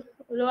you.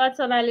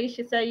 Oluwatolani,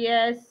 she said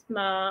yes,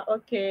 ma.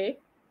 Okay.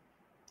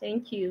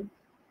 Thank you.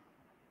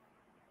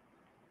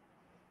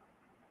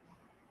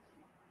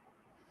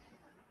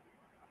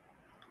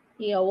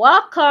 You're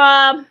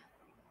welcome.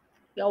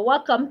 You're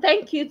welcome.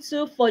 Thank you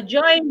too for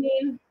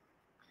joining.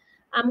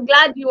 I'm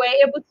glad you were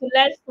able to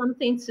learn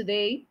something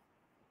today.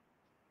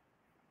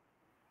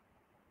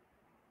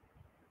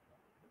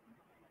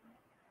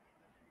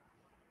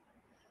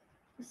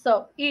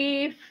 So,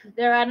 if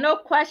there are no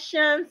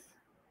questions,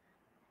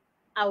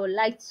 I would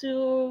like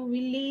to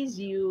release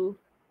you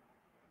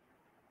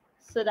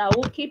so that I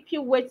will keep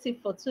you waiting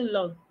for too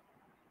long.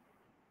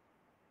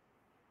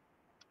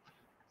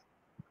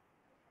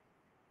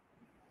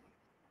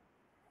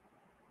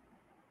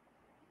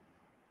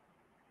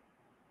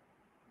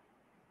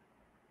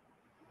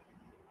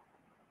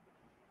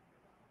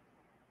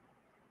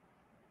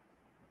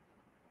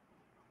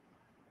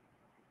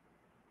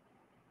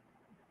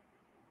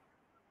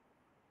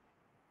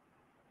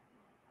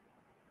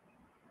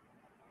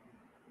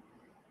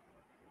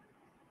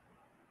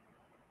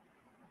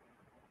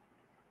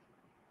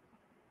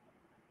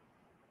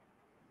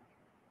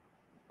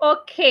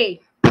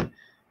 Okay,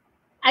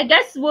 I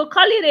guess we'll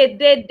call it a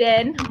day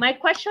then. My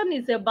question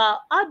is about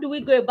how do we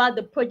go about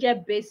the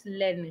project based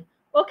learning?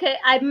 Okay,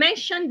 I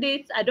mentioned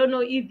it. I don't know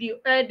if you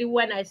heard it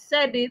when I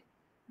said it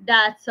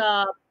that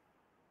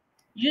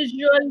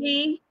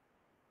usually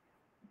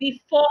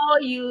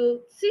before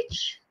you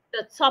teach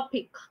the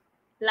topic,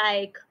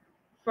 like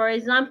for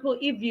example,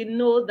 if you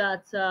know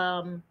that,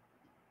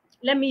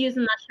 let me use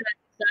natural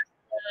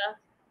disaster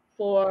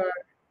for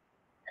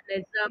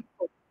an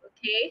example.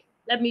 Okay,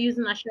 let me use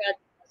natural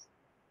disaster.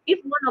 If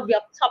one of your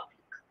topic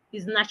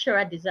is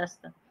natural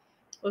disaster,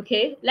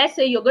 okay, let's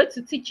say you're going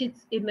to teach it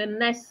in the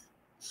next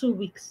 2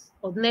 weeks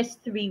or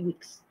next 3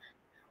 weeks.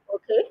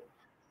 Okay,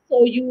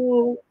 so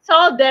you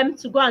tell them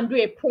to go and do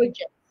a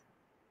project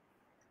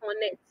on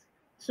it,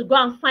 to go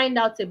and find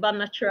out about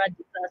natural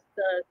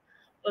disasters.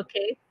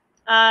 Okay,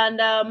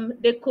 and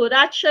they could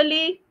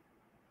actually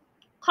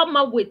come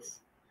up with,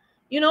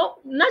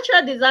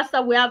 natural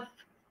disaster. We have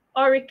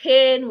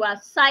hurricane, we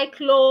have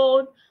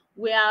cyclone,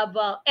 we have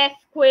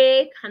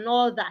earthquake and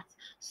all that.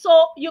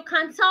 So you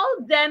can tell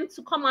them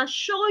to come and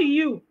show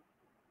you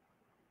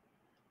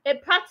a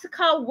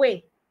practical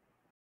way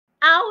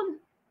how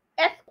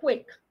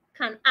earthquake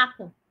can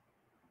happen,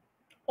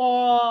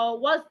 or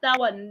what's that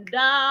one,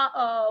 that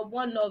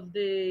one of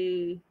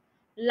the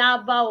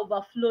lava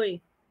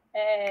overflowing,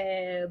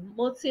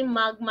 molten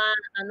magma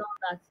and all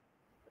that.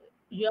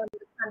 You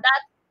understand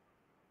that?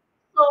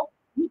 So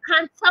you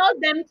can tell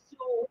them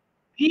to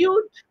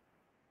build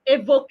a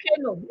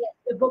volcano. Yes,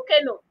 a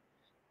volcano.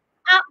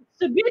 uh,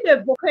 to build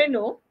a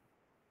volcano,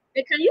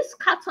 they can use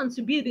carton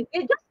to build it.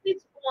 They just need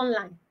to go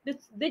online.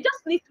 They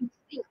just need to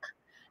think.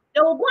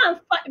 They will go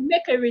and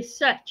make a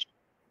research.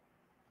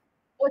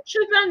 But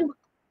children,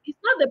 it's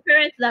not the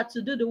parents that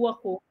to do the work.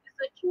 Oh, it's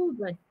the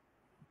children.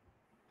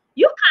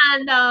 You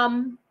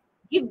can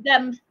give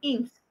them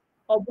hints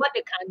of what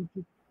they can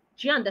do.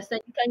 Do you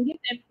understand? You can give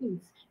them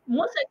hints.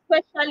 Most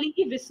especially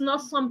if it's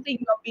not something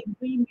you've been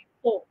doing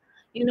before.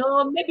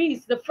 Maybe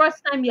it's the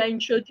first time you're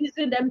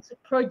introducing them to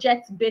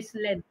project-based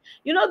learning.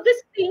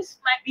 These things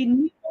might be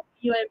new in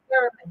your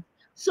environment.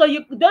 So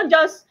you don't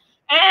just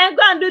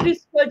go and do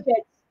this project.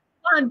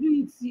 Go and do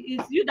it.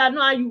 It's you that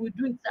know how you will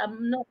do it. It's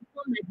not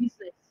my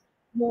business.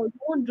 No, you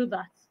won't do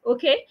that.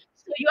 Okay.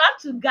 So you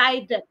have to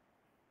guide them.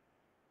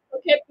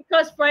 Okay,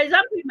 because for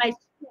example, in my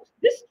school,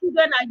 these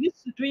children are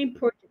used to doing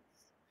projects,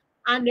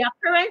 and their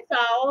parents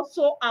are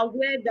also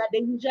aware that they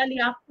usually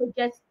have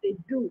projects they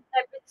do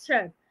every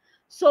term,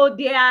 so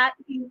they are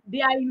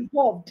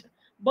involved.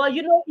 But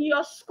in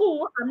your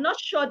school, I'm not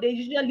sure they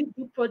usually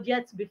do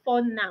projects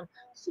before now.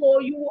 So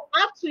you will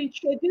have to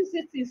introduce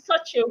it in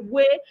such a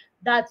way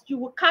that you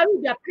will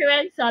carry their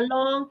parents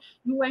along.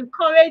 You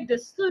encourage the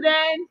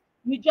students.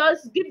 You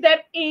just give them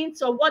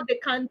hints of what they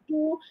can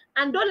do,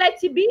 and don't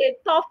let it be a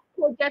tough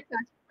project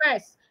at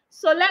first.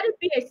 So let it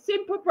be a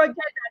simple project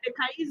that they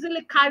can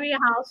easily carry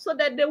out so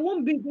that they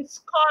won't be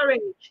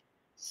discouraged.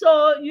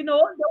 So, they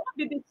won't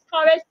be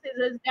discouraged since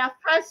it's their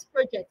first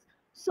project.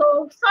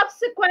 So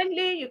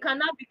subsequently, you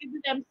cannot be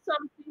giving them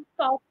something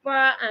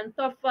tougher and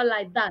tougher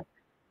like that.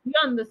 You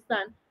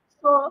understand?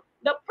 So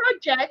the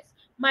project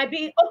might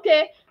be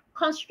okay,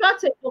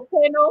 construct a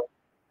volcano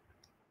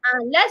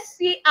and let's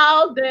see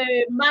how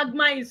the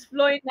magma is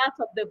flowing out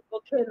of the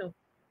volcano.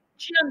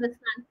 Do you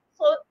understand?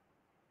 So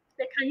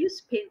they can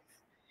use paint.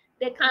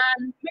 They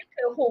can make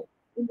a hole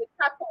in the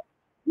carton,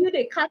 build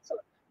a carton,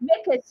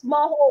 make a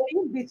small hole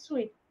in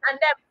between, and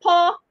then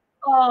pour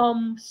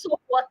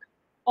soap water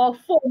or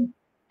foam,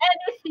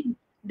 anything.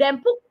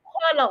 Then put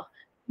color,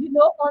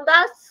 on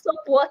that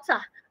soap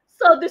water.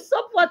 So the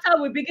soap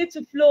water will begin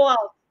to flow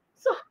out.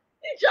 So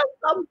it's just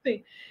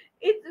something.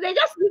 They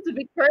just need to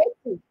be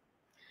creative.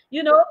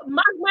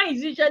 Magma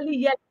is usually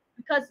yellow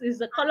because it's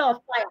the color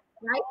of fire,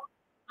 right?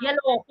 Yellow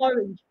or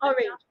orange,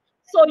 orange.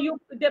 So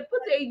they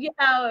put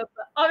a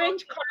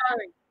orange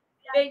coloring.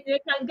 They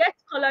can get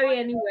coloring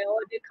anywhere, or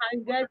they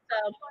can get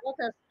what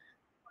else?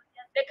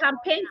 They can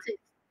paint it,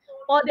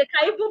 or they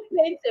can even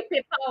paint a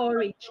paper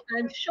orange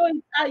and show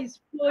it how it's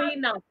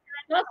flowing out.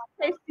 Just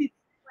paste it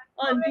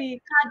on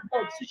the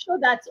cardboard to show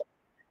that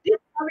this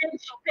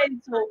orange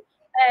paint or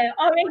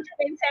orange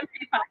paint and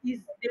paper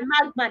is the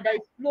magma that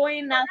is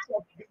flowing out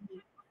of the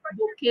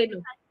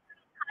volcano.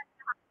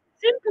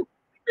 Simple,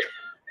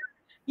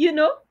 you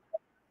know.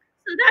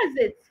 So that's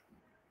it.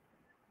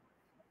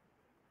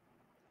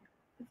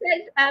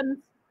 Said,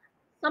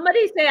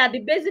 somebody say at the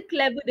basic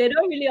level they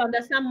don't really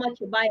understand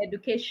much about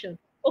education.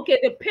 Okay,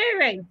 the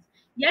parents,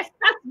 yes,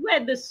 that's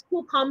where the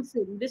school comes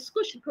in. The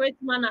school should create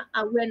more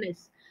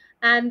awareness,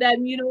 and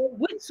we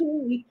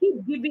too we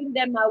keep giving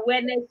them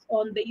awareness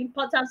on the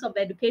importance of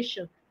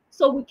education.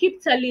 So we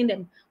keep telling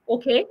them,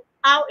 okay,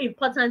 how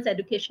important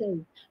education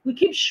is. We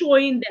keep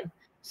showing them.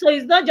 So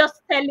it's not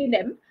just telling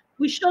them.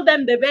 We show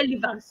them the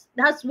relevance.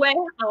 That's where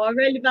our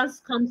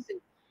relevance comes in.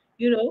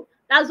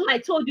 That's why I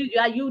told you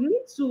that you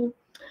need to,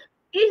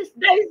 is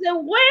there is a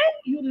way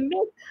you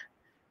make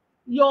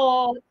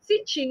your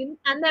teaching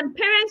and then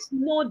parents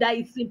know that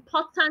it's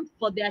important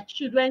for their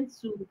children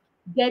to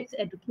get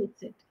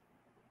educated.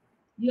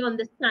 You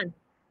understand?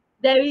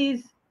 There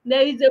is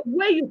a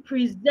way you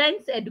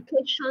present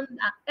education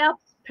that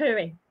helps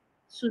parents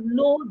to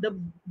know the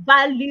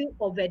value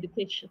of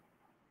education.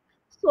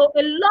 So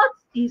a lot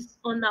is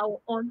on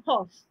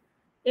us.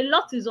 A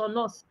lot is on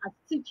us as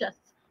teachers.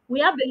 We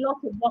have a lot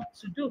of work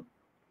to do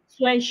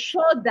to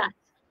ensure that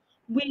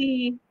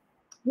we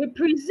we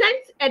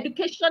present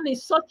education in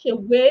such a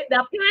way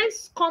that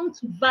parents come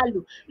to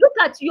value. Look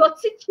at, you're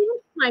teaching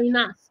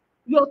finance,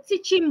 you're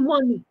teaching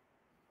money.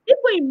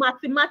 Even in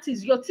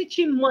mathematics, you're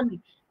teaching money,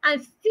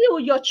 and still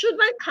your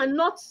children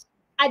cannot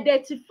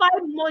identify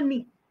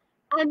money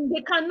and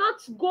they cannot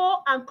go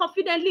and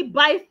confidently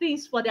buy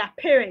things for their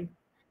parents.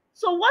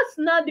 So what's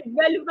now the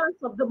relevance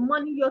of the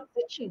money you're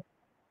teaching?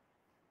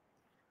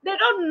 They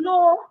don't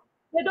know.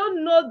 They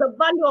don't know the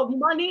value of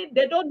money.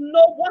 They don't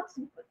know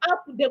how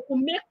they could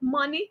make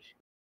money.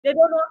 They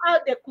don't know how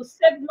they could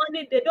save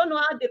money. They don't know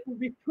how they could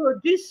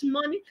reproduce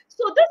money.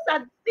 So these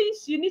are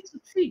things you need to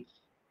teach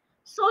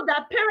so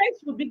that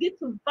parents will begin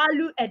to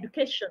value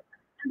education.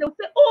 And they'll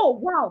say, oh,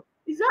 wow,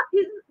 did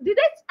they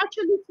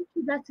actually teach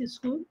you that in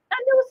school? And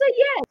they will say,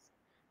 yes.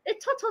 They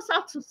taught us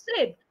how to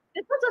save.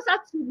 They taught us how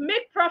to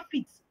make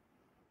profits.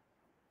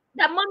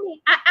 That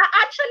mommy, I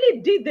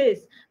actually did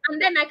this, and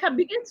then I can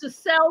begin to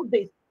sell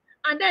this,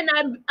 and then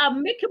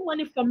I'm making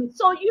money from it.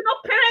 So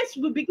parents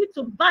will begin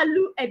to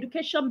value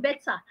education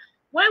better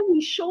when we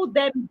show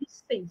them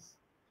these things,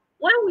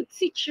 when we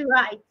teach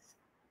right.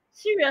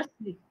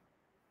 Seriously,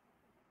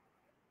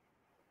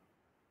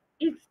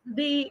 it's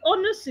the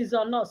onus is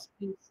on us,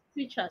 please,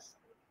 teachers.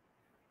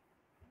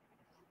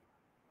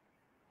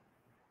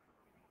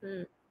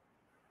 Mm.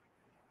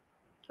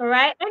 All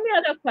right. Any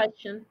other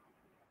question?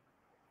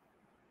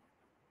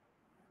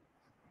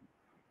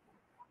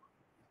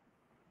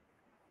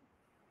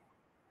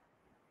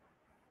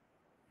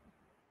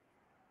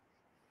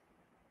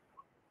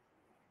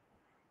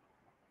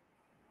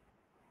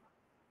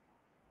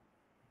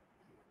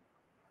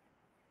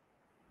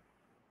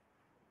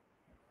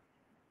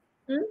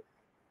 Mm?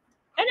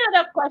 Any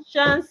other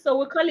questions? So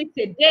we call it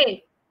a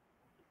day.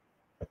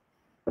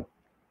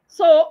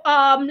 So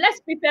let's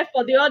prepare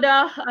for the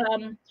other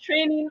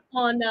training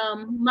on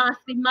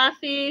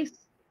mathematics,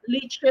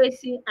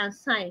 literacy, and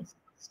science.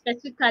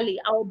 Specifically,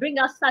 I will bring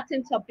out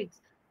certain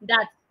topics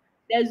that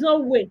there's no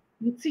way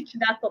you teach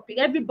that topic.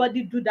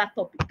 Everybody do that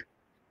topic.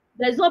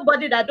 There's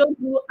nobody that don't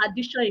do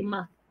addition in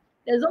math.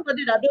 There's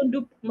nobody that don't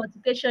do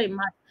multiplication in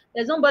math.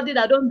 There's nobody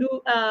that don't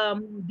do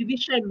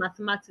division in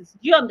mathematics. Do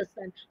you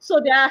understand? So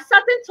there are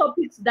certain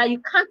topics that you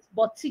can't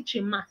but teach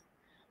in math.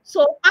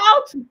 So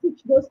how to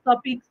teach those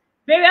topics,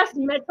 various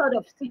methods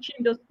of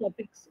teaching those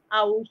topics,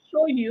 I will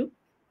show you.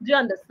 Do you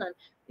understand?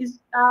 It's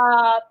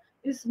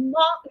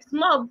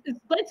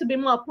going to be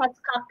more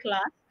practical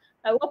class.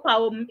 I hope I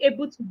will be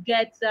able to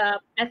get.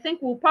 I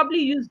think we'll probably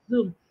use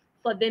Zoom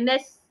for the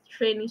next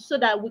training so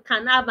that we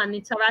can have an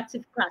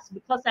interactive class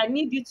because I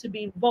need you to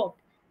be involved.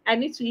 I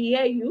need to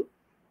hear you,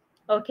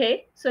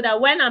 okay? So that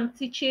when I'm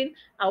teaching,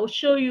 I will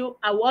show you.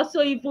 I will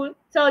also even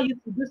tell you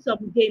to do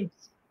some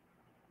games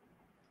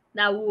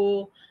that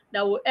will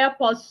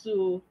help us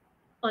to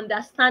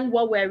understand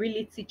what we're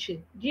really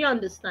teaching. Do you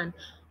understand?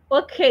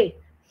 Okay.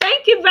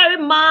 Thank you very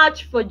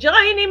much for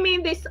joining me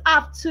this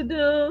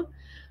afternoon.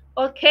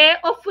 Okay,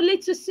 hopefully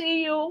to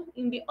see you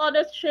in the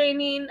other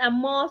training and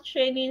more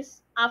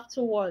trainings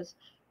afterwards.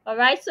 All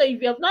right, so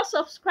if you have not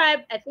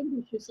subscribed, I think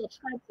you should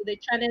subscribe to the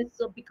channel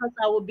so because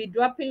I will be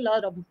dropping a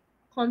lot of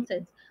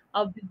content.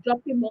 I'll be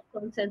dropping more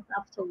content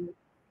afterwards.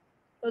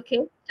 Okay,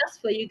 just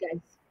for you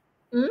guys.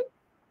 Mm?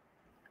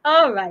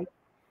 All right,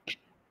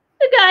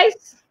 you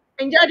guys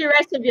enjoy the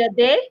rest of your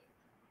day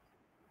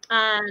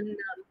and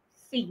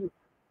see you.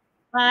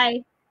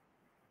 Bye.